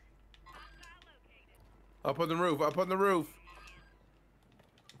 Up on the roof, up on the roof.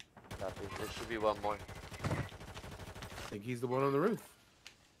 Copy. There should be one more. I think he's the one on the roof.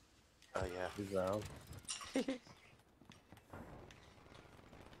 Oh yeah. He's down.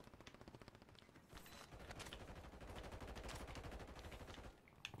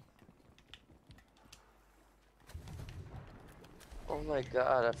 Oh my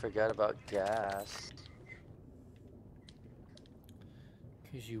god, I forgot about gas.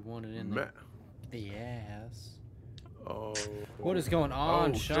 Cause you want it in the ass. Oh. What is going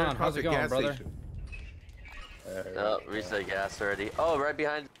on, Sean? How's it going, brother? No, reset gas already. Oh, right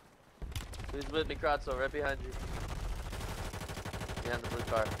behind. Who's with me, Kratzo? Right behind you. Behind the blue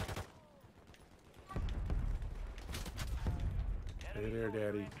car. Stay there,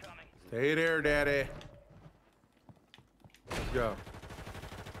 daddy. Stay there, daddy. Let's go.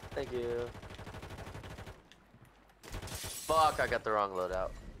 Thank you. Fuck, I got the wrong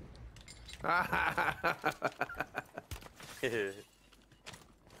loadout.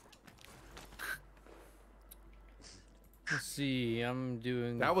 Let's see, I'm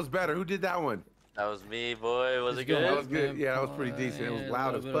doing. That was better. Who did that one? That was me, boy. Was it good? That was good. Yeah, that was pretty decent. It was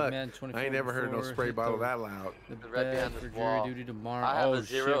loud as fuck. I ain't never heard no spray bottle that loud. Right behind this wall. Duty tomorrow. I have oh, a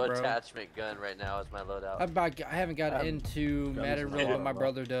zero shit, attachment gun right now as my loadout. I haven't got into Madden Real, but my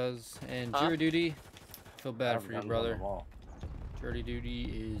brother does. And Jury Duty, I feel bad for you, brother. Jury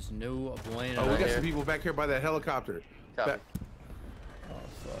Duty is no bueno. Oh, we got some people back here by that helicopter. Copy. Oh,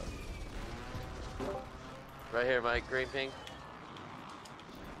 fuck. Right here, Mike. Green ping.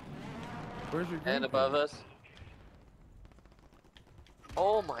 Where's your green And above us.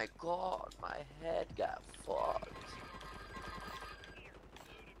 Oh my god, my head got fucked.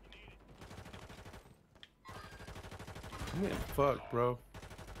 Man, fuck, bro.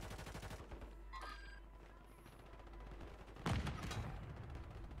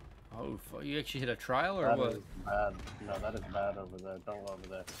 Oh, fuck. You actually hit a trial or That what? is bad. No, that is bad over there. Don't go over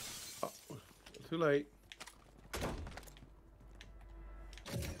there. Oh, too late.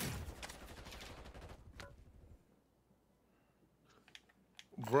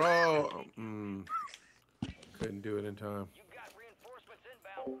 Bro, couldn't do it in time. You got reinforcements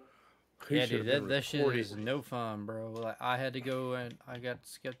inbound. He Yeah, should've dude, been that shit recording. is no fun, bro. Like, I had to go and I got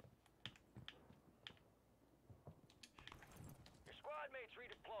skipped. Your squad mates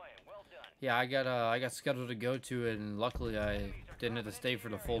redeploying. Well done. Yeah, I got scheduled to go to it, and luckily I didn't have to stay for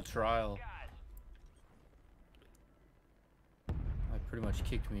the full trial. I pretty much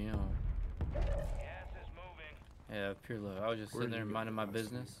kicked me out. Gas is moving. Yeah, pure love. I was just Where sitting there you get minding my the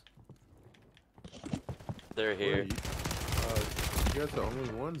business. They're here. You guys the only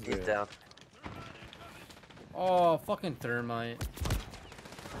ones He's there. down. Oh, fucking thermite.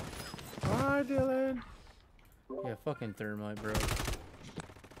 Hi, Dylan. Yeah, fucking thermite, bro.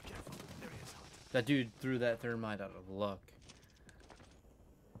 That dude threw that thermite out of luck.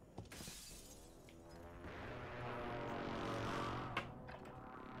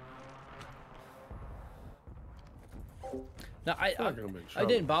 No, I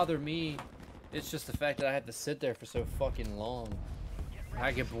didn't bother me. It's just the fact that I had to sit there for so fucking long.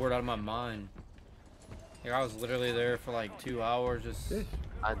 I get bored out of my mind. Like, I was literally there for like 2 hours,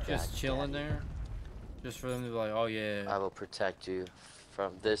 just chilling there, just for them to be like, oh yeah. I will protect you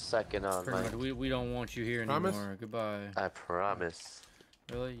from this second on, Pretty Mike. much, we don't want you here Promise? anymore. Goodbye. I promise.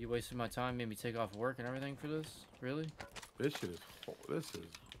 Really? You wasted my time, made me take off work and everything for this? Really? This is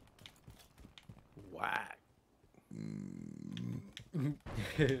whack.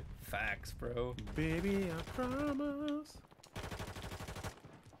 Facts, bro. Baby, I promise.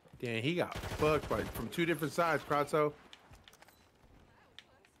 Damn, he got fucked by from two different sides, Kratzo.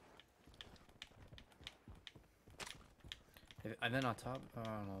 And then on top, I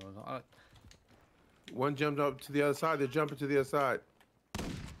don't know. One jumped up to the other side. They're jumping to the other side.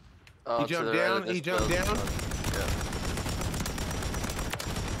 Oh, He to jumped the right of down. this He jumped building. down. Yeah.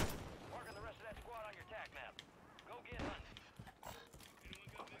 Marking the rest of that squad on your tac map. Go get hunting.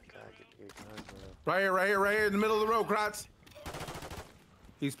 Oh my god, get your guns up. Right here, right here, right here in the middle of the road, Kratz.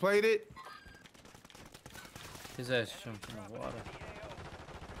 He's played it. His ass jumped in the water.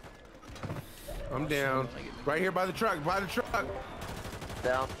 I'm down. Right here by the truck. By the truck.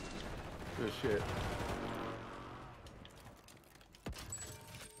 Down. Good shit.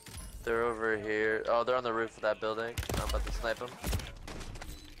 They're over here. Oh, they're on the roof of that building. I'm about to snipe them.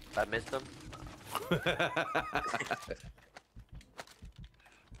 I missed them.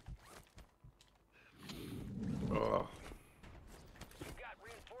 Oh. You've got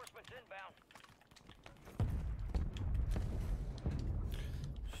reinforcements inbound.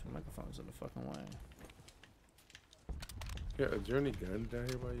 Shit, microphone's in the fucking way. Yeah, a journey gun down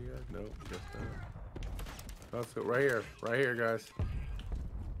here by you guys? No, guess not. Let's go right here. Right here, guys.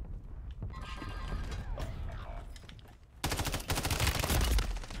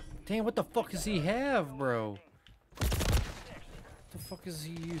 Damn, what the fuck does he have, bro? What the fuck is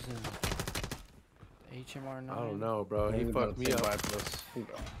he using? HMR9? I don't know, bro. He fucked me up.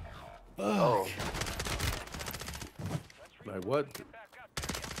 Oh. Like, what?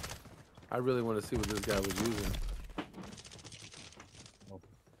 I really want to see what this guy was using.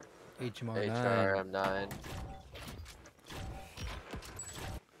 HMR9. HRM9.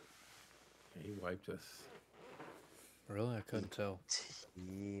 He wiped us. Really? I couldn't tell.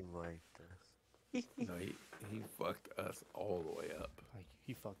 He wiped us. No, he fucked us all the way up. Like,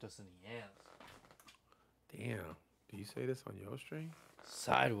 he fucked us in the ass. Damn. Do you say this on your stream?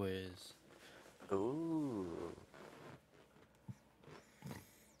 Sideways. Ooh.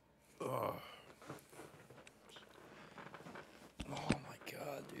 Oh. Oh my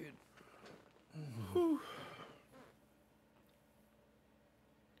god, dude. Whew.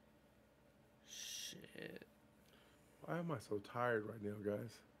 Shit. Why am I so tired right now,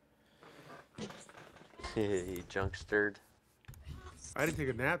 guys? He junkstered. I didn't take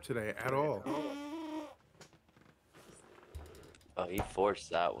a nap today at all. Oh, he forced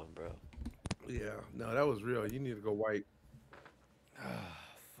that one, bro. Yeah, no, that was real. You need to go white. Ah,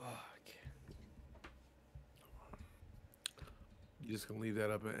 fuck. You just gonna leave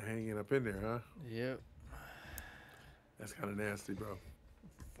that up and hanging up in there, huh? Yep. That's kind of nasty, bro.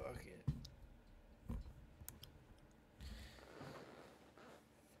 Fuck it.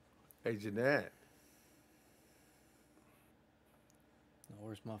 Hey, Jeanette. Now,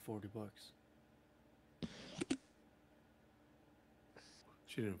 where's my $40?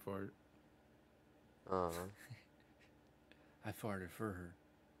 She didn't fart. I farted for her.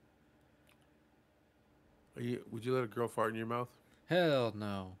 Would you let a girl fart in your mouth? Hell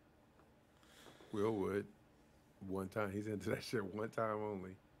no. Will would. One time. He's into that shit one time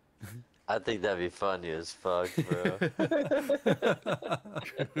only. I think that'd be funny as fuck, bro.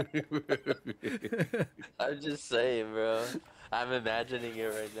 I'm just saying, bro. I'm imagining it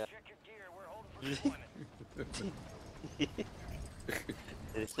right now. Check your gear. We're holding for deployment.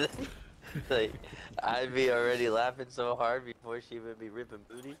 It's like, I'd be already laughing so hard before she even be ripping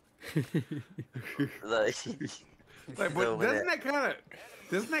booty. Like, Like, but doesn't that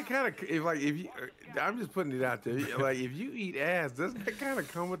kind of, if you, I'm just putting it out there. Like, if you eat ass, doesn't that kind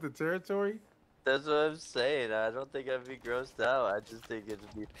of come with the territory? That's what I'm saying. I don't think I'd be grossed out. I just think it'd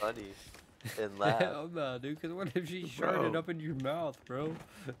be funny and laugh. Hell no, dude. Because what if she sharted up in your mouth, bro?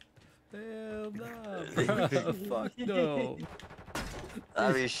 Hell no, bro. Fuck no.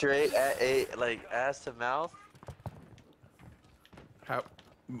 I mean, straight like ass to mouth. How?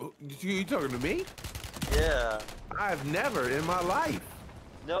 You talking to me? Yeah. I've never in my life.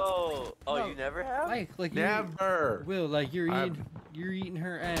 No. Oh, No. you never have? Like Never. Will, like you're I've- eating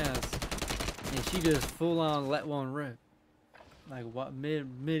her ass, and she just full on let one rip. Like what mid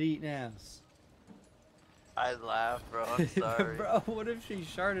eating ass. I'd laugh, bro. I'm sorry. Bro, what if she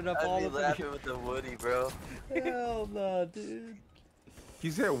sharted up I'd all be of laughing with the Woody, bro. Hell no, dude.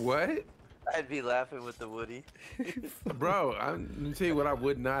 You said what? I'd be laughing with the Woody. Bro, let me tell you what I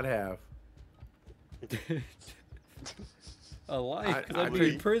would not have. A life, because I I'd be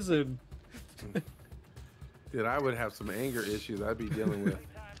think- in prison. Dude, I would have some anger issues I'd be dealing with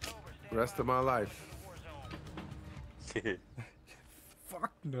the rest of my life.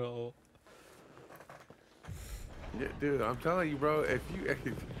 Fuck no. Yeah, dude, I'm telling you, bro, if you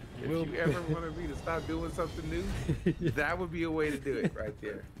ever wanted me to stop doing something new, that would be a way to do it right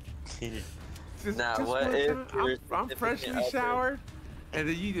there. Now, just what one if time, you're I'm significant freshly other- showered, and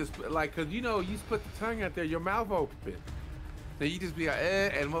then you just like, cause you know you split the tongue out there, your mouth open. Then you just be like,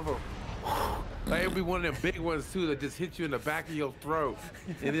 and motherfucker. Like it'll be one of them big ones too that just hit you in the back of your throat,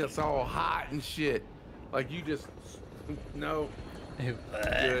 and it's all hot and shit. Like you just no. Ew.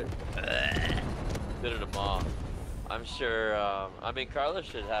 Good. Good at them all. I'm sure. I mean, Carlos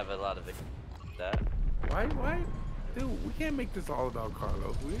should have a lot of that. Why? Dude, we can't make this all about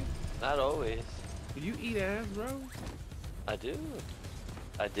Carlos. Not always. You eat ass, bro. I do.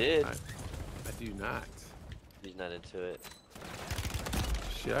 I did. I do not. He's not into it.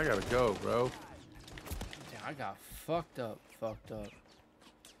 Shit, I gotta go, bro. Damn, I got fucked up. I'm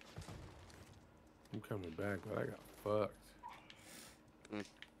coming back, but I got fucked.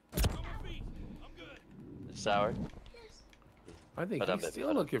 It's sour. I think But I'm he's in still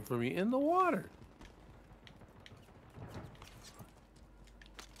water. looking for me in the water.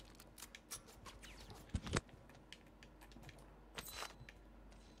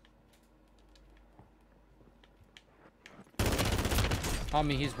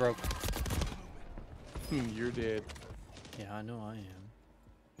 Homie, he's broke. You're dead. Yeah, I know I am.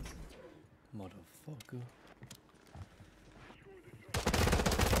 Motherfucker.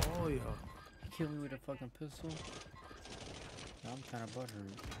 Oh yeah. He killed me with a fucking pistol. Now I'm kind of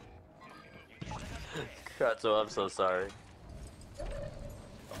butthurt. Kratzo, I'm so sorry.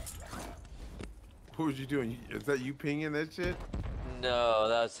 What was you doing? Is that you pinging that shit? No,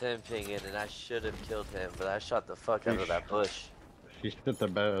 that was him pinging, and I should have killed him, but I shot the fuck out of that bush. She hit the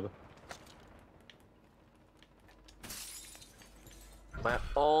bed. My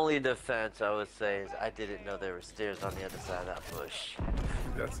only defense, I would say, is I didn't know there were stairs on the other side of that bush.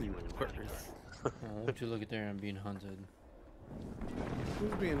 That's even worse. Oh, won't you look at there and being hunted?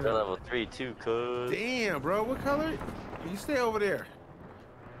 Who's being They're hurt? level 3 too, cuz. Damn, bro. What color? You stay over there.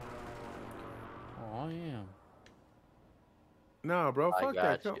 Oh, I am. No, bro. I Fuck got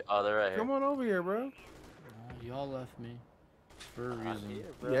that. you. Come, Oh, they're right here. come on over here, bro. Oh, y'all left me for a I'm reason. here,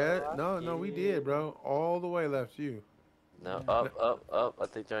 bro. Yeah. I'm No, we here. did, bro. All the way left you. No, up. I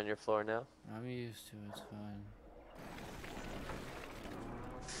think they're on your floor now. I'm used to it. It's fine.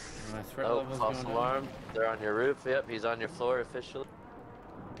 My threat Oh, level's false going down. alarm. They're on your roof. Yep, he's on your floor officially.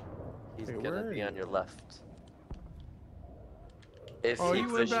 He's Hey, gonna where are be you? on your left. If Oh, he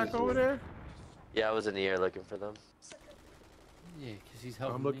you went back pushes over you- there? Yeah, I was in the air looking for them. Yeah, because he's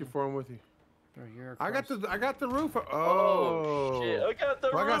helping I'm looking me. for him with you. Bro, you're I got across- the roof. Oh, Oh, shit! I got the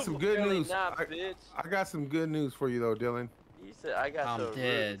Well, I got roof. some good Apparently news. Not, I- bitch. I got some good news for you though, Dylan. He said I got I'm the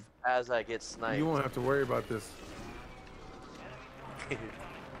dead. roof as I get sniped. You won't have to worry about this.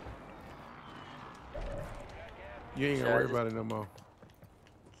 You ain't Should gonna I worry just- about it no more.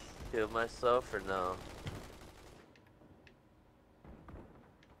 Kill myself or no?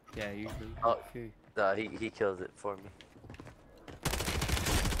 Yeah, you do. Oh. Okay. No, he kills it for me.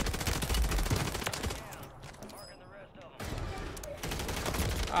 Marking the rest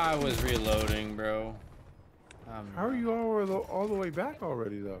of them. I was reloading, bro. How are you all the way back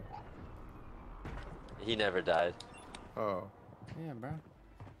already though? He never died. Oh, Yeah, bro.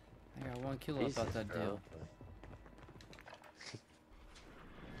 I got 1 kill Jesus, about that bro. deal.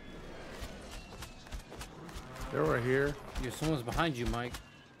 they're right here. Yeah, someone's behind you, Mike.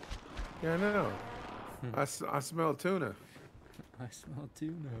 Yeah, I know. I smell tuna. I smell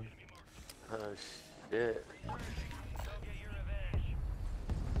tuna. Oh shit. Go get your revenge.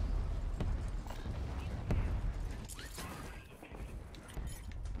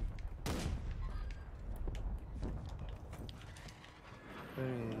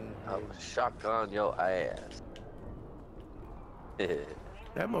 I was shotgun your ass.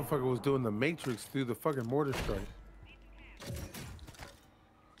 That motherfucker was doing the Matrix through the fucking mortar strike.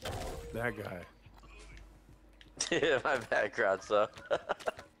 That guy. My background, so.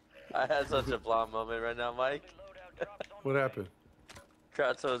 I had such a blonde moment right now, Mike. What happened?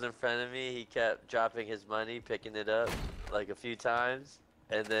 Kratzo was in front of me. He kept dropping his money, picking it up like a few times,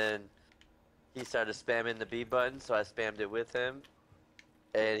 and then he started spamming the B button, so I spammed it with him,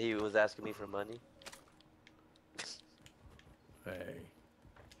 and he was asking me for money. Hey,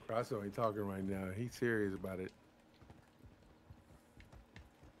 Crosso ain't talking right now. He's serious about it.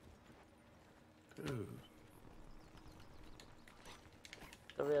 Dude.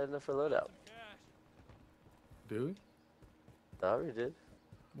 Nobody had enough for loadout. Dude? I already did.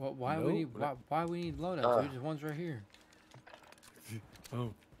 What? Why Nope. we need? Why we need loadout? Dude, one's right here.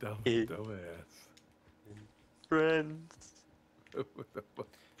 Oh, dumbass. Friends. What the fuck?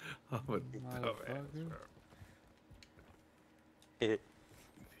 I'm a dumbass, Motherfucker. bro. Here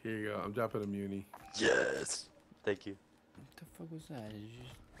you go. I'm dropping a muni. Yes. Thank you. What the fuck was that? Did you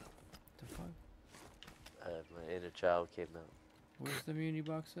just... The fuck? My inner child came out. Where's the muni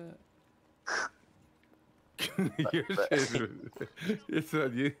box at? Your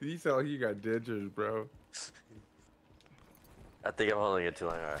shit, you sound like you got dentures, bro. I think I'm holding it too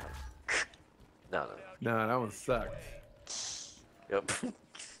long. Alright. No, no. Nah, that one sucked. Yep.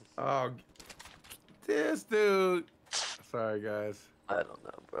 Oh, this dude. Sorry, guys. I don't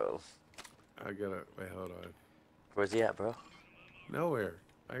know, bro. I gotta wait. Hold on. Where's he at, bro? Nowhere.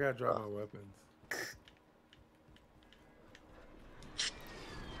 I gotta drop my weapons.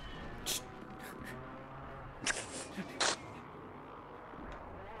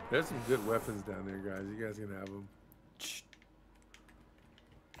 There's some good weapons down there, guys. You guys can have them.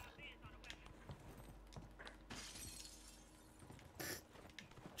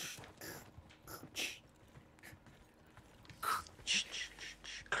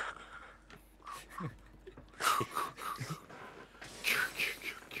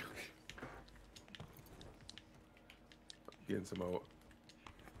 Getting some more.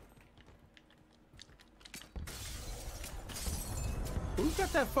 Who's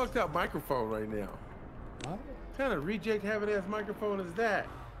got that fucked up microphone right now? What? What kind of reject having ass microphone is that?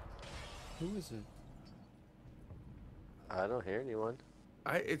 Who is it? I don't hear anyone.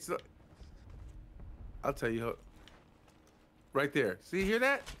 I'll tell you. Right there. See, hear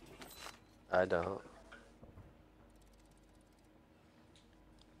that? I don't.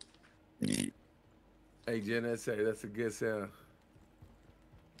 Hey, Jen, that's a good sound.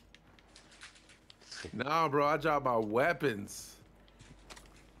 Nah, bro, I dropped my weapons.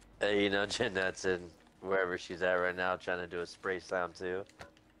 Hey, you know, Jeanette's in wherever she's at right now trying to do a spray sound too.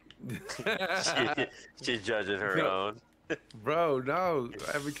 She's judging her own. Bro, no.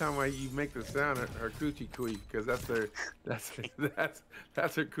 Every time you make the sound, her coochie queef, because that's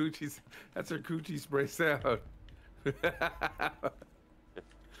her coochie spray sound.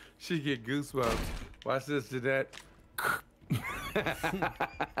 She get goosebumps. Watch this, Jeanette.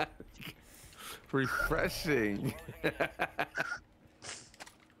 Refreshing.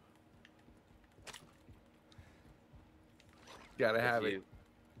 Gotta have it.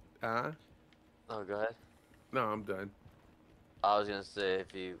 Huh? Oh, go ahead. No, I'm done. I was gonna say,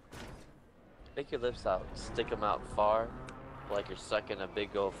 if you make your lips out, stick them out far, like you're sucking a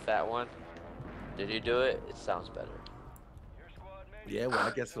big old fat one. Did you do it? It sounds better. Yeah, well,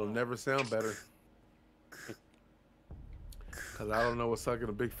 I guess it'll never sound better. Cause I don't know what sucking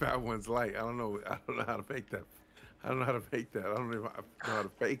a big fat one's like. I don't know how to make that. I don't know how to make that. I don't even know how to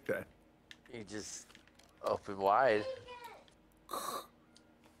fake that. You just open wide.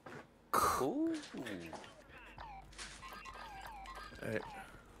 Ooh. Hey.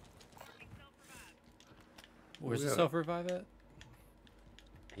 Where's the Yeah. self-revive at?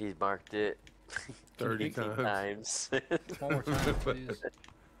 He's marked it 30 18 times. One more time, please.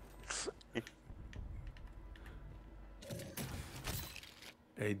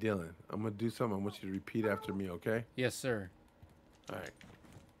 Hey, Dylan, I'm gonna do something. I want you to repeat after me, okay? Yes, sir. All right.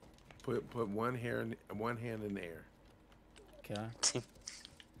 Put one hand in the air. Okay.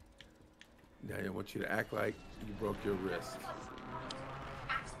 Now I want you to act like you broke your wrist.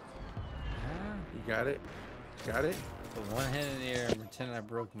 You got it? Got it? Put one hand in the air and pretend I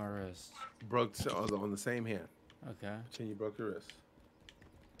broke my wrist. Broke on the same hand. Okay. Pretend you broke your wrist.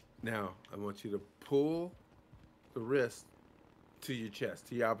 Now I want you to pull the wrist to your chest,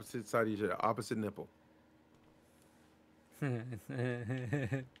 to your opposite side of your opposite nipple. He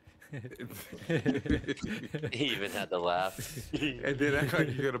even had to laugh. And then act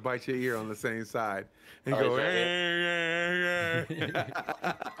like you're gonna bite your ear on the same side and Oh, go. yeah,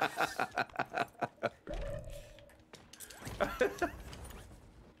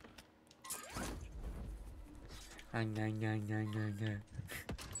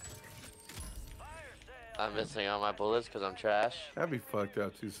 I'm missing all my bullets because I'm trash. That'd be fucked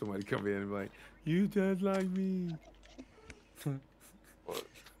up too. Somebody come in and be like, "You just like me."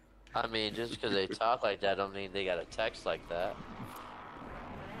 I mean, just because they talk like that don't mean they got a text like that.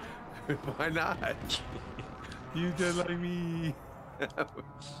 Why not? You just like me.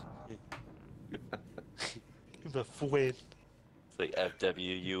 The Fuend. It's like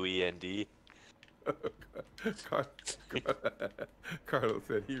FWUEND. Carlos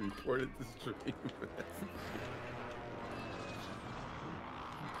said he reported the stream.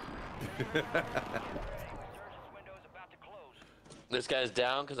 This guy's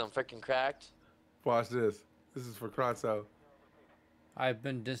down because I'm freaking cracked. Watch this. This is for Kratzo. I've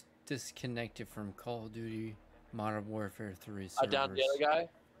been disconnected from Call of Duty Modern Warfare 3 servers. I downed the other guy.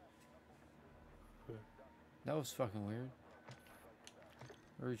 That was fucking weird.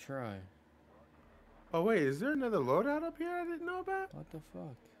 Retry. Oh wait, is there another loadout up here I didn't know about? What the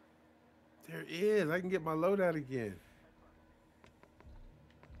fuck? There is. I can get my loadout again.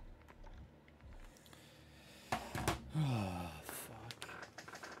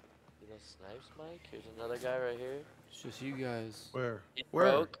 snipes, Mike. Here's another guy right here. It's just you guys. Where? He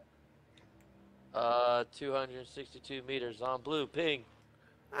Where? broke. 262 meters on blue, ping.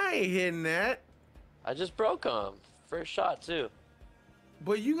 I ain't hitting that. I just broke him. First shot, too.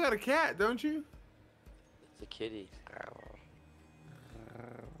 But you got a cat, don't you? It's a kitty.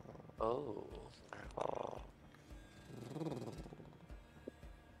 Oh.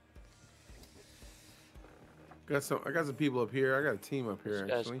 I got some people up here. I got a team up here This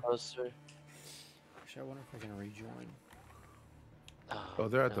guy's actually. closer. Actually, I wonder if I can rejoin. Oh,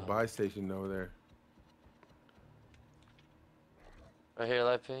 they're at the no. buy station over there. Right here,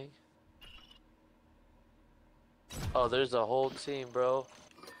 light ping. Oh, there's a whole team, bro.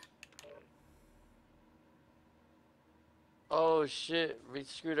 Oh shit, we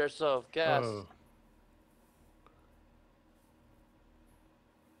screwed ourselves. Gas. Oh.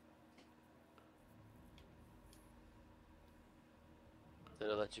 Did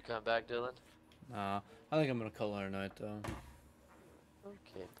I let you come back, Dylan? Nah, I think I'm gonna call it a night though.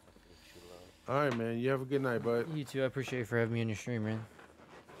 Okay. All right, man. You have a good night, bud. You too. I appreciate you for having me on your stream, man.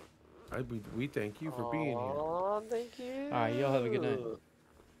 We thank you for being here. Oh, thank you. All right, y'all have a good night.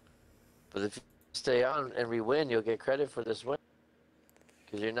 But if you stay on and we win, you'll get credit for this win.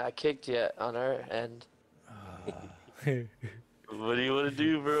 Because you're not kicked yet on our end. What do you want to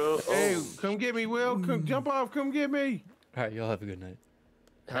do, bro? Hey, Oh. come get me, Will. Come jump off. Come get me. All right, y'all have a good night.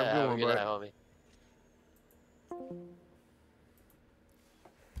 Have a good one, good bud. night, homie.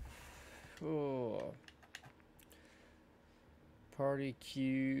 Oh. Party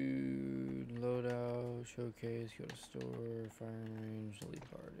queue, loadout, showcase, go to store, firing range, lead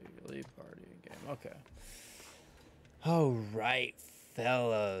party game. Okay. All right,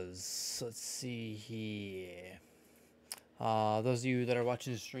 fellas. Let's see here. Those of you that are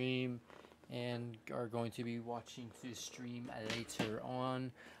watching the stream and are going to be watching the stream later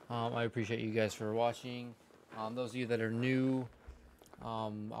on, I appreciate you guys for watching. Those of you that are new,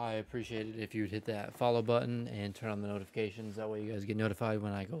 I appreciate it if you would hit that follow button and turn on the notifications. That way you guys get notified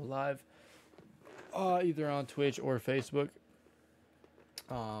when I go live, either on Twitch or Facebook.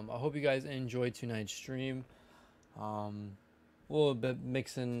 I hope you guys enjoyed tonight's stream. A little bit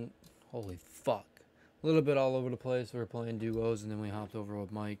mixing, holy fuck, a little bit all over the place. We were playing duos and then we hopped over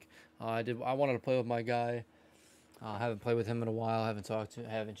with Mike. I wanted to play with my guy. I haven't played with him in a while. Haven't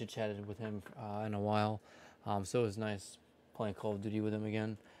chit-chatted with him in a while. So it was nice playing Call of Duty with him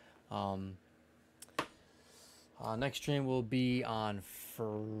again. Next stream will be on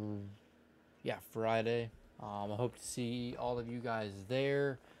Friday. I hope to see all of you guys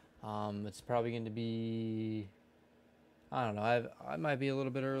there. It's probably going to be, I don't know, I might be a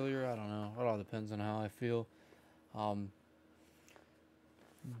little bit earlier. I don't know. It all depends on how I feel.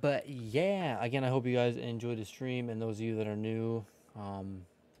 But yeah, again, I hope you guys enjoyed the stream, and those of you that are new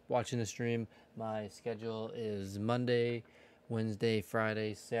watching the stream, my schedule is Monday, Wednesday,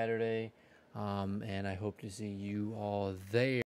 Friday, Saturday, and I hope to see you all there.